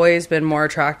 but I've always been more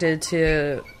attracted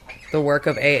to the work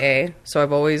of AA. So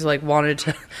I've always like wanted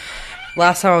to,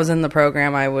 last time I was in the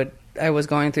program, I was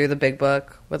going through the big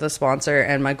book with a sponsor,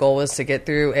 and my goal was to get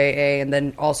through AA and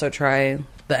then also try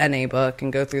the NA book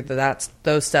and go through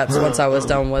those steps once I was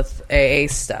done with AA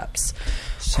steps.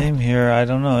 Same here. I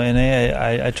don't know.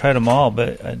 NA, I tried them all,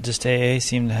 but just AA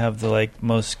seemed to have the like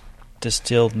most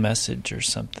distilled message or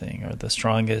something, or the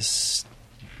strongest,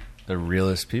 the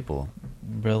realest people.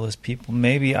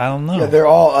 Maybe, I don't know. Yeah, they're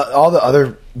all the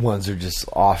other ones are just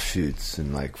offshoots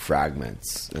and like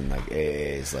fragments, and like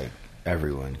AA is like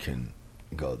everyone can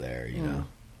go there, you know.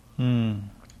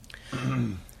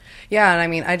 Yeah, and I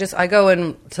mean, I go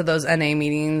into those NA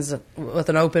meetings with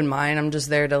an open mind. I'm just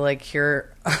there to like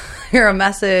hear a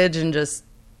message and just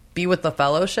be with the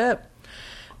fellowship.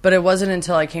 But it wasn't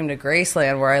until I came to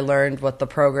Graceland where I learned what the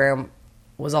program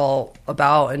was all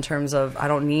about in terms of I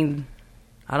don't need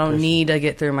to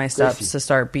get through my steps to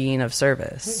start being of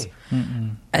service.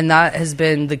 And that has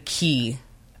been the key,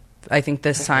 I think,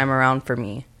 this time around for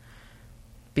me.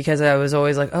 Because I was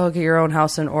always like, oh, get your own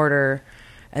house in order.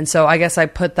 And so I guess I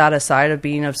put that aside of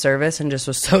being of service and just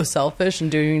was so selfish and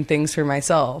doing things for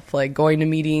myself, like going to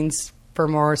meetings for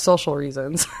more social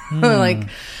reasons. Like,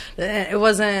 it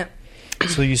wasn't...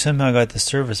 So you somehow got the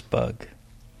service bug.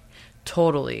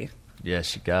 Totally.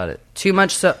 Yes, you got it. Too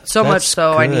much, so much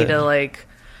so I need to like...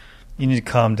 You need to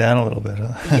calm down a little bit.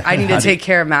 Huh? I need to take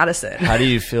care of Madison. How do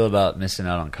you feel about missing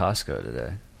out on Costco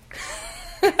today?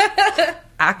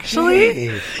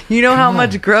 Actually, you know how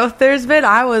much growth there's been?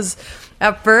 I was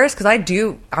at first, because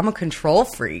I'm a control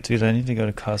freak. Dude, I need to go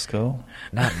to Costco.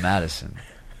 Not Madison.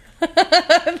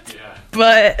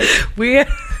 But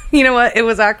you know what? It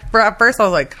was at first I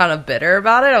was like kind of bitter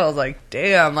about it. I was like,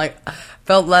 damn, like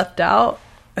felt left out.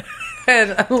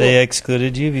 And They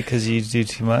excluded you because you do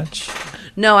too much?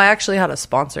 no, I actually had a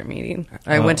sponsor meeting.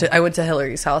 I went to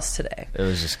Hillary's house today. It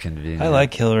was just convenient. I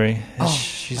like Hillary. Oh,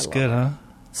 She's I love good, huh?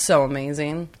 So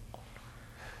amazing.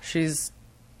 She's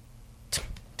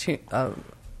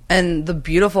and the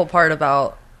beautiful part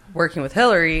about working with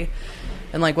Hillary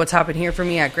and like what's happened here for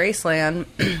me at Graceland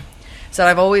is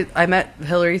that I met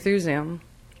Hillary through Zoom.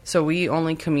 So we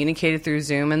only communicated through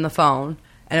Zoom and the phone.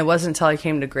 And it wasn't until I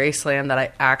came to Graceland that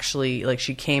I actually, like,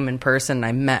 she came in person and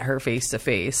I met her face to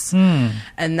face. And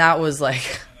that was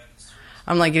like,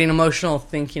 I'm like getting emotional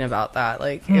thinking about that.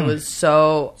 Like, it was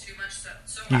so.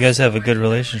 You guys have a good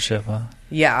relationship, huh?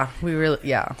 Yeah, we really,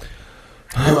 yeah.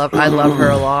 I love her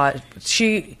a lot.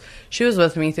 She was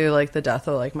with me through like the death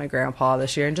of like my grandpa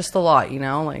this year, and just a lot, you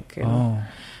know, like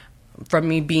from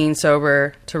me being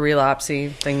sober to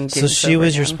relapsing. So she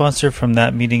was your sponsor from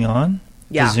that meeting on?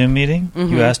 Yeah. The Zoom meeting?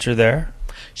 Mm-hmm. You asked her there?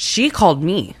 She called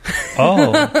me.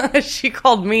 Oh. She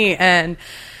called me, and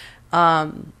I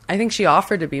think she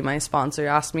offered to be my sponsor.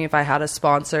 Asked me if I had a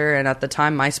sponsor, and at the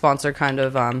time, my sponsor kind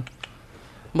of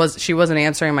she wasn't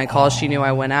answering my calls. She knew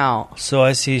I went out. So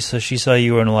I see. So she saw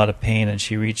you were in a lot of pain, and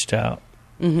she reached out.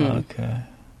 Mm-hmm. Okay.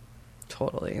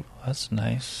 Totally. That's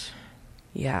nice.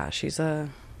 Yeah, she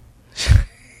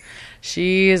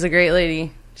is a great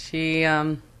lady. She's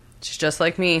just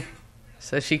like me.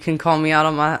 So she can call me out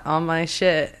on my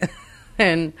shit.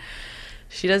 And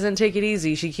she doesn't take it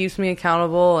easy. She keeps me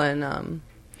accountable, and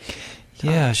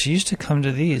yeah, she used to come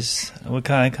to these.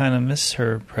 I kind of miss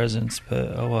her presence,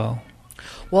 but oh well.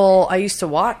 well, I used to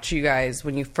watch you guys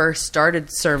when you first started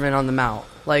Sermon on the Mount,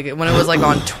 like when it was like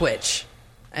on Twitch,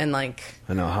 and like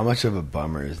I know, how much of a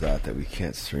bummer is that we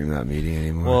can't stream that meeting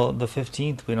anymore? Well, the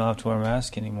 15th, we don't have to wear a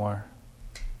mask anymore.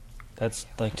 That's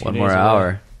like 2 One days more away.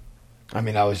 hour. I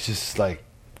mean, I was just like,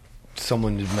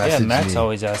 someone did message Yeah, Max me.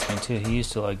 always asked me too. He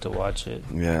used to like to watch it.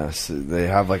 Yeah, so they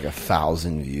have like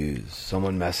 1,000 views.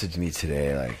 Someone messaged me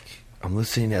today, like, I'm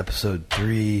listening to episode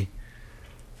 3.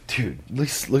 Dude, look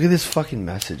at this fucking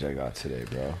message I got today,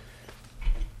 bro.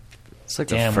 It's like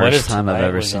Damn, the what first if time I've tonight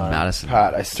ever was seen on? Madison.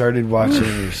 Pat, I started watching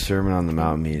your Sermon on the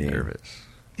Mount meeting. Nervous.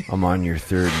 I'm on your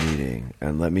 3rd meeting,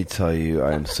 and let me tell you,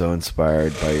 I am so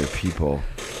inspired by your people,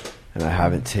 and I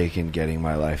haven't taken getting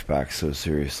my life back so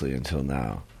seriously until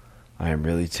now. I am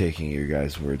really taking your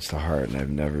guys' words to heart, and I've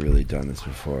never really done this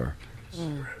before.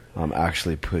 I'm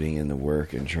actually putting in the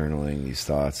work and journaling these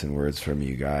thoughts and words from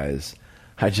you guys.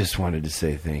 I just wanted to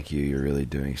say thank you. You're really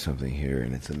doing something here,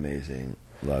 and it's amazing.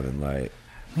 Love and light.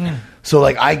 So,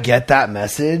 like, I get that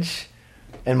message,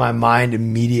 and my mind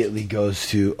immediately goes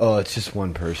to, oh, it's just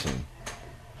one person.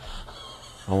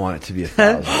 I want it to be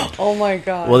 1,000. oh my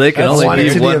god. Well, they can I want only it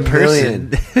be to be one a million.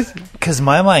 person. Because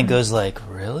my mind goes like,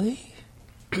 really?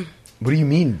 What do you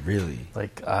mean, really?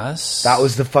 Like us? That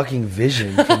was the fucking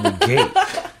vision from the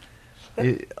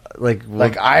gate.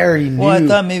 Like I already knew. Well, I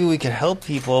thought maybe we could help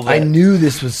people, but I knew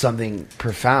this was something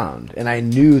profound, and I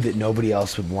knew that nobody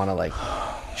else would want to like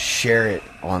share it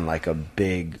on like a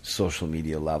big social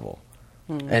media level.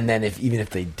 And then even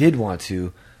if they did want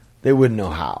to, they wouldn't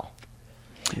know how.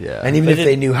 yeah. And even But if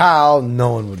they knew how,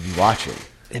 no one would be watching.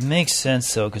 it makes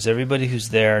sense though, because everybody who's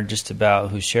there, just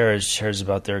about who shares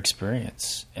about their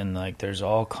experience, and like there's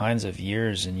all kinds of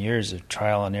years and years of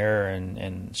trial and error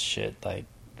and shit like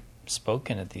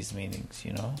spoken at these meetings,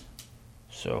 you know.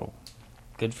 So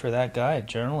good for that guy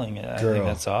journaling it. I think Girl.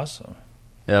 that's awesome.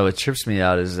 Yeah, what trips me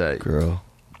out is that Girl.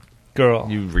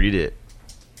 you read it.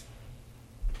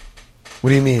 What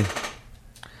do you mean?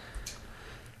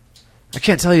 I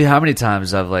can't tell you how many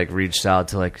times I've like reached out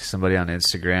to like somebody on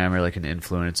Instagram or like an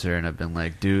influencer, and I've been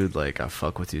like, dude, like I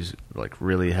fuck with you like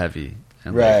really heavy,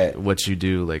 and Right. like, what you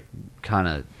do like kind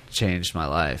of changed my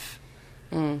life.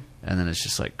 And then it's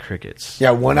just like crickets.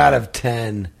 Yeah, 1 out of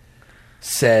 10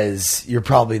 says you're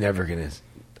probably never going to...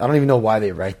 I don't even know why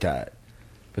they write that,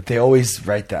 but they always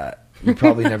write that. You're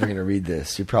probably never going to read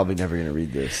this. You're probably never going to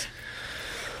read this.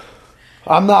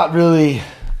 I'm not really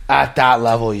at that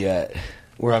level yet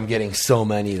where I'm getting so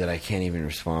many that I can't even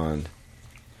respond.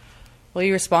 Well,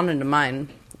 you responded to mine.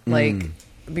 Like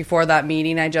before that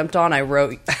meeting I jumped on, I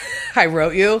wrote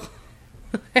you.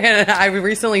 And I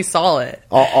recently saw it.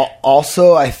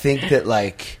 Also, I think that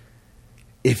like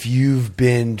if you've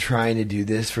been trying to do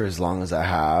this for as long as I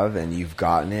have, and you've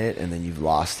gotten it, and then you've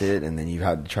lost it, and then you've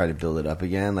had to try to build it up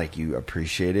again, like, you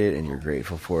appreciate it and you're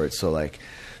grateful for it. So, like,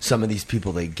 some of these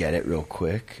people, they get it real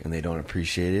quick and they don't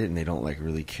appreciate it, and they don't, like,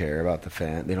 really care about the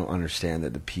fan. They don't understand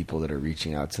that the people that are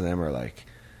reaching out to them are, like,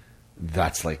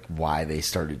 that's, like, why they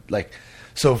started, like,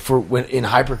 so for when in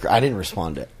Hyper, I didn't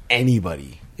respond to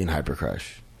anybody in Hyper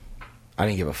Crush. I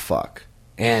didn't give a fuck.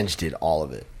 Ange did all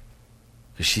of it.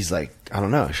 She's like, I don't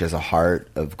know, she has a heart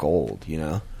of gold, you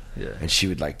know? Yeah. And she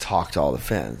would, like, talk to all the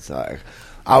fans. I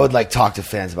would, like, talk to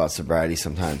fans about sobriety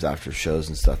sometimes after shows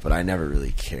and stuff, but I never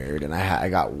really cared. And I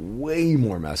got way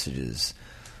more messages.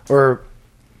 Or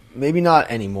maybe not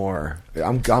anymore.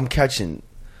 I'm catching...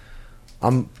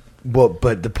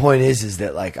 But the point is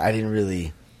that, like, I didn't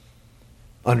really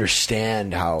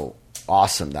understand how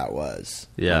awesome that was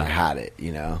when I had it,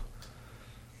 you know?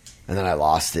 And then I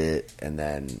lost it, and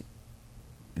then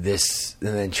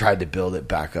tried to build it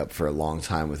back up for a long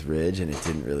time with Ridge, and it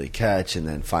didn't really catch, and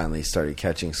then finally started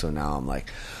catching. So now I'm like,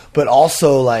 but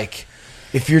also, like,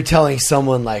 if you're telling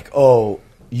someone, like, oh,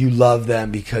 you love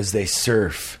them because they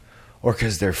surf or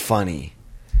because they're funny,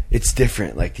 it's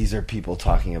different. Like, these are people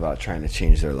talking about trying to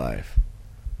change their life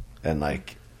and,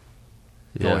 like,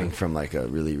 going from, like, a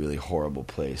really, really horrible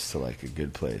place to, like, a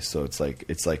good place. So it's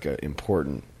like a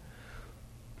important,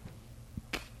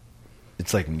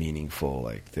 it's like meaningful,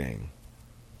 like, thing.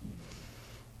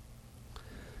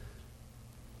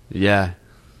 Yeah.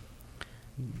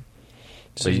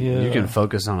 So you can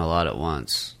focus on a lot at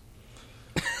once.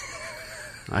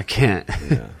 I can't.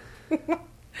 Yeah.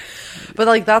 But,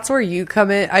 like, that's where you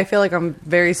come in. I feel like I'm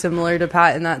very similar to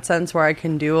Pat in that sense, where I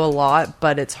can do a lot,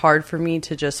 but it's hard for me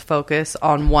to just focus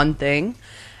on one thing.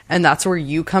 And that's where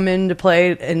you come into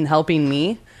play in helping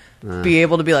me be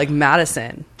able to be like,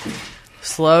 Madison,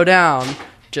 slow down,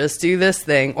 just do this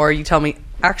thing. Or you tell me,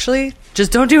 actually,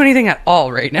 just don't do anything at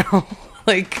all right now.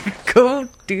 Like, go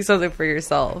do something for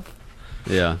yourself.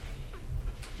 Yeah.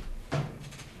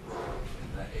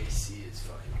 That AC is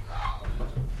fucking loud.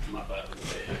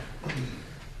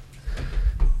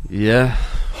 Yeah.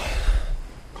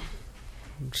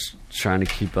 I'm just trying to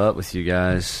keep up with you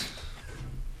guys.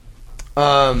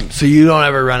 So you don't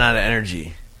ever run out of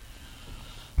energy?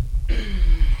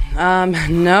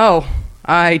 No,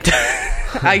 I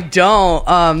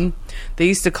don't. They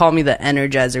used to call me the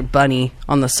Energizer Bunny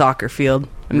on the soccer field.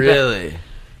 Really?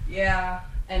 Yeah,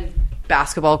 and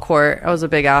basketball court. I was a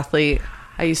big athlete.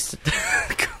 I used to...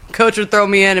 Coach would throw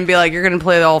me in and be like, you're going to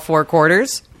play all 4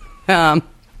 quarters. Because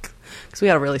we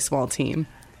had a really small team.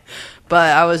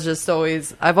 But I was just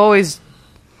I've always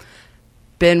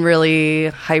been really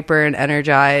hyper and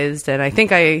energized. And I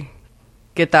think I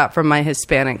get that from my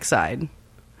Hispanic side.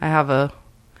 I have a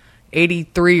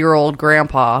 83-year-old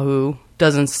grandpa who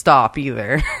doesn't stop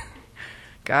either.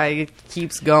 Guy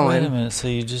keeps going. Wait a minute, so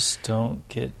you just don't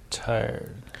get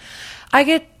tired? I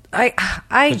get...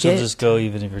 But you'll just go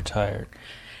even if you're tired.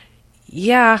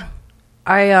 Yeah.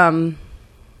 I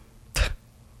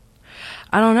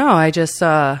don't know. I just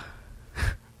I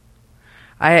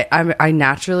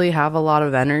naturally have a lot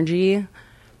of energy,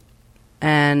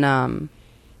 and have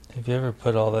you ever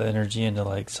put all that energy into,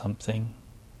 like, something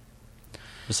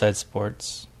besides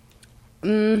sports?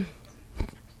 Men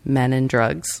and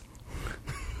drugs.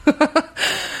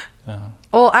 Oh.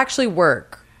 Well, actually,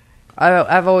 work.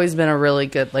 I've always been a really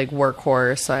good, like,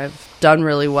 workhorse. I've done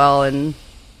really well in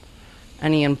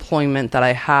any employment that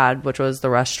I had, which was the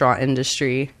restaurant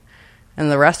industry. And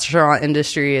the restaurant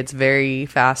industry, it's very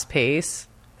fast paced.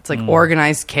 It's like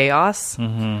organized chaos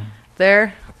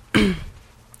there.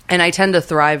 And I tend to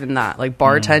thrive in that, like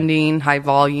bartending, high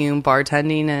volume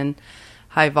bartending, and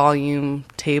high volume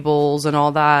tables and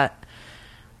all that.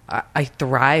 I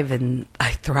thrive in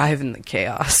the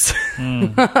chaos.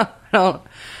 I don't.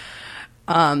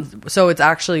 So it's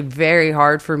actually very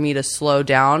hard for me to slow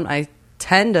down. I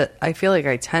feel like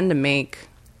I tend to make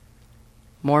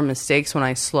more mistakes when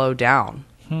I slow down.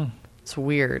 It's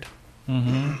weird.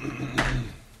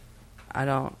 I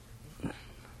don't.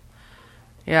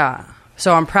 Yeah.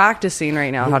 So I'm practicing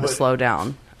right now how to slow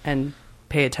down and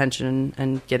pay attention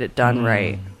and get it done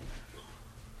right.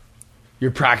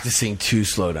 You're practicing to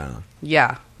slow down.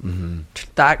 Yeah.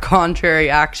 That contrary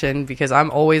action, because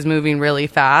I'm always moving really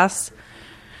fast.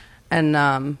 And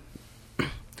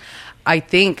I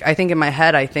think in my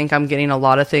head, I think I'm getting a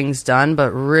lot of things done,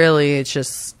 but really it's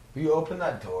just... Will you open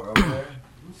that door over there?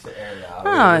 Just to air it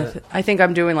out. I think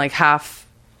I'm doing like half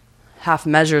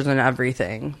measures and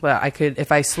everything. But I could,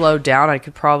 if I slowed down, I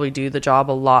could probably do the job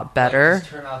a lot better.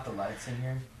 Just turn out the lights in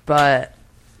here. But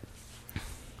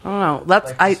I don't know.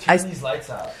 Let's. Like, just turn these lights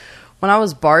out. when I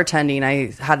was bartending,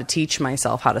 I had to teach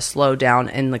myself how to slow down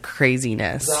in the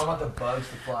craziness. I don't want the bugs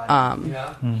to fly.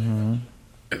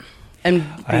 And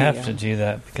I have to do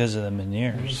that because of the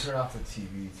Meniere's. Turn off the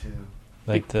TV too.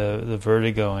 Like the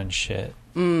vertigo and shit.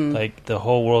 Like the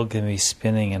whole world can be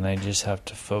spinning and I just have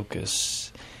to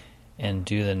focus and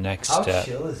do the next How step.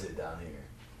 chill is it down here?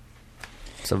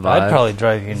 It's a vibe. I'd probably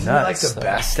drive you Isn't it like nuts. the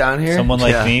best down here? Someone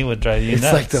like Yeah. me would drive you It's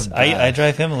nuts. like the best. I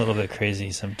drive him a little bit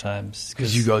crazy sometimes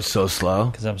Because you go so slow.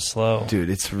 because I'm slow. Dude,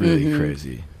 it's really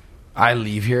crazy. I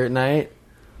leave here at night.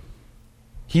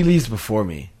 He leaves before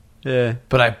me. Yeah.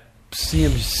 But I see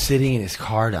him just sitting in his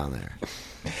car down there.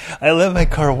 I let my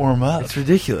car warm up. It's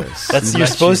ridiculous. That's- You you're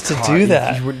let supposed your to car- do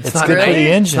that. It's It's not good for the It's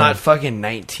engine. not fucking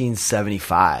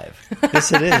 1975.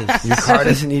 Yes, it is. Your car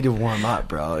doesn't need to warm up,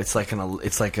 bro. It's like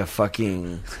a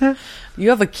fucking. you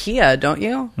have a Kia, don't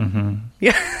you? Mm-hmm.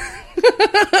 Yeah.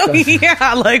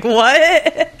 Yeah. Like what?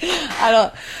 I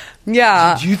don't.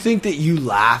 Yeah. Do you think that you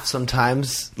laugh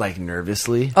sometimes, like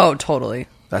nervously? Oh, totally.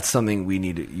 That's something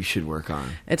you should work on.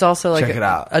 It's also like Check it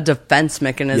out. a defense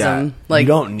mechanism. Yeah, Like you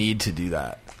don't need to do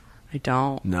that. I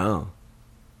don't. No,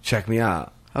 check me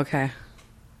out. Okay.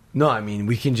 No, I mean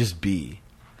we can just be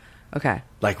Okay.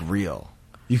 like real.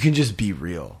 You can just be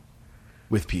real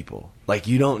with people. Like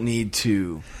you don't need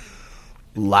to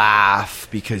laugh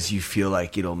because you feel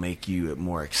like it'll make you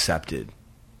more accepted.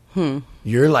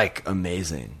 You're like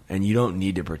amazing, and you don't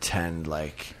need to pretend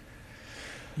like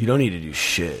you don't need to do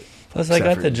shit. Plus, I except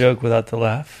got for the yourself. joke without the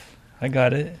laugh. I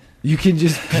got it. You can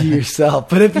just be yourself.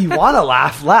 But if you want to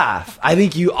laugh, laugh. I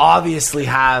think you obviously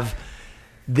have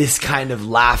this kind of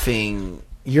laughing.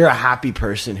 You're a happy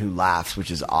person who laughs, which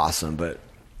is awesome. But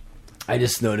I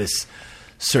just notice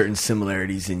certain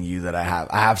similarities in you that I have.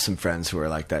 I have some friends who are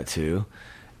like that too.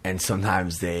 And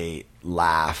sometimes they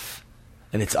laugh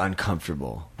and it's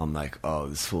uncomfortable. I'm like, oh,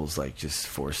 this fool's like just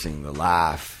forcing the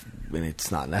laugh when it's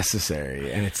not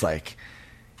necessary. And it's like,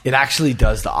 it actually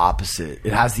does the opposite.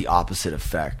 It has the opposite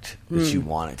effect that you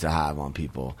want it to have on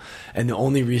people. And the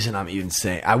only reason I'm even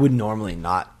saying, I would normally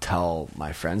not tell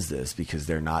my friends this because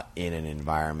they're not in an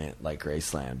environment like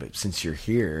Graceland. But since you're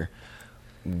here,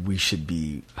 we should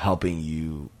be helping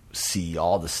you see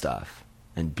all the stuff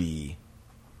and be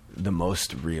the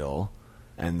most real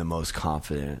and the most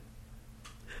confident.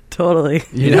 Totally.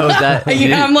 You know that.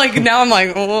 Yeah, I'm like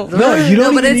oh. No, you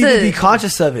don't but even need it's to be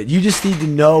conscious of it. You just need to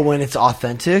know when it's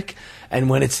authentic, and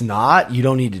when it's not, you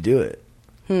don't need to do it.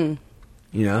 You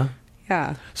know?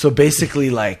 Yeah. So basically,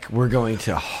 like, we're going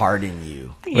to harden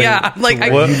you. Yeah, like to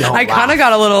where you don't I kind laugh. of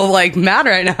got a little like mad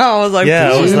right now. I was like,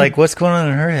 Yeah, I was "Dude." like, what's going on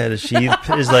in her head? Is she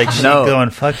No. going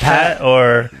fuck that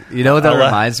or You know what that I'll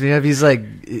laugh. reminds me of? He's like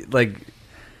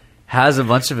has a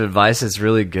bunch of advice that's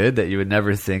really good that you would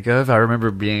never think of. I remember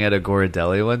being at a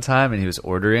Ghirardelli one time and he was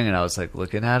ordering and I was like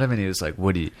looking at him and he was like,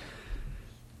 Woody,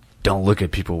 don't look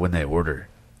at people when they order.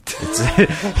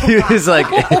 He was like,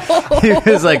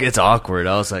 it's awkward.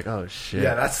 I was like, oh shit.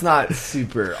 Yeah, that's not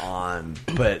super on,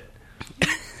 but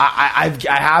I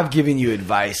have given you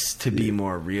advice to be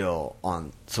more real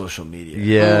on social media.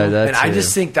 Yeah, that's and I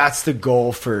just think that's the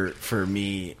goal for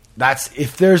me. That's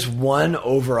if there's one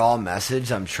overall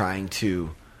message I'm trying to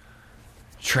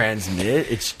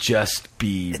transmit, it's just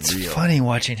be It's real. funny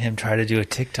watching him try to do a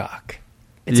TikTok.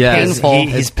 It's Yeah, painful.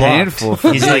 He's It's blocked. painful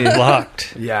for He's me. like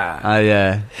blocked. Yeah.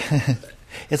 Yeah.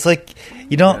 It's like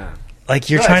you don't Yeah. like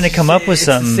you're No, trying to it's come the up with it's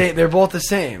the something. same. They're both the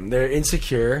same. They're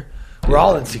insecure. We're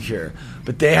all insecure,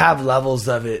 but they have levels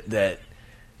of it that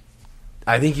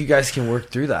I think you guys can work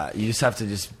through that. You just have to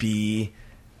just be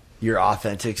your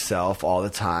authentic self all the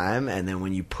time, and then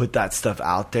when you put that stuff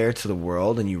out there to the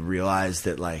world and you realize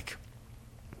that like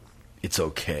it's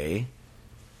okay,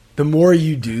 the more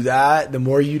you do that, the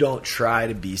more you don't try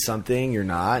to be something you're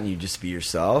not and you just be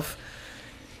yourself,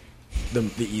 the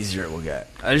easier it will get.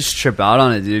 I just trip out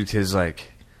on it, dude, because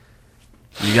like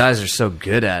you guys are so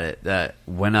good at it that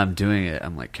when I'm doing it,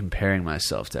 I'm like comparing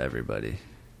myself to everybody.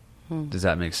 Does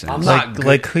that make sense? I'm not good.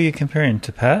 Like who you comparing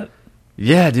to Pat?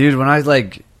 Yeah, dude. When I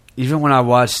like, even when I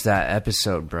watched that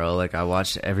episode, bro, like I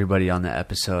watched everybody on the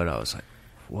episode, I was like,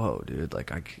 whoa, dude,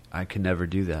 like I could never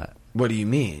do that. What do you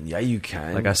mean? Yeah, you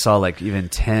can. Like I saw like even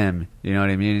Tim, you know what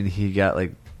I mean? And he got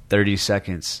like 30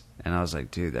 seconds, and I was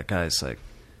like, dude, that guy's like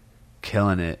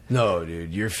killing it. No,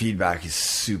 dude, your feedback is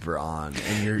super on,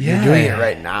 and you're Yeah. doing it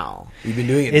right now. You've been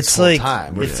doing it It's this whole like-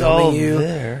 time. We're it's filming all you,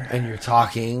 there. and you're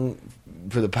talking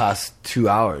for the past 2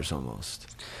 hours almost.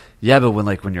 Yeah, but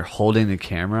when you're holding the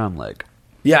camera, I'm like,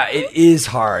 Yeah, it is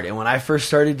hard. And when I first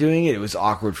started doing it, it was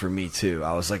awkward for me too.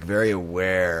 I was like very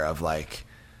aware of like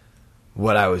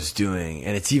what I was doing,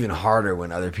 and it's even harder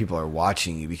when other people are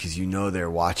watching you because you know they're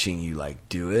watching you like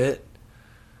do it.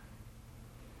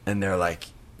 and they're like,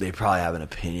 they probably have an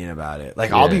opinion about it.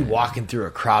 Like I'll be walking through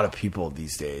a crowd of people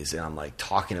these days, and I'm like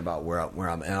talking about where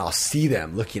I'm, and I'll see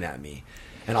them looking at me,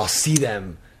 and I'll see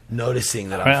them noticing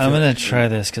that I'm gonna try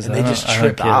this because they just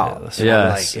trip out.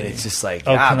 Yeah, and it's just like,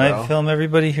 oh, can bro. I film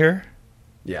everybody here?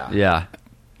 Yeah. Yeah.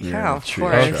 Yeah, of true.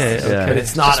 course. Okay, Yeah. But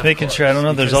it's not. Just of making course, sure. I don't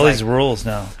know. There's because, all like, these rules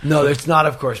now. No, it's not,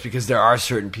 of course, because there are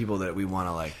certain people that we want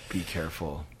to like be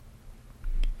careful.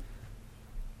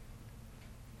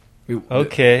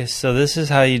 Okay, so this is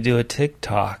how you do a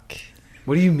TikTok.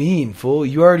 What do you mean, fool?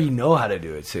 You already know how to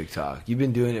do a TikTok. You've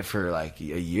been doing it for like a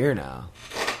year now.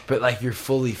 But like you're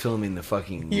fully filming the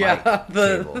fucking mic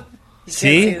cable.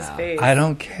 See, his face. I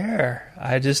don't care.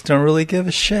 I just don't really give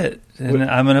a shit, and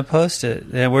I'm gonna post it.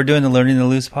 And we're doing the Learning to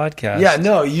Lose podcast. Yeah,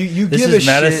 no, you This give is a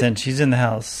Madison. shit. She's in the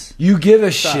house. You give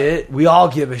a shit. We all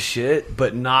give a shit,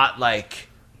 but not like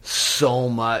so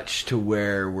much to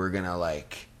where we're gonna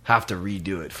like have to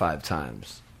redo it 5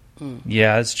 times.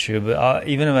 Yeah, that's true. But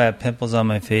even if I have pimples on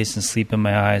my face and sleep in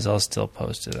my eyes, I'll still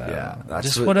post it. Yeah, that's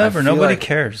just what- whatever. I feel Nobody like-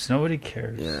 cares. Nobody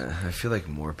cares. Yeah, I feel like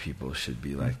more people should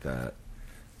be like that.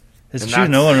 It's And true.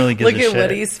 No one really gives Look a at shit.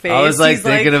 Woody's face. I was like He's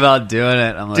thinking about doing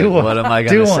it. I'm like, Do one. what am I Do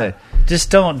going to one. say? Just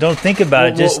don't think about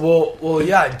it. Just well,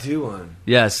 yeah, do one.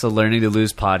 Yeah, so Learning to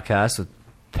Lose podcast with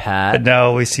Pat, now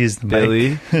all we see is the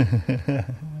Billy,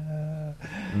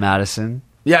 Madison.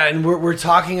 Yeah, and we're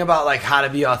talking about like how to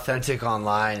be authentic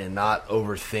online and not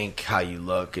overthink how you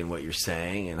look and what you're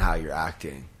saying and how you're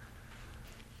acting.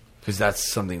 Because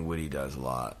that's something Woody does a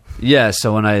lot. Yeah,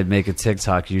 so when I make a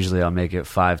TikTok, usually I'll make it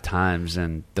 5 times,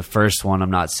 and the first one I'm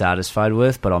not satisfied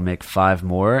with, but I'll make 5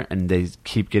 more, and they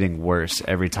keep getting worse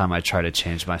every time I try to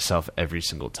change myself every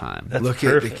single time. That's Look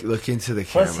perfect. look into the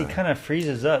camera. Plus, he kind of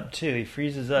freezes up too. He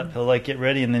freezes up. He'll like get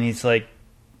ready, and then he's like,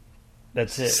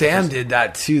 "That's it." Sam did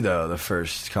that too, though. The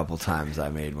first couple times I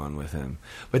made one with him,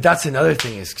 but that's another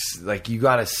thing is like you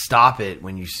got to stop it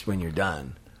when you're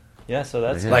done. Yeah, so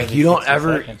that's Like maybe you don't 60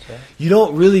 ever, seconds, right? you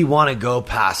don't really want to go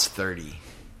past 30.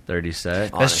 30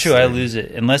 seconds. That's true. I honestly. lose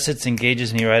it unless it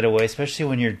engages me right away. Especially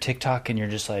when you're TikTok and you're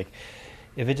just like,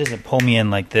 if it doesn't pull me in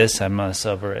like this, I'm gonna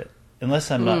suffer it.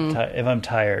 Unless I'm not, if I'm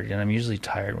tired, and I'm usually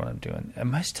tired when I'm doing.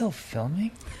 Am I still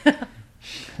filming? But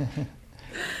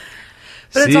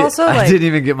it's also I like, didn't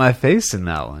even get my face in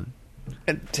that one.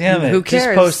 Damn it! Who cares?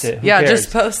 Just post it. Who Yeah, cares?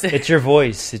 just post it. It's your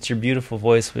voice. It's your beautiful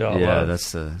voice. We all Yeah, love.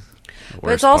 that's the worst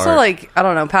but it's also part. like, I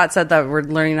don't know, Pat said that we're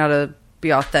learning how to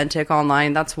be authentic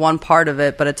online. That's one part of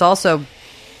it, but it's also,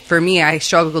 for me, I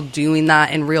struggle doing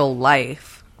that in real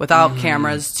life without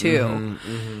cameras too.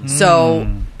 So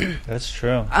That's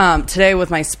true. today with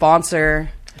my sponsor,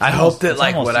 I hope that It's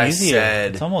like almost what I easier.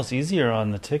 said. It's almost easier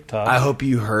on the TikTok. I hope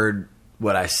you heard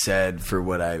what I said for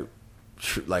what I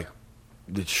like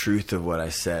the truth of what I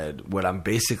said. What I'm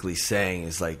basically saying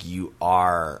is like you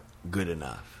are good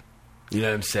enough. You know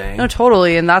what I'm saying? no,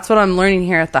 totally. And that's what I'm learning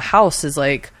here at the house is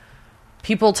like,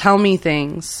 people tell me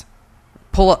things.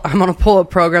 I'm on a pull-up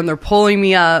program. They're pulling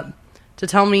me up to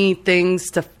tell me things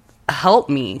to help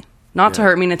me, not to Yeah.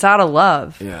 hurt me. And it's out of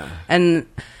love. Yeah. And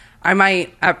I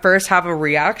might at first have a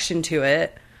reaction to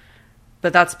it,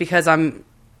 but that's because I'm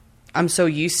so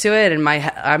used to it, and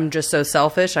I'm just so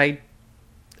selfish. I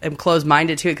am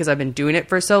closed-minded to it because I've been doing it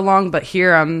for so long. But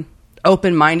here I'm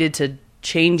open-minded to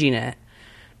changing it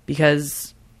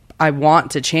because I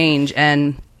want to change,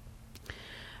 and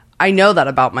I know that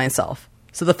about myself.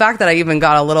 So the fact that I even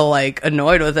got a little like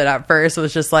annoyed with it at first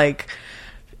was just like,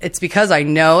 it's because I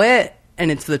know it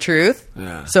and it's the truth.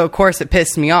 Yeah. So of course it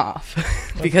pissed me off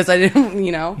because I didn't,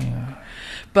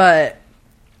 but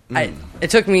it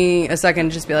took me a second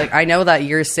to just be like, I know that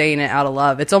you're saying it out of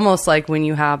love. It's almost like when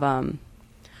you have,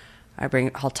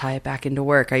 I'll tie it back into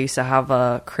work. I used to have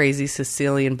a crazy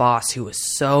Sicilian boss who was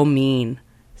so mean,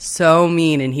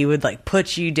 and he would like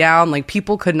put you down. Like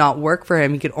people could not work for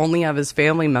him. He could only have his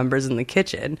family members in the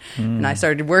kitchen. And I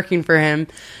started working for him.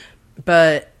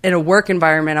 But in a work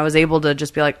environment, I was able to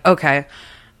just be like, okay,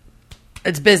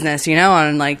 it's business,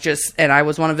 and like and I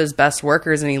was one of his best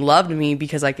workers, and he loved me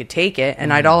because I could take it.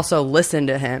 And I'd also listen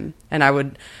to him, and I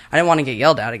didn't want to get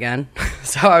yelled at again.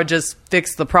 So I would just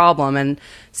fix the problem. And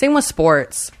same with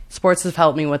sports. Sports have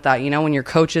helped me with that. When your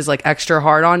coach is like extra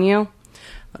hard on you.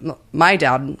 My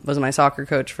dad was my soccer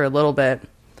coach for a little bit,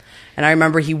 and I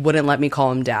remember he wouldn't let me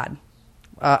call him dad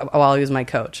while he was my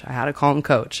coach. I had to call him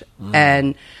coach.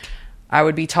 And I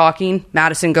would be talking,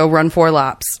 Madison, go run 4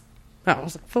 laps. I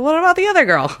was like, but what about the other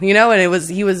girl? And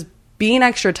he was being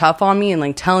extra tough on me and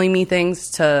like telling me things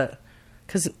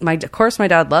because of course my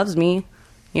dad loves me.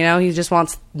 He just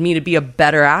wants me to be a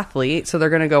better athlete, so they're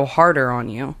going to go harder on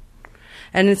you.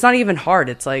 And it's not even hard.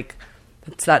 It's like,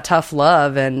 it's that tough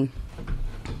love. And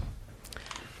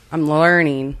I'm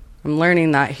learning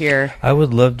that here. I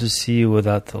would love to see you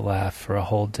without the laugh for a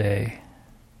whole day.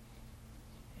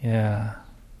 Yeah.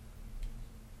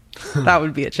 That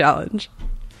would be a challenge.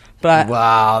 But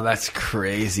Wow, that's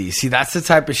crazy. See, that's the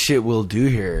type of shit we'll do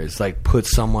here. Is like put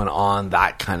someone on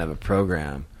that kind of a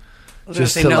program. I was gonna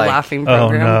say no laughing Oh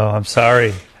program. no, I'm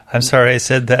sorry. I'm sorry I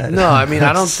said that. No, I mean,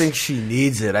 I don't think she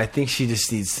needs it. I think she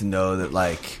just needs to know that,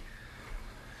 like...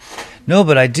 No,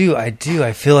 but I do. I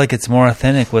feel like it's more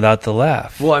authentic without the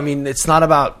laugh. Well, I mean, it's not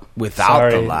about without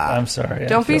the laugh. I'm sorry.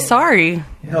 Don't be sorry.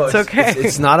 No, it's okay.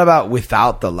 It's not about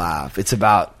without the laugh. It's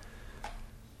about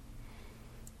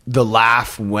the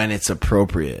laugh when it's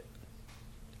appropriate.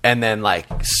 And then, like,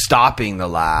 stopping the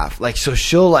laugh. Like, so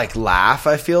she'll, like, laugh,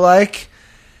 I feel like...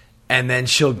 And then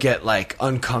she'll get, like,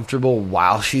 uncomfortable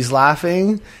while she's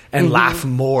laughing and laugh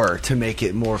more to make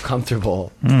it more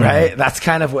comfortable, right? That's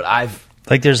kind of what I've...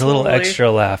 Like there's a little Totally. extra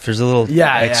laugh. There's a little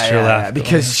extra laugh.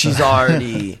 because she's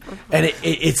already... And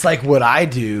it's like what I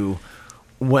do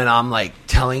when I'm, like,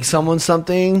 telling someone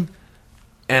something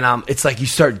and it's like you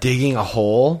start digging a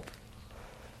hole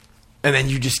and then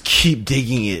you just keep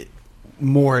digging it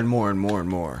more and more and more and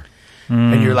more.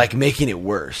 And you're, like, making it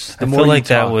worse. The I more feel you like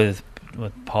that talk- with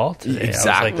Paul today.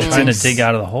 Exactly. I was like trying to dig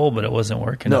out of the hole, but it wasn't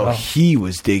working at No, all. he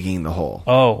was digging the hole.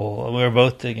 Oh, well, we were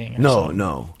both digging. or No, something.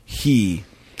 no. He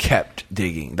kept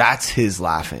digging. That's his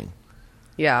laughing.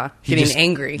 Yeah, He getting just-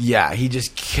 angry. Yeah, he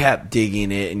just kept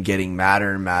digging it and getting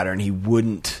madder and madder, and he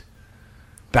wouldn't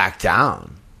back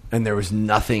down. And there was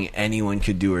nothing anyone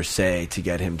could do or say to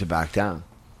get him to back down.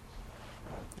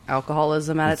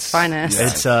 Alcoholism at its It's-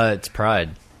 finest. yeah. It's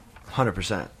pride.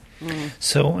 100%.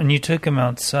 So when you took him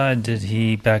outside, did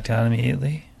he back down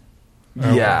immediately? Or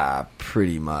Yeah,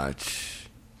 pretty much.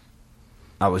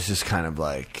 I was just kind of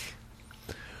like...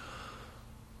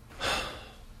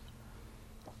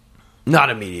 Not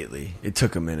immediately. It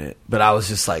took a minute. But I was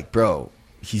just like, bro,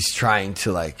 he's trying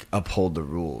to, like, uphold the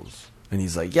rules. And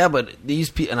he's like, yeah, but these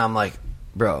people... And I'm like,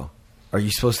 bro, are you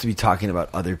supposed to be talking about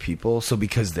other people? So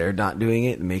because they're not doing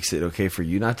it, it makes it okay for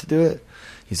you not to do it?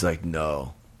 He's like,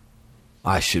 no.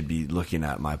 I should be looking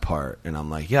at my part. And I'm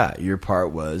like, yeah, your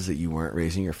part was that you weren't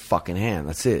raising your fucking hand.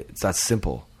 That's it. It's that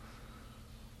simple.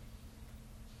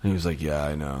 And he was like, yeah,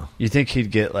 I know. You think he'd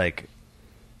get like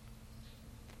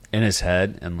in his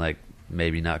head and like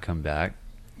maybe not come back?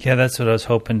 Yeah, that's what I was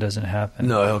hoping doesn't happen.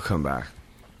 No, he'll come back.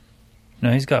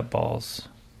 No, he's got balls.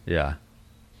 Yeah.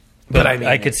 But I mean-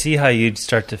 I could see how you'd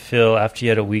start to feel, after you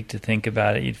had a week to think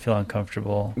about it, you'd feel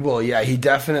uncomfortable. Well, yeah, he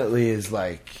definitely is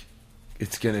like,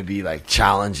 it's going to be like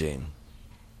challenging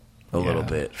a little Yeah.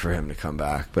 bit for him to come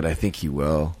back, but I think he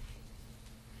will.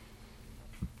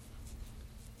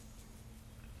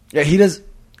 Yeah, he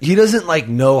doesn't like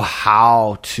know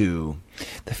how to.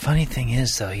 The funny thing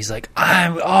is, though, he's like,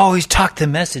 I'm always talk the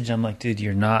message. I'm like, dude,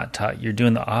 you're not talk. You're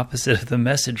doing the opposite of the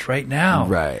message right now.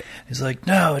 Right. He's like,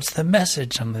 no, it's the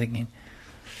message. I'm thinking,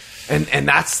 And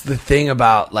that's the thing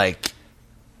about like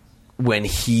when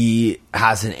he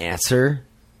has an answer,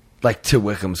 like to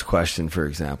Wickham's question, for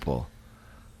example.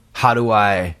 How do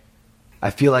I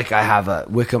feel like I have a...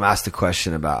 Wickham asked a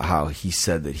question about how he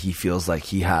said that he feels like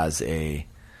he has a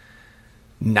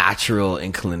natural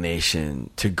inclination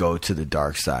to go to the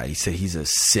dark side. He said he's a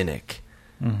cynic.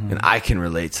 And I can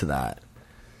relate to that.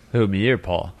 Who, me or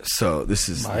Paul? So this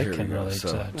is... I here we can go. relate So-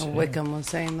 to that. Well, Too. Wickham was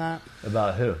saying that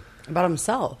About who? about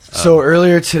himself. So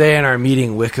earlier today in our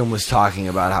meeting, Wickham was talking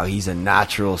about how he's a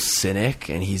natural cynic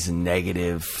and he has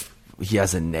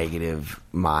a negative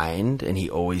mind and he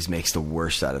always makes the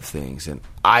worst out of things. And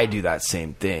I do that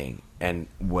same thing. And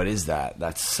what is that?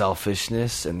 That's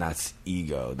selfishness and that's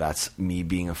ego. That's me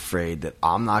being afraid that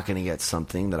I'm not going to get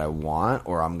something that I want,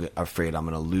 or I'm afraid I'm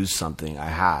going to lose something I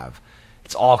have.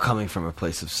 It's all coming from a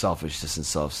place of selfishness and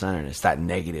self-centeredness, that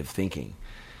negative thinking.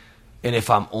 And if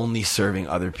I'm only serving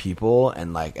other people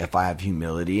and like if I have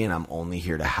humility and I'm only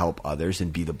here to help others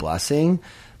and be the blessing,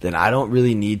 then I don't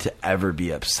really need to ever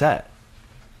be upset.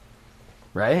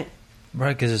 Right?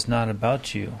 Right, because it's not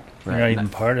about you. Right. You're not even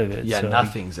part of it. Yeah, so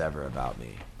nothing's ever about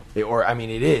me.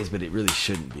 It is, but it really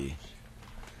shouldn't be.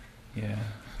 Yeah.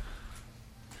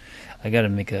 I got to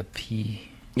make a pee.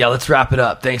 Yeah, let's wrap it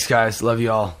up. Thanks, guys. Love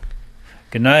you all.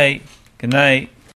 Good night. Good night.